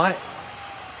you want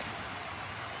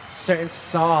certain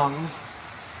songs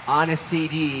on a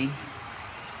CD,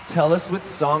 tell us what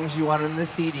songs you want on the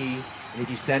CD, and if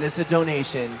you send us a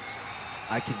donation,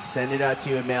 I can send it out to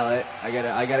you and mail it. I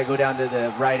gotta go down to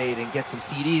the Rite Aid and get some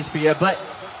CDs for you. But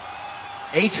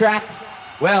A-Track,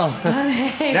 well,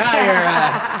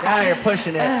 now you're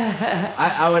pushing it.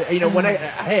 I would,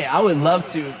 I would love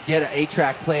to get an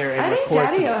 8-track player and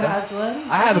record some stuff. Has one.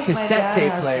 I have a cassette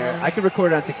tape player. I could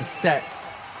record it onto cassette.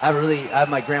 I have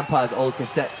my grandpa's old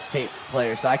cassette tape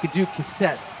player, so I could do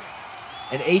cassettes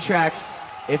and 8-tracks.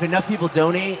 If enough people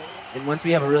donate, and once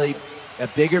we have a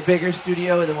bigger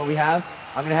studio than what we have,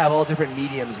 I'm gonna have all different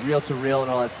mediums, reel to reel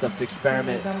and all that stuff to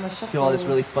experiment, do all this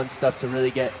really fun stuff to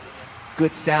really get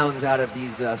good sounds out of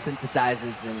these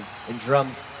synthesizers and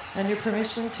drums. And your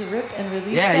permission to rip and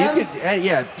release them? You could.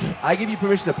 I give you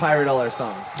permission to pirate all our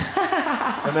songs.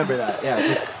 Remember that. Yeah,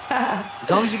 just as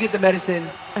long as you get the medicine,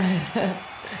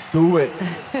 do it.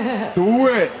 Do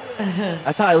it.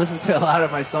 That's how I listened to a lot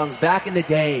of my songs back in the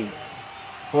day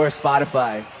before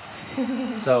Spotify.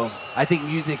 So I think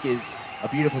music is a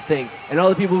beautiful thing, and all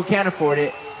the people who can't afford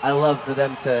it, I love for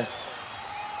them to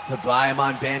buy them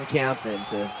on Bandcamp and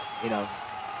to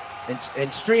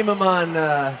and stream them on.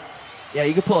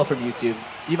 You can pull it from YouTube.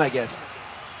 Be my guest.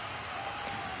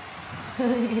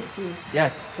 YouTube.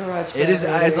 Yes, it is.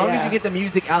 As long as you get the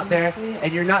music out there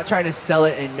and you're not trying to sell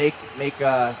it and make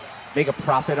a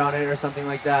profit on it or something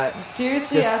like that. I'm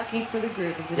seriously asking for the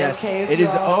group. Is it okay? It is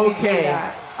okay.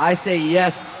 I say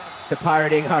yes to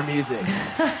pirating our music.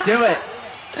 Do it.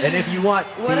 And if you want,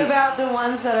 what about the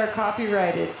ones that are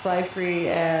copyrighted, Fly Free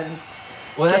and?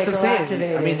 Well, that's what I'm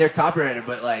saying. I mean, they're copyrighted,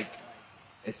 but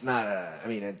it's not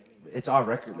it's our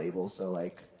record label, so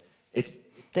it's.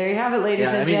 There you have it, ladies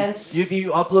and gents. If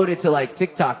you upload it to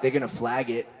TikTok, they're gonna flag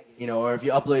it, or if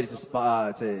you upload it to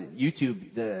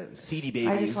YouTube, the CD baby.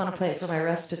 I just want to play it for my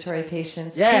respiratory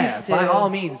patients. Yeah, by all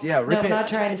means, rip it. I'm not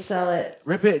trying to sell it.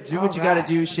 Rip it. Do what you got to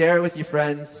do. Share it with your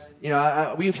friends. We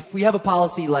have a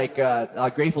policy like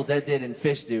Grateful Dead did and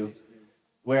Fish do,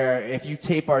 where if you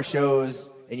tape our shows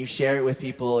and you share it with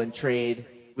people and trade,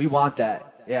 we want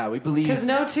that. Yeah, we believe. Because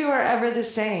no two are ever the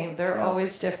same. They're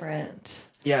always different.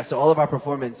 Yeah, so all of our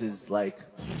performances, be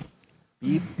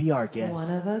our guest.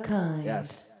 One of a kind.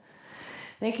 Yes.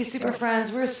 Thank you, super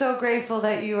friends. We're so grateful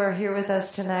that you are here with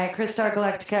us tonight. Crystal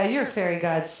Galactica, your fairy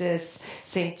god sis,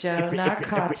 St. Joe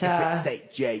Narcata.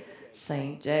 St. J.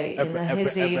 St. J in the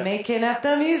hizzy, making up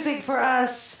the music for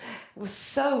us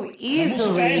so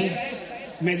easily.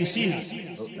 Medicina.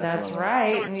 That's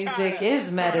right. Music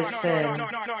is medicine.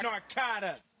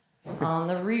 On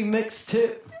the remix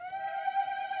tip.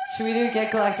 Should we do a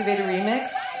Get Galactivated remix?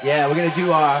 Yeah, we're gonna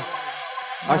do our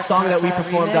song that we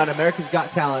performed on America's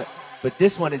Got Talent, but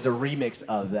this one is a remix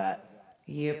of that.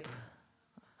 Yep.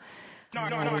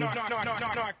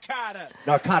 Narcata.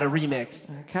 Narcata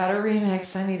remix. Narcata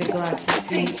remix. I need a Galactic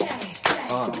beat.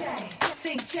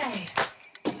 St. J.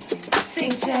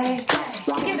 St. J.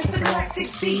 Give us a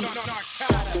Galactic beat.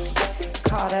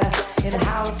 Narcata in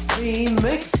house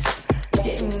remix.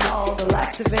 Getting all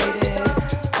Galactivated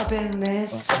up in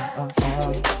this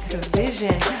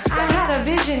vision. I had a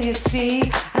vision, you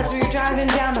see, as we were driving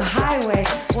down the highway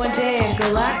one day and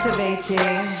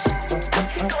galactivating.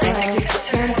 Galactic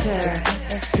center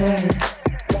said,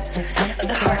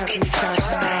 darkly start to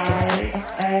rise.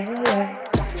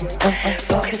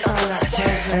 Focus on that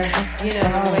pleasure, you know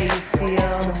the way you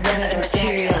feel, then it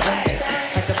materializes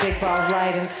like a big ball of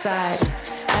light inside.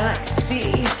 And I can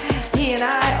see he and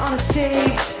I on a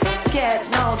stage,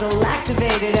 getting all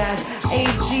galactivated at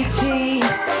AGT,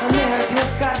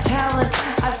 America's Got Talent.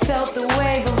 I felt the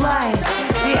wave of light,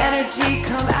 the energy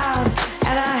come out,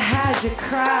 and I had to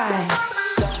cry.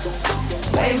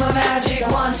 Wave my magic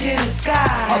wand to the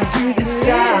sky. Up to the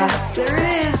sky. There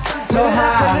it is. So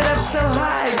high. Put it up so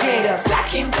high. Get a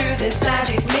vacuum through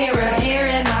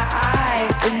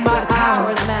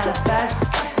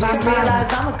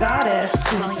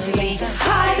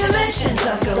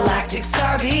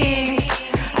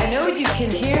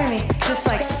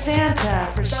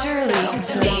for surely. Come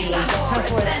to me, time for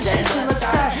ascension. Let's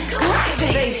start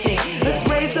galactivating. Let's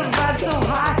raise the vibe so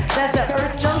high that the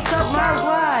earth jumps up miles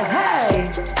wide.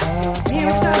 Hey, here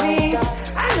we start beings.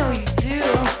 I know you do.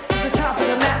 The top of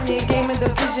the mountain, you gave me the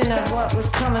vision of what was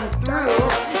coming through.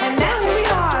 And now here we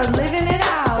are, living it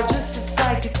out, just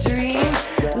like a dream.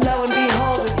 Lo and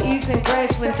behold, with ease and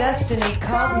grace, when destiny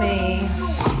called me.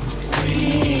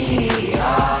 We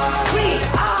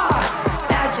are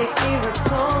magic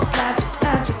miracles,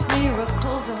 magic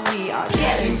miracles, and we are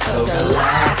getting so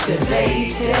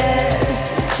galactivated.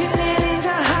 Tuning into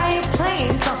higher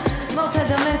planes on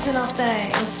multidimensional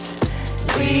things.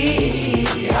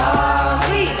 We are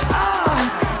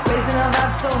raising our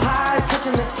vibe so high,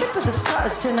 touching the tip of the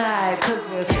stars tonight, cause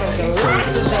we're so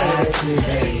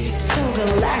galactivated. So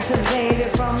galactivated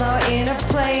from the inner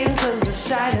planes, cause we're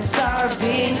shining star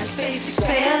being, space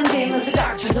expanding with the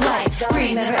dark to the light,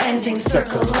 breathe never ending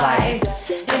circle of life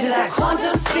into that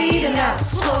quantum seed, and now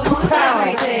explode with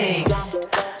everything.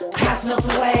 Past melts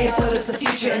away, so does the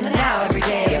future in the now, every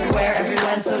day, everywhere,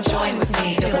 everyone. So join with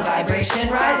me, feel the vibration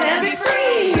rise and be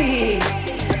free.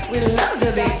 We love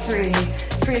to be free,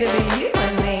 free to be you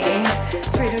and me,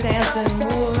 free to dance and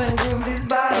move and groove these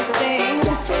body things,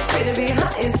 free to be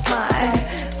high and slide,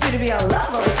 free to be our love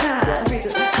all the time, free to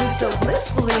move so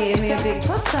blissfully and be a big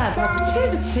plus sign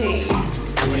positivity.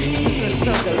 We're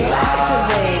so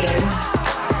galactivated.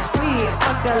 We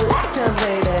are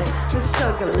galactivated. We're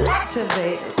so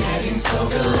galactivated. Getting so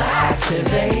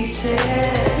galactivated.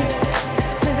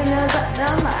 Living us up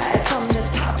our life from the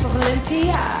top of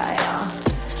Olympia.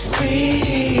 We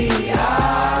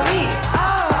are.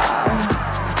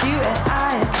 You and I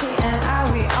and she and I,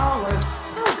 we all are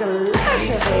so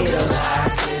galactivated.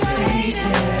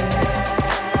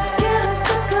 Getting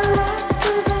so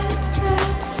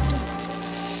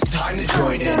galactivated. Time to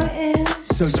join in,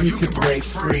 so you can break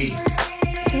free.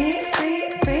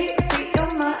 Free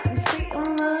your mind,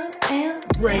 and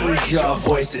Raise your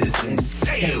voices and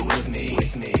say it with me.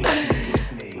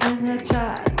 in the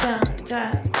chart,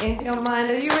 down, in your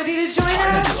mind. Are you ready to join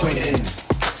Time us? to join in,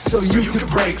 so you can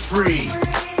break free.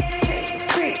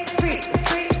 Free.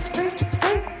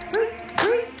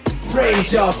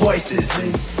 Raise your voices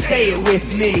and say it with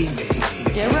me.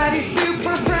 Get ready,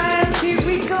 super friends. Here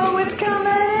we go. It's coming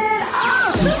in.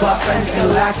 Super friends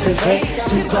galactivate,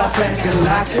 super friends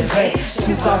galactivate,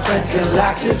 super friends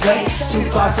galactivate,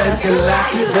 super friends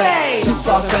galactivate,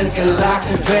 super friends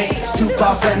galactivate,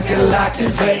 super friends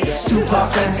galactivate, super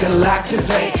friends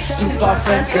galactivate, super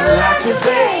friends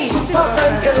galactivate, super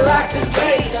friends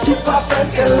galactivate, super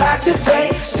friends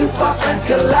galactivate, super friends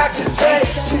galactivate,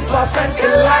 super friends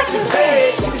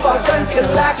galactivate, super friends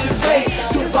galactivate,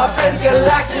 super friends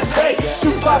galactivate,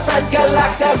 super friends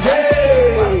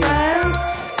galactivate.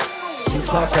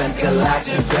 Super friends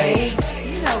galactivate.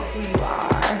 You know who you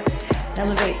are.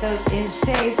 Elevate those inner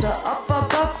states, up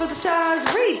for the stars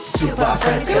reach. Super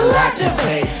friends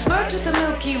galactivate. Merge with the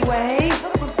Milky Way,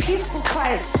 up with peaceful,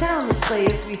 quiet, soundlessly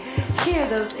as we hear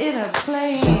those inner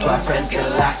planes. Super friends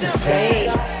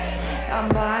galactivate. Our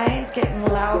minds getting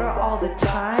louder all the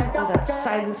time, with that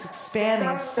silence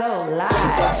expanding so loud.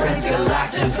 Super friends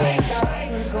galactivate.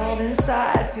 We're gold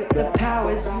inside, feel the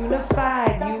powers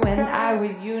unified. You and I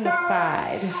were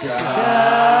unified.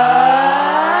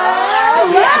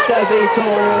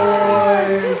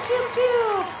 Galactivators.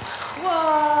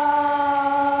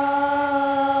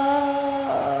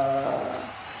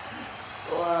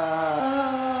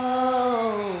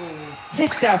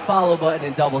 Hit that follow button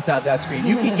and double tap that screen.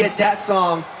 You can get that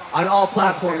song on all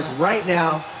platforms right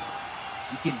now.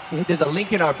 You can. There's a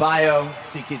link in our bio,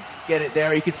 so you can get it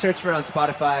there. You can search for it on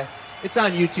Spotify. It's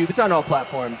on YouTube. It's on all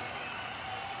platforms.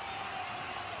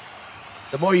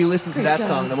 The more you listen to that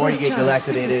song, the more you get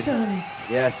galactivated.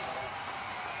 Yes.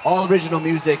 All original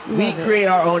music. We create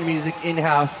our own music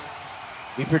in-house.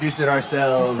 We produce it I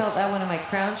ourselves. felt that one in my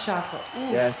crown chakra.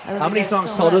 Ooh, Yes. I love How many that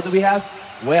songs so total much. do we have?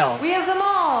 Well, We have them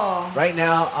all. right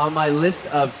now on my list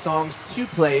of songs to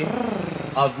play,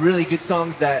 of really good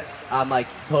songs that I'm like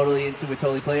totally into, would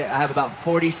totally play, I have about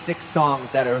 46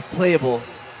 songs that are playable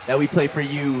that we play for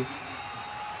you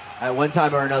at one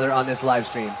time or another on this live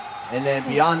stream. And then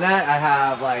beyond that, I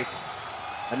have like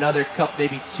another couple,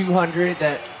 maybe 200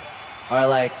 that are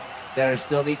like, that are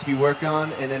still need to be worked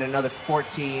on, and then another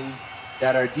 14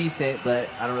 that are decent, but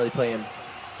I don't really play them.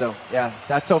 So yeah,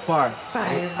 that's so far.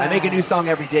 Fire I make a new vibes. song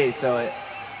every day, so it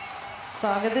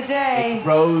Song of the day.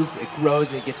 grows, and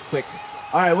it gets quick.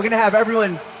 All right, we're gonna have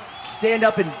everyone stand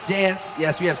up and dance.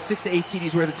 Yes, we have 6 to 8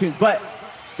 CDs worth of tunes, but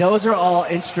those are all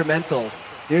instrumentals.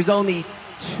 There's only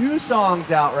 2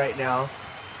 songs out right now,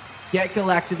 Get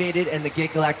Galactivated and the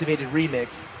Get Galactivated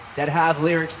remix. that have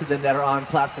lyrics to them that are on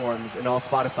platforms and all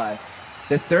Spotify.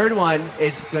 The third one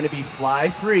is going to be Fly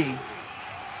Free,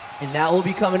 and that will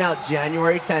be coming out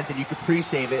January 10th, and you can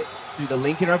pre-save it through the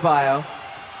link in our bio.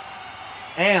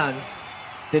 And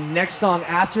the next song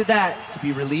after that, to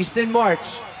be released in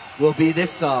March, will be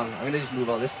this song. I'm going to just move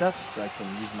all this stuff so I can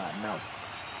use my mouse.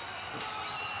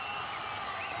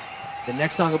 The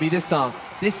next song will be this song.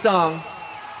 This song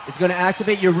is going to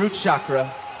activate your root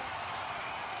chakra,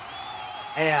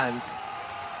 and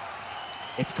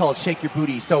it's called Shake Your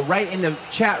Booty. So right in the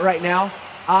chat right now,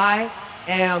 I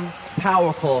am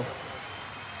powerful.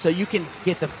 So you can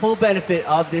get the full benefit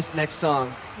of this next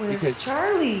song. Where's because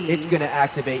Charlie? It's going to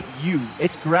activate you.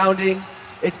 It's grounding.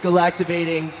 It's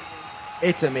galactivating.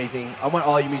 It's amazing. I want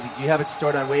all your music. Do you have it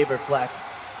stored on Wave or FLAC?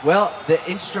 Well, the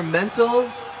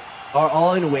instrumentals are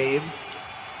all in Waves,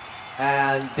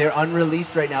 and they're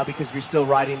unreleased right now because we're still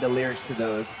writing the lyrics to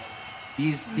those.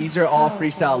 These are all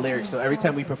freestyle lyrics, so every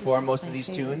time we perform most of these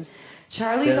tunes,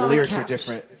 the lyrics are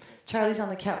different. Charlie's on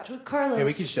the couch with Carlos. Here,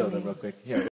 we can show them real quick.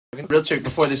 Here, real trick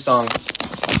before this song.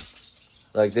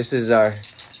 Like, this is our...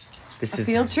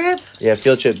 Field trip? Yeah,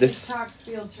 field trip. This.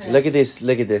 Field trip. Look at this.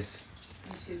 Look at this.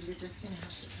 You're just going to have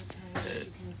to pretend that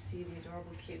you can see the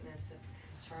adorable cuteness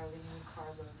of Charlie and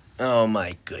Carlos. Oh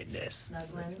my goodness.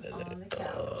 Snuggling on the couch.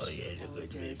 Oh, yeah, you're a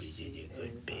good baby. You're a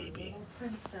good baby.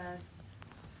 Princess.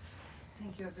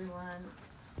 Thank you, everyone.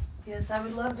 Yes, I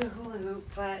would love to hula hoop,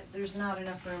 but there's not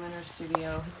enough room in our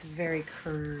studio. It's very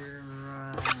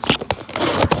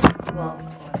well,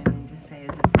 what I mean to say is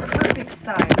it's the perfect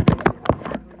size.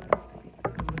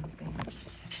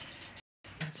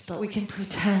 But we can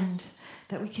pretend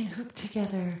that we can hoop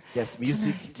together. Yes,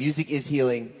 music is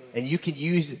healing, and you can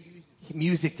use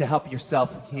music to help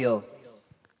yourself heal.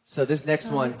 So this next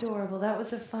one. Adorable. That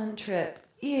was a fun trip.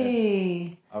 Yay.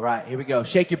 Yes. All right, here we go.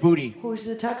 Shake your booty. Who's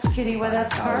the Tux Kitty? Well,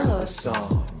 that's Carlos.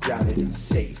 Song, grounded in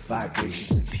safe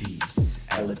vibrations of peace,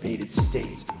 elevated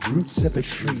state, roots of a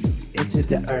tree, into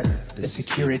the earth, the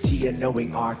security of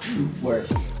knowing our true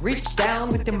worth. Reach down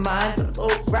with your mind,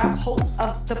 grab hold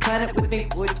of the planet with me,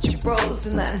 with your bros,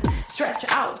 and then stretch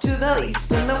out to the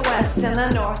east and the west and the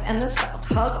north and the south.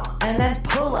 Hug on, and then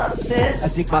pull up, sis. I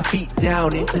dig my feet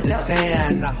down into the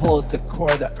sand. I hold the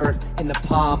core of the earth in the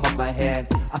palm of my hand.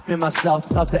 I feel myself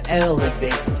start to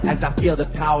elevate as I feel the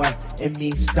power in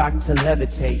me start to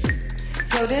levitate.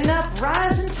 Floating up,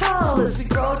 rising tall as we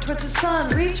grow towards the sun.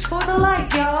 Reach for the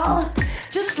light, y'all.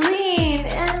 Just lean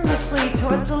endlessly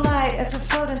towards the light as we're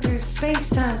floating through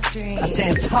space-time streams. I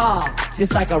stand tall,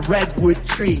 just like a redwood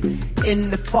tree in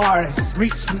the forest,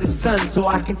 reaching the sun so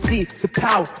I can see the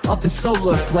power of the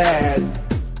solar flares.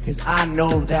 Cause I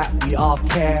know that we all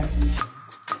care.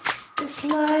 This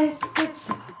life, it's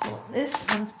this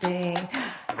one thing.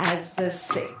 As the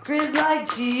sacred light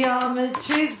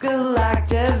geometries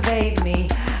galactivate me.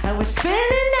 And we're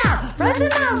spinning out,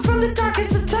 rising out from the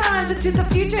darkest of times into the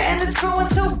future, and it's growing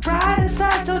so bright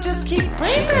inside, so just keep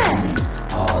breathing.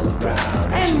 All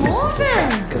around and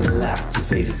moving.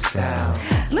 Galactivated sound.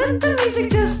 Let the music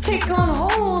just take on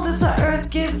hold as the earth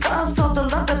gives us all the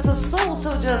love that's a soul,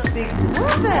 so just be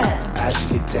moving. As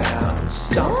you get down,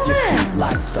 stomp your feet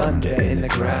like thunder in the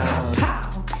ground. Pow.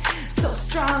 So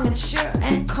strong and sure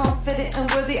and confident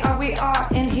and worthy we are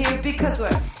in here because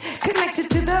we're connected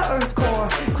to the earth core.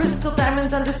 Crystal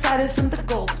diamonds underside us and the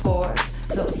gold pours.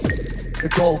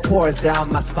 The gold pours down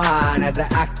my spine as I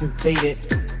activate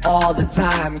it all the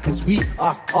time. Cause we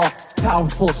are all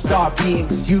powerful star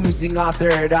beings using our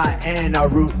third eye and our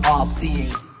root all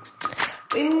seeing.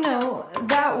 We know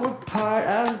that we're part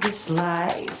of this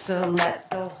life, so let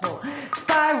the whole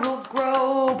spiral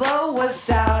grow, blow us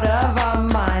out of our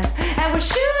minds. And we're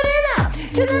shooting up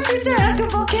to the future like a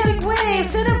volcanic wave,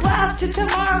 send a blast to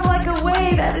tomorrow like a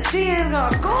wave that achieves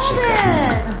our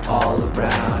golden. All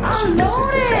around as you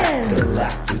listen to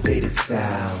that galactivated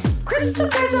sound. Crystal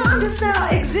guys on us now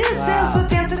exist, so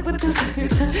dancing with the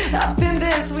up in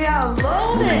this, we are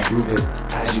loaded. Groove it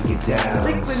as you get down,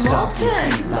 liquid stomp your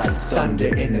molten. feet like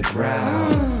thunder in the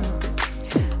ground.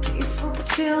 Peaceful,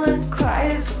 chillin',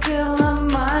 quiet, still a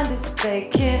mind is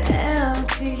vacant,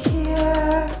 empty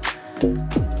here.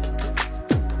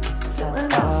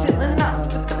 Filling up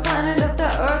with the planet of the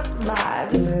earth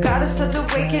lives. Gotta start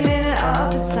awakening it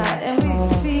up inside, and we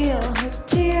feel her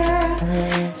tear.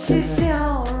 She's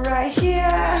right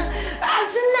here,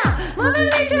 rising up. Mother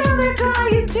Nature will call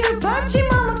you to Punchy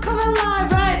Mama, come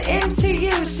alive right into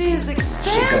you. She's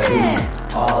expanding.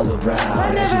 all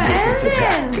around as you listen to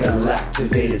that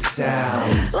galactivated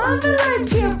sound. Love is like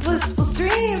pure blissful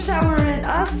stream showering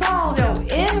us all. Yo,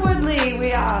 inwardly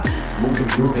we are Move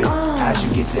it as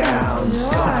you get down.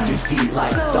 Stomp your feet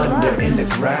like thunder in the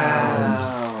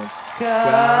ground.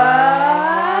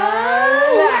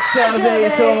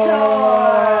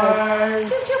 Galactivators!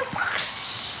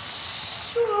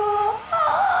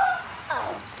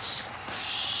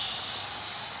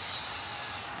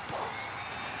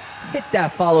 Hit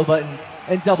that follow button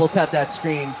and double tap that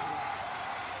screen.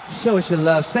 Show us your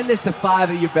love. Send this to 5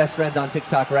 of your best friends on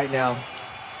TikTok right now.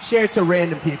 Share it to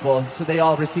random people so they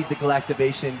all receive the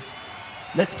Galactivation.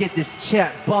 Let's get this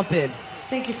chat bumping.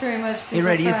 Thank you very much, super It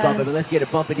already is friends. bumping, but let's get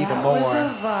it bumping even That more. was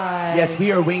a vibe. Yes,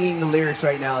 we are winging the lyrics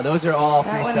right now. Those are all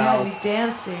That one had freestyle. me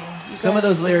dancing. You Some of guys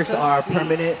those are lyrics so are sweet.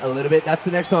 permanent a little bit. That's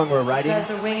the next song we're You writing. guys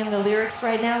are winging the lyrics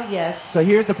right now? Yes. So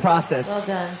here's the process. Well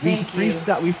done. We Thank you.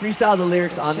 freestyle the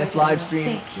lyrics on this live stream.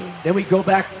 Thank you. Then we go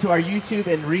back to our YouTube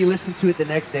and re-listen to it the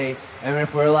next day. And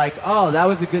if we're like, oh, that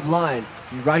was a good line,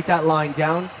 we write that line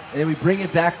down, and then we bring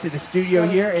it back to the studio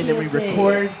here, and then we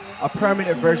record a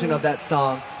permanent version of that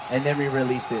song, and then we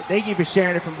release it. Thank you for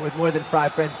sharing it with more than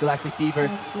 5 friends, Galactic Fever.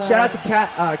 Shout out to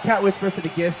Cat Whisper for the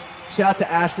gifts. Shout out to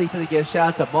Ashley for the gifts. Shout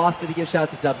out to Moth for the gifts. Shout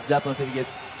out to Dub Zeppelin for the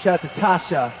gifts. Shout out to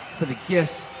Tasha for the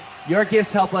gifts. Your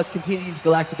gifts help us continue these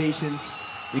Galactivations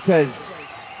because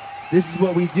this is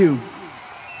what we do.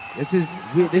 This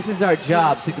is our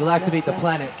job to galactivate the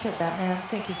planet. Killed that, man.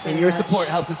 Thank you very And your much. support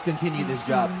helps us continue this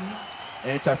job.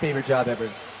 And it's our favorite job ever.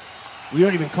 We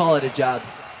don't even call it a job.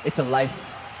 It's a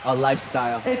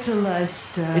lifestyle. It's a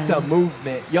lifestyle. It's a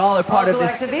movement. Y'all are part of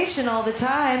this. Galactivation all the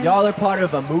time. Y'all are part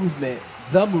of a movement,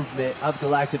 the movement of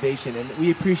Galactivation. And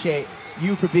we appreciate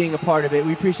you for being a part of it.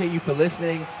 We appreciate you for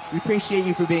listening. We appreciate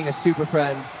you for being a super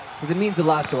friend because it means a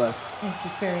lot to us. Thank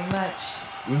you very much.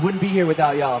 We wouldn't be here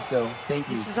without y'all, so thank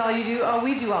you. This is all you do? Oh,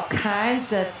 we do all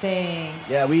kinds of things.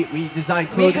 Yeah, we design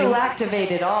We clothing. galactivate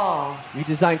it all. We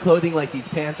design clothing like these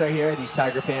pants right here, these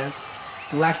tiger pants.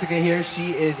 Galactica here,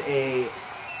 she is a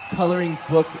coloring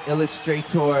book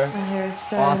illustrator,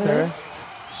 author.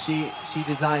 She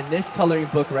designed this coloring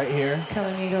book right here.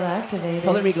 Color Me Galactivated.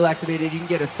 Color Me Galactivated. You can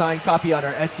get a signed copy on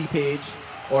our Etsy page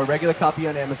or a regular copy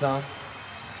on Amazon.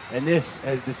 And this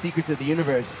is The Secrets of the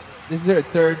Universe. This is her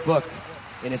 3rd book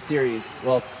in a series.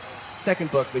 Well,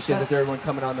 2nd book, but she has a 3rd one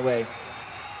coming on the way.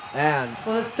 And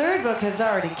well, the 3rd book has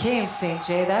already came, St.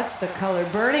 J. That's the Color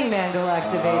Burning Man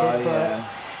Galactivated book. yeah.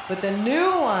 But the new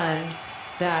one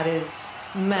that is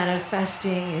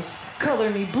manifesting is Color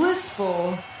Me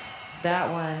Blissful. That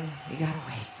one, you gotta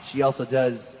wait. she also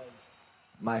does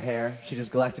my hair. She does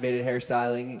Galactivated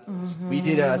hairstyling. We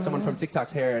did someone from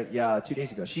TikTok's hair 2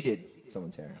 days ago. She did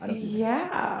someone's hair. I don't do that.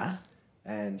 Yeah.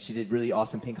 And she did really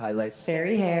awesome pink highlights.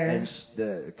 Fairy hair. And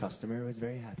the customer was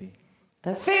very happy.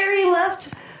 The fairy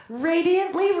left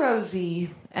radiantly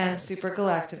rosy and super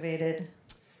galactivated.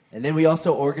 And then we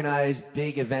also organize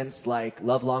big events like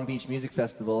Love Long Beach Music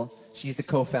Festival. She's the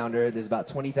co-founder. There's about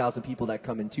 20,000 people that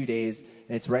come in 2 days.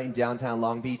 And it's right in downtown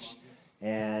Long Beach.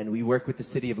 And we work with the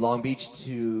city of Long Beach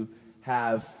to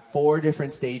have 4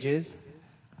 different stages.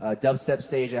 A dubstep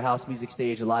stage, a house music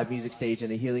stage, a live music stage,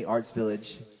 and a healing arts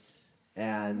village.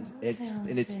 And it's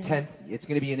in its 10th, it's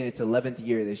going to be in its 11th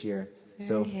year this year.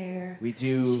 So we're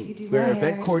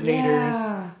event coordinators.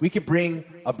 Yeah. We could bring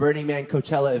a Burning Man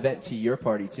Coachella event to your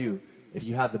party too. If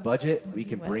you have the budget, we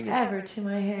can bring it. Whatever to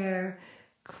my hair.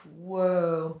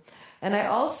 Whoa. And I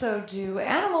also do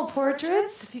animal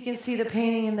portraits. If you can see the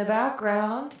painting in the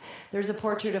background, there's a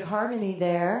portrait of Harmony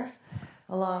there,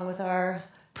 along with our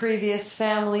previous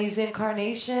family's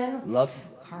incarnation. Love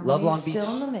Long Beach.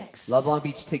 Still in the mix. Love Long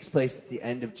Beach takes place at the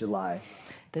end of July.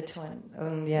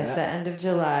 The end of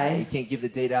July. You can't give the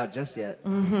date out just yet.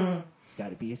 It's got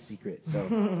to be a secret. So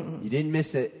you didn't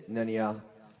miss it, none of y'all.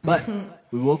 But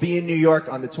we will be in New York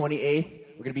on the 28th.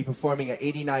 We're going to be performing at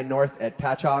 89 North at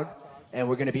Patchogue. And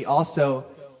we're going to be also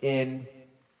in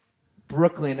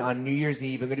Brooklyn on New Year's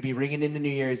Eve. We're going to be ringing in the New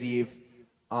Year's Eve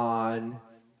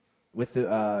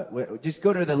just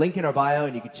go to the link in our bio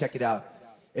and you can check it out.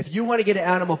 If you want to get an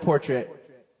animal portrait,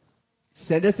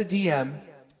 send us a DM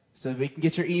so we can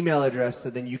get your email address, so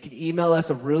then you can email us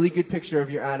a really good picture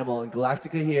of your animal. And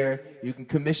Galactica here, you can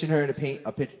commission her to paint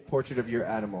a portrait of your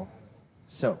animal.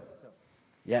 So,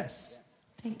 yes.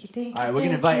 Thank you. All right, we're going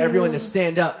to invite everyone to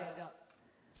stand up.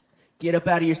 Get up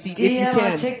out of your seat if you DM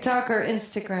can. on TikTok or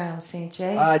Instagram, St.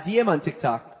 J. DM on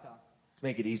TikTok.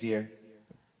 Make it easier.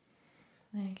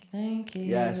 Thank you.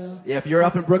 Yes. Yeah, if you're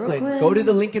up in Brooklyn, go to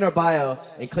the link in our bio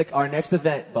and click our next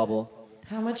event bubble.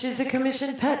 How much is a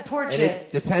commissioned pet portrait? And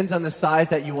it depends on the size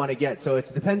that you want to get. So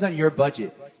it depends on your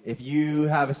budget. If you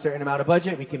have a certain amount of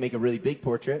budget, we can make a really big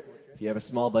portrait. If you have a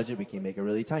small budget, we can make a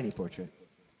really tiny portrait.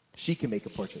 She can make a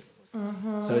portrait.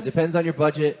 So it depends on your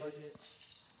budget.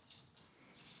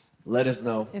 Let us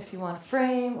know. If you want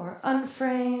frame or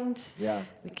unframed, Yeah.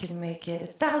 we can make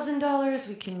it $1,000.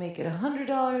 We can make it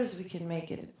 $100. We can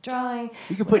make it a drawing.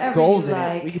 We can put whatever gold you in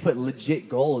like. it. We can put legit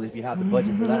gold if you have the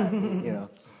budget for that. You know,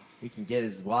 we can get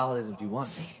as wild as you want.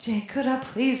 Jay, could I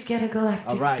please get a galactic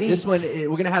All right, beat? this one, we're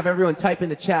going to have everyone type in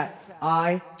the chat,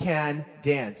 I can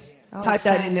dance. Oh, Type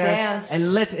that in there, dance.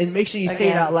 and make sure you say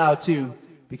it Again. out loud, too,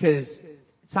 because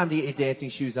it's time to get your dancing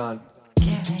shoes on.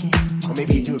 Or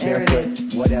maybe you do it There it barefoot,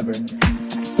 is. whatever. Dance,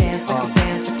 I can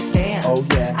dance, I can dance. Oh,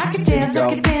 yeah. I can Here we dance, go. I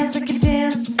can dance, I can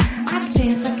dance. I can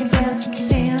dance, I can dance, I can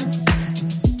dance.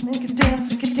 I can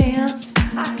dance, I can dance.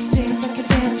 I can dance, I can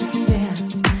dance, I can dance.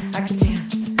 I can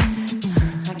dance.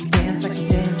 I can dance, I can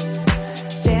dance.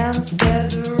 Dance,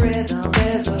 there's a rhythm,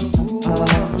 there's a groove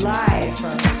of life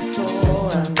from your soul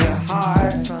and your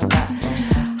heart, from that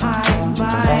high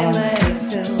mind. Let it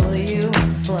fill you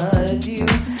and flood you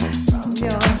from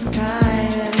your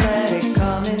kind, and let it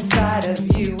come inside of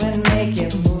you and make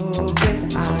it move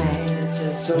behind.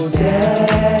 Just So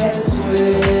dance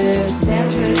with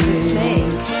dance with the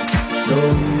snake. so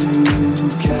you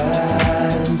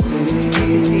can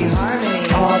see See harmony.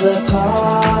 all the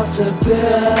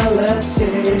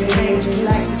possibilities Snakes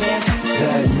like to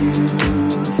dance.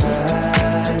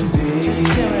 that you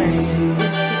can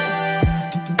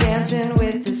be. Dancing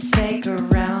with the snake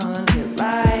around your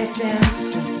life.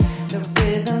 Dance with the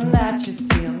rhythm that you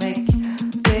feel. Make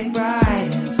big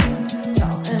ride and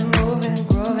tall and move and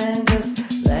groove and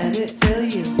just let it fill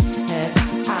you. Head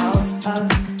out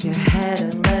of your head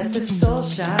and let the soul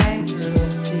shine through.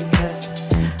 Because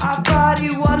our body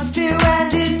wants to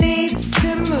and it needs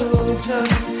to move. So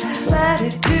just let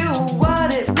it do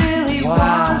what it really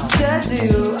wants to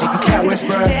do. cat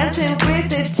whisperer. Dancing with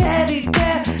the teddy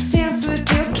bear. Dance with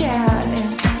your cat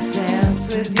and dance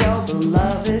with your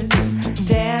beloved. Just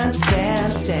dance,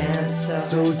 dance, dance.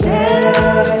 So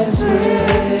dance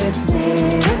with me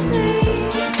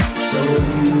so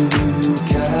you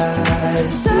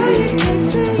can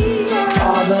see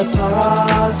all the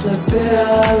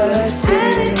possibilities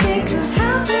Anything could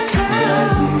happen that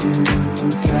now. you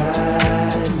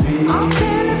can be. All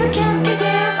 10 of the cats can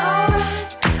dance, alright.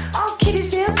 All kitties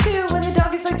dance too, when the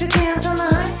doggies like to dance on the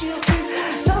high heels too.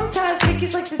 Sometimes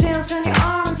hickeys like to dance on your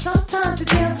arm, and sometimes they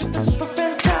dance with the super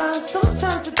friends time.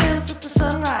 Sometimes they dance with the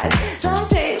sunrise. Some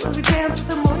days we dance with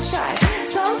the moonshine.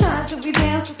 Sometimes we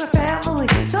dance with the family.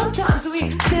 Sometimes we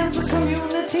dance with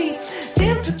community.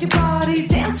 Dance with your body,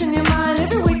 dance in your mind.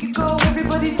 Everywhere you go,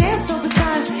 everybody dance all the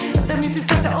time. Let the music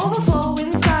start to overflow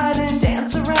inside and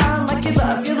dance around like you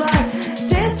love your life.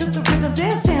 Dance with the rhythm,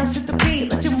 dance with the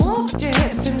beat. Let you move with your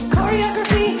hips and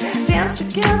choreography. Dance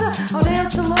together or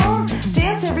dance alone.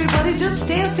 Dance, everybody, just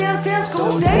dance, dance, dance. Go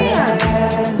So dance.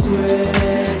 dance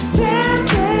with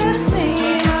Dance with me,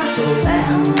 my so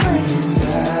family. you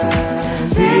can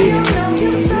Say see you know you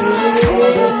know all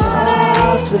the it.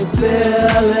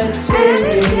 possibilities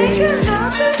Anything can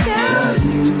happen now. that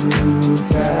you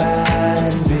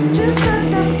can Just let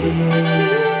be.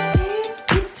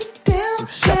 the beat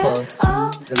Shuffle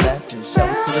to the left and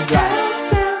shuffle to the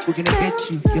right. We're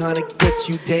gonna get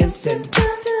you dancing,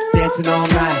 dancing all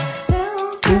night.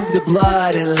 Move the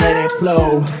blood and let it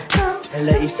flow, and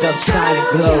let yourself shine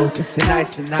and glow. 'Cause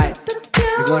tonight's the night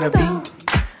you're gonna be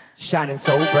shining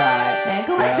so bright. And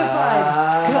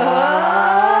Galactified.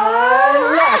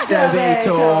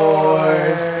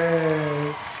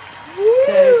 Galactivators.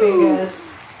 Steady fingers.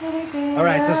 All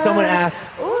right, so someone asked,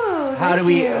 Ooh, how do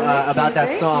we about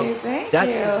that song?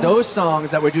 That's those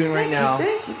songs that we're doing right now.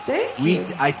 Thank you.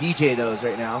 I DJ those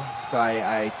right now, so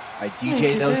I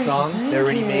DJ you, those thank you, songs. thank They're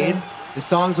already you. made. The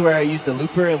songs where I use the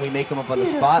looper and we make them up on the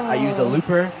spot. I use a Beautiful.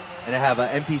 looper and I have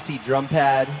an MPC drum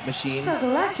pad machine, So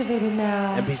Galactivated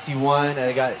now. MPC-1, and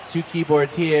I got 2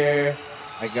 keyboards here.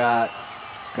 I got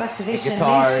Galactivation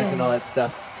guitars Nation. and all that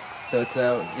stuff. So it's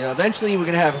eventually we're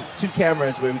gonna have 2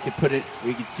 cameras where we could put it,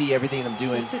 we could see everything I'm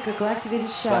doing. Just took a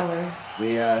Galactivated shower.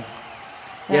 We That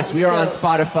yes, we was are on dope.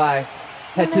 Spotify.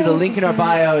 Head to the link in our Amazing.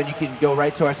 bio and you can go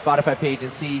right to our Spotify page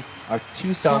and see our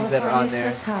 2 songs that are on California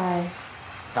there. says hi.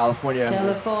 California.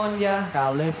 California.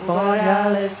 California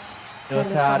Borealis.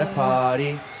 knows how to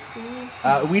party.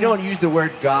 We don't use the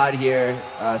word God here,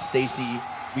 Stacy.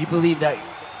 We believe that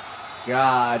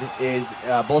God is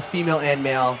both female and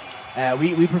male.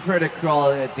 We prefer to call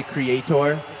it the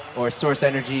creator or source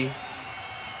energy.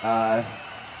 And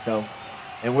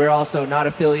we're also not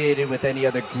affiliated with any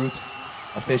other groups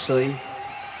officially.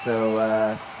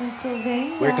 So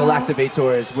Pennsylvania. we're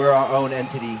Galactivators. We're our own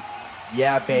entity.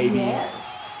 Yeah, baby.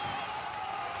 Yes.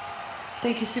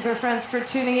 Thank you, super friends, for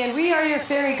tuning in. We are your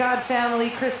fairy god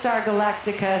family, Crystar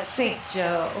Galactica, St.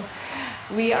 Joe.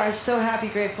 We are so happy,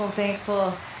 grateful, and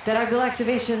thankful that our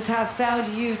Galactivations have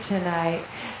found you tonight.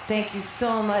 Thank you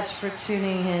so much for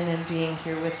tuning in and being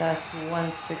here with us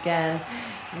once again.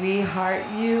 We heart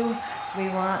you. We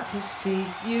want to see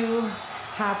you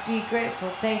happy, grateful,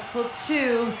 thankful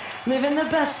too. Living the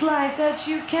best life that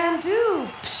you can do.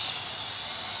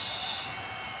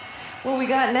 What we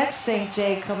got next, St.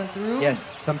 J, coming through?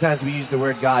 Yes, sometimes we use the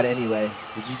word God anyway.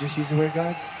 Did you just use the word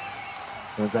God?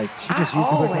 So it's like, she just used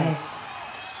the word God.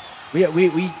 We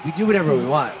do whatever we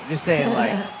want. I'm just saying,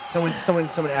 like, someone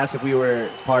asked if we were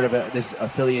part of this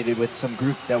affiliated with some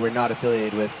group that we're not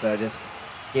affiliated with, so I just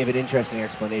gave an interesting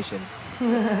explanation.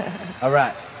 All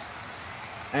right.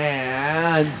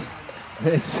 And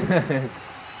it's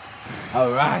all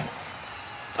right.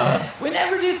 We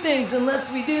never do things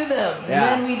unless we do them, and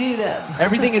then we do them.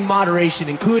 Everything in moderation,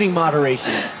 including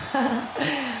moderation.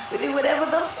 We do whatever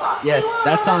the fuck. Yes,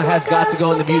 that song has got to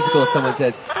go in the musical. Someone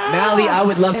says, Mally, I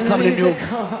would love to come to New.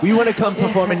 We want to come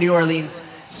perform in New Orleans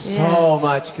so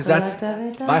much because that's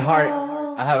my heart.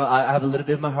 I have a little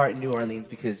bit of my heart in New Orleans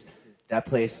because that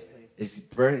place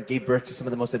gave birth to some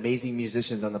of the most amazing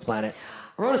musicians on the planet.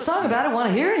 I wrote a song about it. Want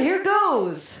to hear it? Here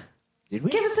goes. Did we?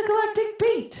 Give us a galactic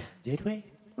beat. Did we?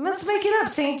 Let's make it up,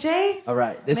 St. J. All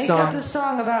right, this make song. Make up the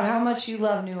song about how much you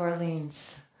love New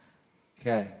Orleans.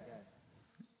 Okay.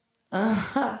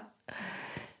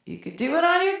 You could do it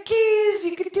on your keys.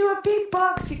 You could do a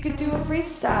beatbox. You could do a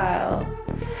freestyle.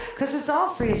 Because it's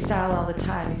all freestyle all the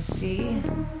time, you see.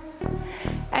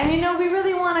 And you know, we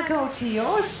really want to go to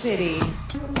your city.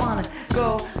 We want to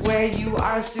go where you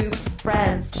are super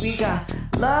friends. We got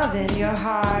love in your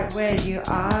heart where you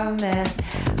are, man.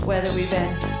 Whether we've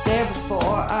been there before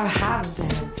or haven't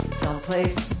been, some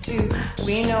places too.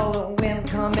 We know the wind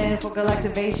coming for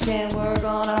Galactivation. We're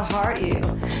gonna heart you.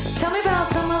 Tell me about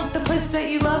some of the places that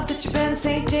you love that you've been.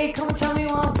 St. J, come and tell me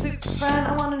one super friend.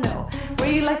 I want to know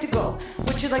where you like to go,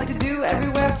 what you like to do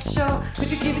everywhere for sure. Could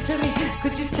you give it to me?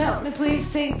 Could you tell me, please,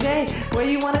 St. J, where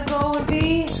you want to go and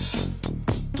be?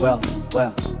 Well,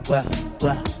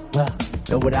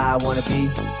 know what I want to be?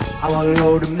 I want to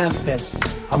go to Memphis.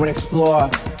 I want to explore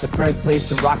the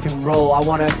birthplace of rock and roll. I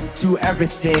want to do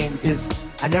everything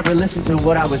because I never listened to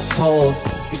what I was told.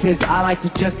 Because I like to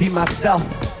just be myself,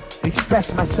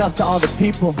 express myself to all the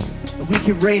people. And we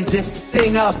can raise this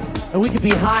thing up, and we can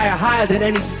be higher than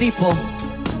any steeple.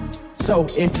 So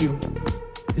if you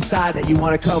decide that you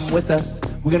want to come with us,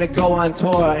 we're going to go on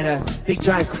tour in a big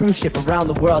giant cruise ship around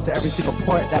the world to every single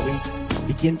port that we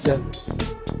begin to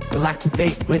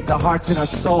galactivate with our hearts and our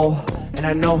soul. And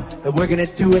I know that we're going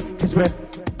to do it because we're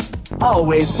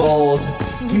always bold.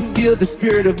 You feel the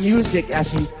spirit of music as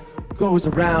she goes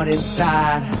around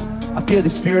inside. I feel the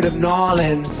spirit of New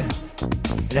Orleans,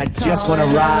 and I just want to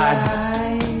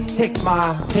ride. Take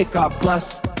our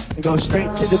bus and go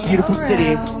straight to the beautiful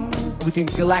city. We can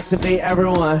galactivate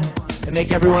everyone and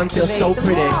make everyone feel so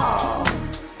pretty.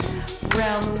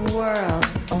 Around the world,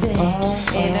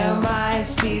 in our minds,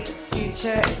 see the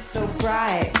future. It's so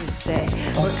bright. You say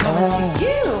we're coming to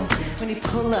you when you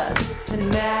pull us and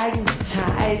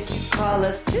magnetize. You call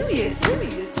us to you,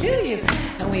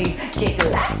 and we get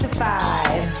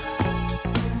galactified.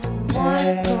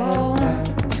 Wanna go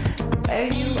where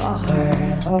you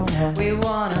are. We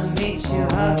wanna meet you,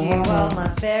 hug you, all my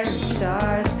fairy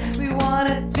stars. We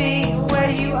wanna be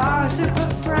where you are, super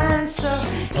friends. So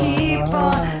keep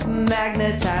on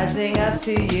magnetizing us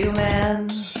to you, man.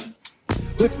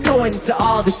 We're going to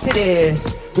all the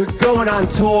cities. We're going on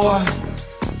tour.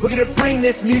 We're gonna bring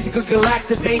this musical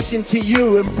galactivation to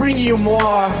you and bring you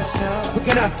more. We're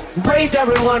gonna raise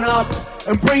everyone up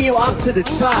and bring you up to the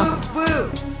top.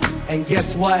 And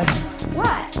guess what?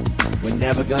 What? We're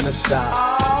never gonna stop.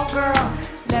 Oh, girl.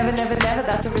 Never,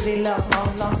 that's a really long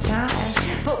time.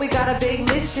 But we got a big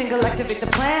mission, galactivate the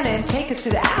planet and take us to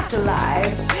the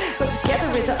afterlife. But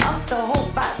together it's up the whole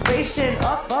vibration,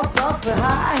 up,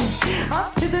 high.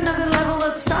 Up to another level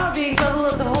of the star being level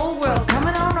of the whole world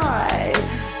coming on ride.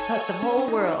 Let the whole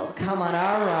world come on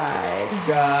our ride.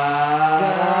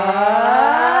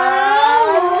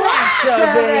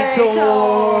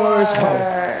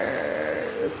 Galactivators.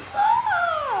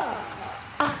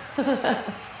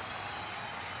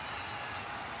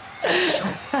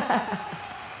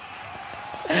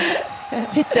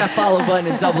 Hit that follow button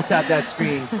and double tap that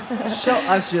screen. Show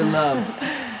us your love.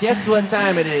 Guess what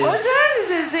time it is? What time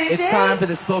is it, CJ? It's time for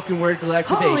the spoken word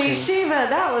Galactivation. Holy Shiva,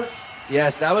 that was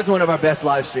Yes, that was one of our best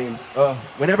live streams.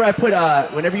 Whenever you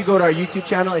go to our YouTube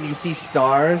channel and you see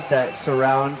stars that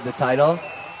surround the title,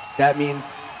 that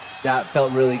means that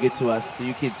felt really good to us. So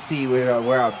you can see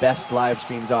where our best live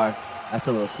streams are. That's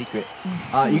a little secret.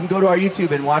 You can go to our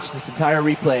YouTube and watch this entire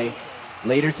replay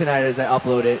later tonight as I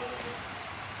upload it.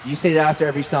 You say that after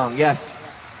every song. Yes.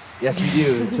 Yes, we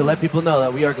do. To let people know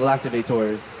that we are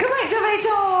Galactivators.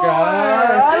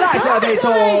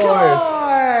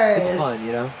 Galactivators! It's fun,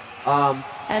 you know?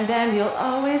 And then you'll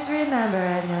always remember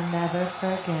and you'll never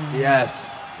forget.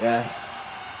 Yes, yes.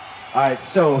 All right,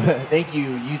 so thank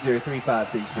you, user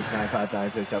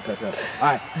 3536959.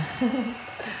 All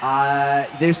right.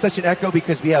 There's such an echo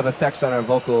because we have effects on our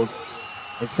vocals.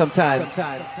 And sometimes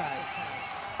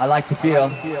I like to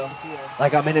feel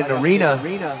like I'm in an arena.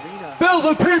 Fill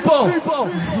the people!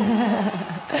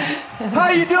 How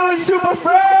you doing, super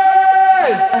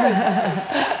friend?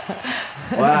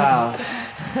 Wow.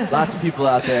 Lots of people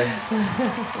out there.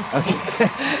 Okay.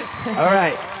 All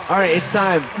right, it's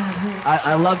time.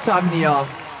 I love talking to y'all,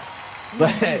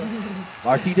 but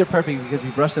our teeth are perfect because we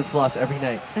brush and floss every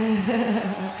night.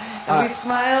 And we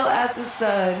smile at the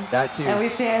sun. That too. And we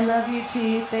say, I love you,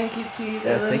 teeth. Thank you, teeth.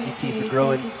 Yes, thank you, teeth, for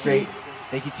growing straight.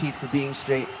 Thank you, teeth, for being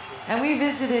straight. And we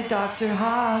visited Dr.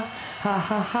 Ha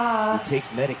Ha. Who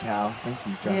takes Medi-Cal. Thank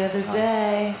you, Dr. The other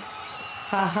day.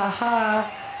 Ha ha ha.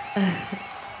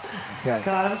 Okay.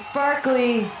 God, I'm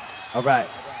sparkly. All right.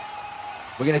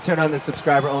 We're going to turn on the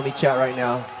subscriber-only chat right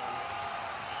now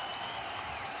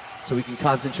so we can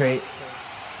concentrate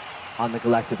on the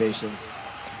Galactivations.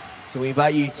 So we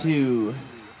invite you to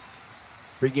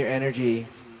bring your energy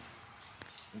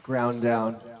and ground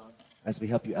down as we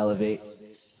help you elevate.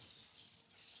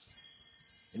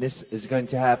 And this is going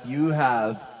to have you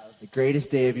have the greatest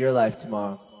day of your life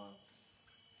tomorrow.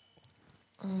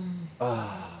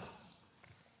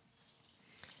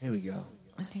 Here we go.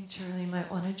 I think Charlie might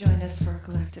want to join us for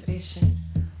Galactivation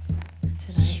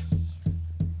tonight.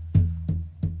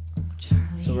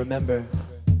 Charlie. So remember,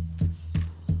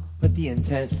 put the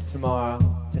intent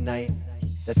tonight,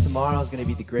 that tomorrow is going to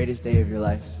be the greatest day of your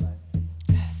life.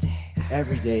 Best day ever.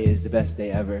 Every day is the best day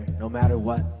ever, no matter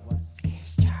what.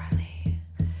 Here's Charlie.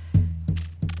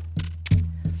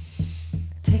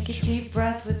 Take a deep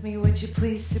breath with me, would you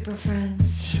please, super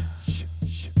friends?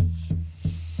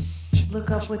 Look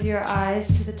up with your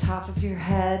eyes to the top of your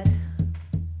head.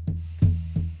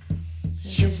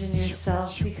 Envision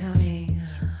yourself becoming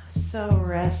so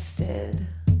rested.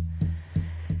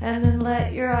 And then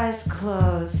let your eyes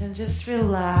close and just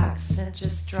relax and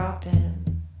just drop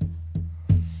in.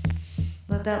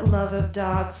 Let that love of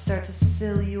dogs start to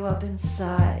fill you up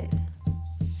inside.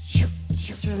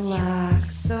 Just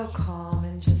relax, so calm,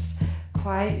 and just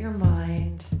quiet your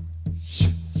mind.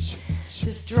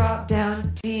 Just drop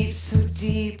down deep, so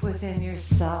deep within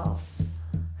yourself.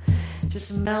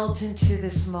 Just melt into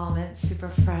this moment, super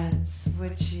friends,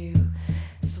 would you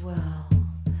as well?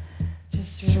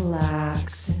 Just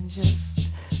relax and just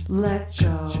let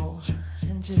go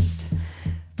and just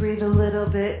breathe a little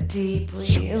bit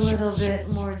deeply, a little bit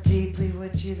more deeply,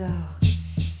 would you though?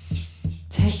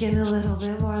 Take in a little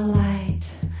bit more light.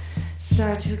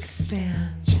 Start to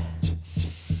expand.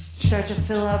 Start to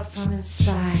fill up from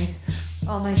inside.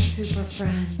 All my super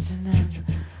friends, and then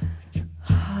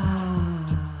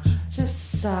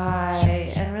just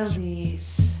sigh and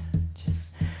release.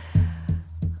 Just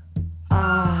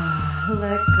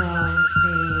let go of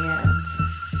me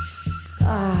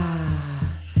and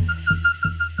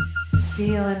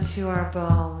feel into our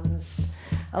bones.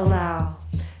 Allow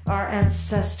our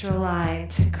ancestral line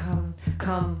to come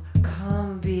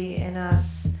be in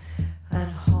us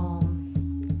and home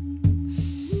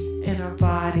in our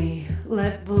body.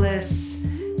 Let bliss,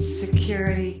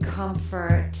 security,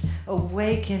 comfort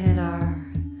awaken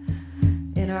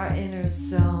in our inner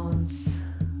zones.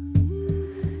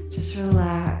 Just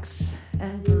relax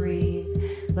and breathe.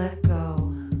 Let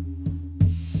go.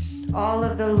 All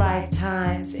of the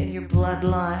lifetimes in your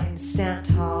bloodline stand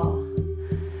tall.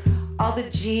 All the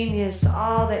genius,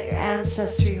 all that your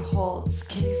ancestry holds,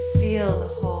 can you feel the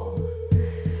whole?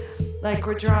 Like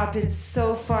we're dropping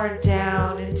so far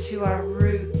down into our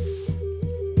roots,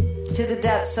 to the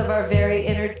depths of our very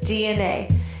inner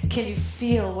DNA. Can you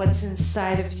feel what's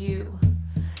inside of you?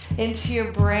 Into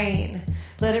your brain,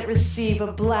 let it receive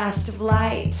a blast of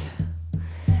light,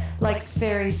 like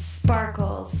fairy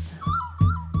sparkles,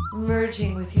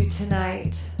 merging with you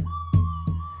tonight.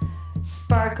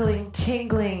 Sparkling,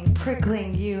 tingling,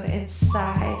 prickling you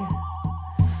inside.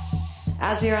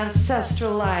 As your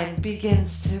ancestral line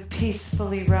begins to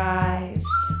peacefully rise,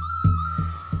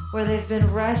 where they've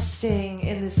been resting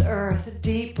in this earth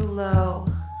deep below,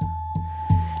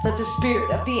 Let the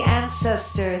spirit of the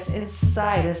ancestors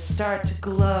inside us start to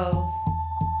glow.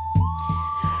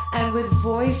 And with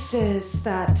voices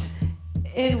that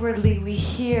inwardly we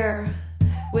hear,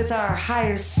 with our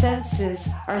higher senses,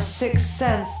 our sixth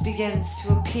sense begins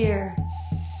to appear.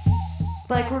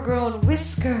 Like we're growing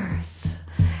whiskers,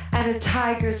 and a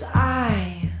tiger's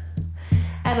eye,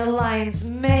 and a lion's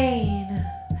mane,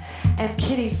 and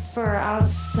kitty fur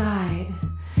outside,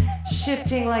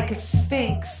 shifting like a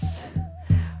sphinx,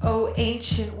 oh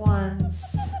ancient ones.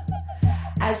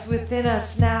 As within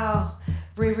us now,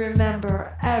 we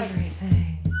remember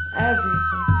everything,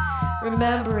 everything,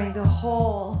 remembering the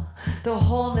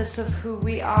wholeness of who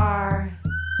we are.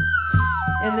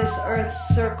 In this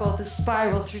earth's circle, the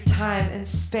spiral through time and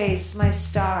space, my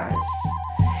stars.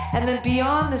 And then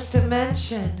beyond this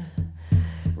dimension,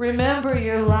 remember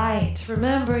your light,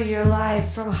 remember your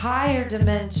life from higher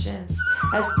dimensions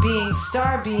as beings,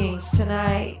 star beings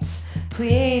tonight,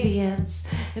 Pleiadians.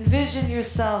 Envision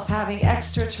yourself having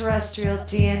extraterrestrial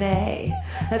DNA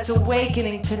that's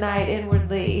awakening tonight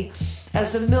inwardly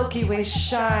as the Milky Way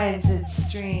shines its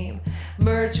stream.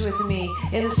 Merge with me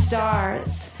in the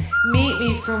stars. Meet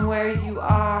me from where you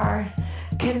are.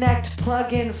 Connect,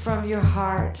 plug in from your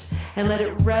heart, and let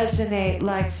it resonate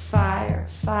like fire,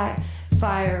 fire,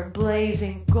 fire,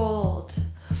 blazing gold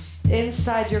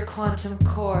inside your quantum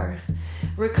core.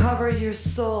 Recover your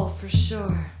soul for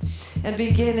sure, and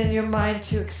begin in your mind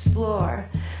to explore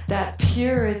that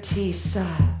purity,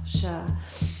 Sasha.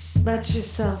 Let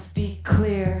yourself be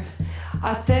clear,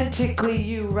 authentically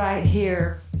you right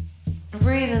here.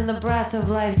 Breathe in the breath of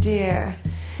life, dear.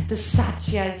 The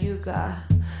Satya Yuga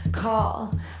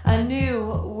call, a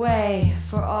new way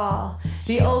for all.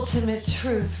 The ultimate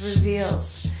truth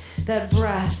reveals that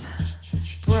breath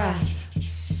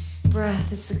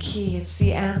is the key, it's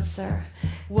the answer.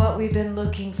 What we've been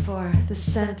looking for, the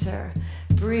center.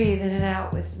 Breathe in and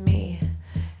out with me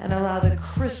and allow the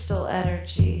crystal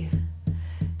energy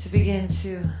to begin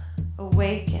to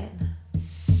awaken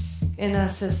in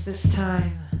us as this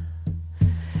time.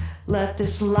 Let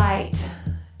this light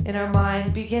in our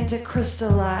mind begin to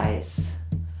crystallize.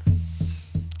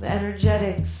 The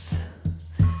energetics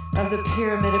of the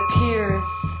pyramid appears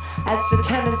as the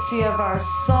tendency of our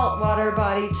saltwater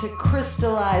body to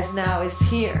crystallize now is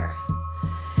here.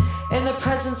 In the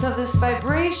presence of this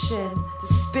vibration, the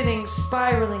spinning,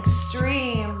 spiraling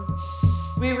stream,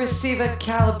 we receive a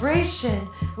calibration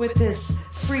with this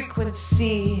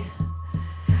frequency.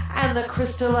 And the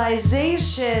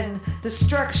crystallization, the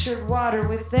structured water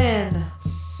within,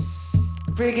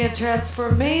 bring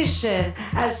transformation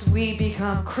as we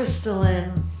become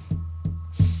crystalline.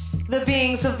 The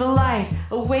beings of the light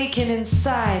awaken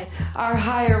inside our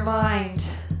higher mind.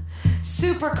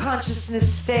 Super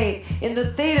consciousness state in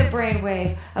the theta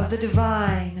brainwave of the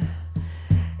divine.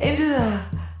 Into the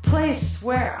place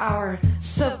where our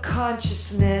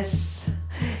subconsciousness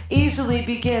easily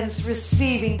begins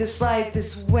receiving this light,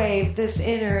 this wave, this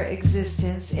inner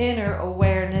existence, inner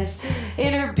awareness,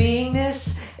 inner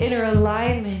beingness, inner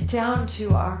alignment down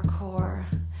to our core.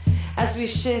 As we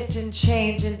shift and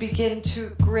change and begin to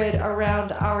grid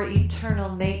around our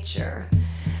eternal nature.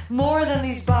 More than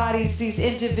these bodies, these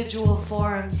individual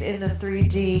forms in the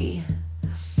 3D.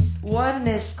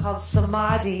 Oneness called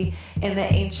samadhi in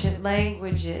the ancient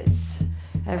languages.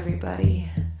 Everybody,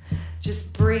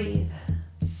 just breathe.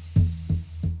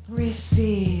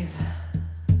 Receive.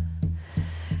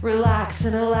 Relax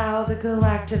and allow the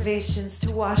galactivations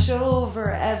to wash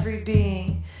over every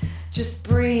being. Just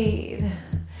breathe.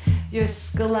 Your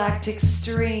galactic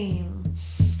stream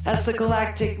as the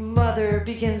galactic mother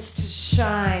begins to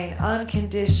shine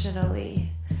unconditionally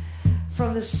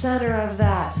from the center of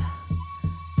that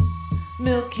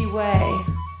Milky Way.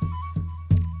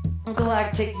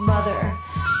 Galactic mother,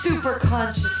 super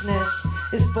consciousness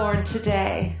is born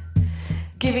today,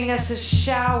 giving us a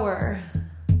shower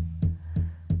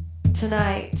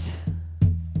tonight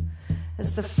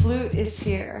as the flute is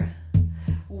here.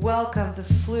 Welcome the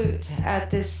flute at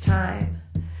this time,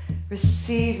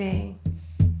 receiving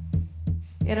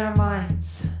in our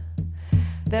minds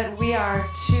that we are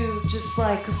too just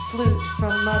like a flute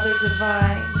from Mother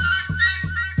Divine.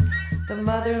 The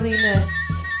motherliness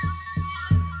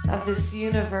of this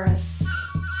universe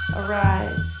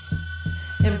arise.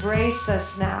 Embrace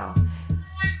us now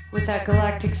with that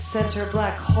galactic center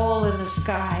black hole in the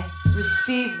sky.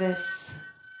 Receive this.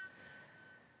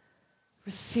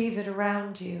 Receive it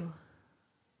around you.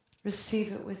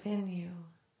 Receive it within you.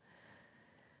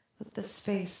 Let the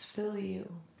space fill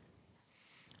you.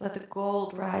 Let the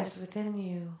gold rise within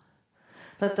you.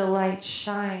 Let the light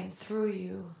shine through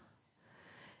you.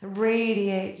 and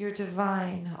radiate your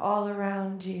divine all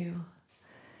around you,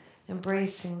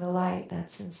 embracing the light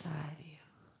that's inside you.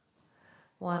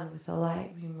 One with the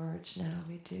light, we merge now,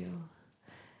 we do,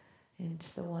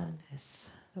 into the oneness,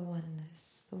 the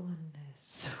oneness, the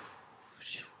oneness.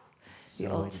 The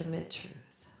ultimate truth.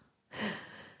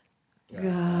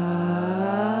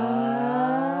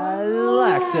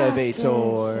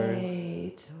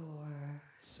 Galactivators.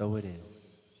 So it is.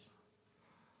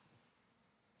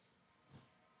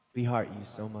 We heart you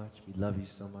so much. We love you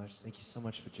so much. Thank you so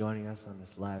much for joining us on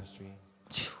this live stream.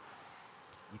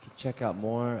 You can check out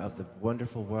more of the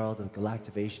wonderful world of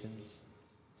Galactivations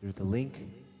through the link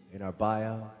in our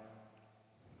bio.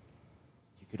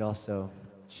 You could also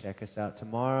check us out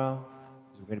tomorrow.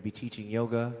 We're going to be teaching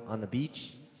yoga on the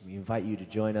beach. We invite you to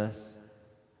join us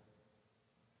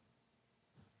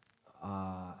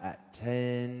at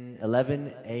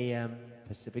 11 a.m.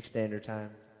 Pacific Standard Time.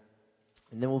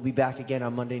 And then we'll be back again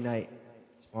on Monday night,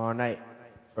 tomorrow night,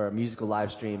 for a musical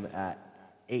live stream at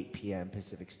 8 p.m.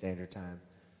 Pacific Standard Time.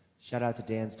 Shout out to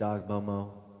Dan's dog, Momo.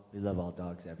 We love all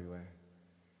dogs everywhere.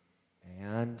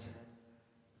 And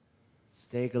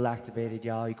stay galactivated,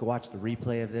 y'all. You can watch the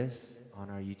replay of this on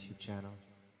our YouTube channel.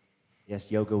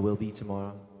 Yes, yoga will be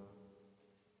tomorrow.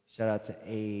 Shout out to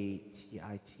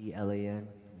ATITLAN.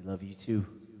 We love you too.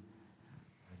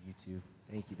 On YouTube.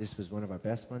 Thank you. This was one of our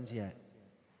best ones yet.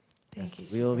 Thank you.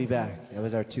 We will be back. That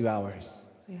was our 2 hours.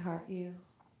 We heart you.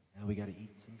 Now we got to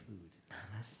eat some food.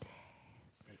 Namaste.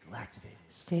 Stay galactivated.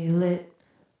 Stay lit.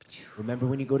 Remember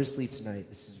when you go to sleep tonight,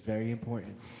 this is very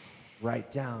important.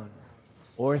 Write down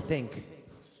or think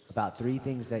about 3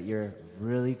 things that you're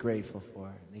really grateful for.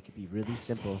 And they could be really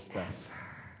simple stuff.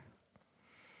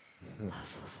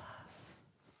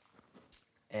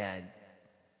 And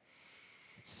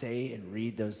say and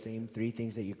read those same 3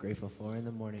 things that you're grateful for in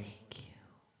the morning. Thank you.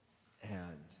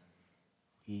 And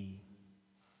we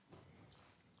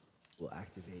will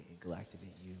activate and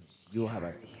galactivate you. You will have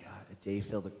a day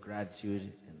filled with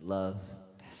gratitude and love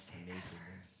and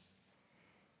amazingness.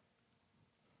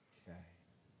 Okay.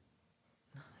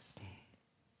 Namaste.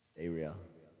 Stay real.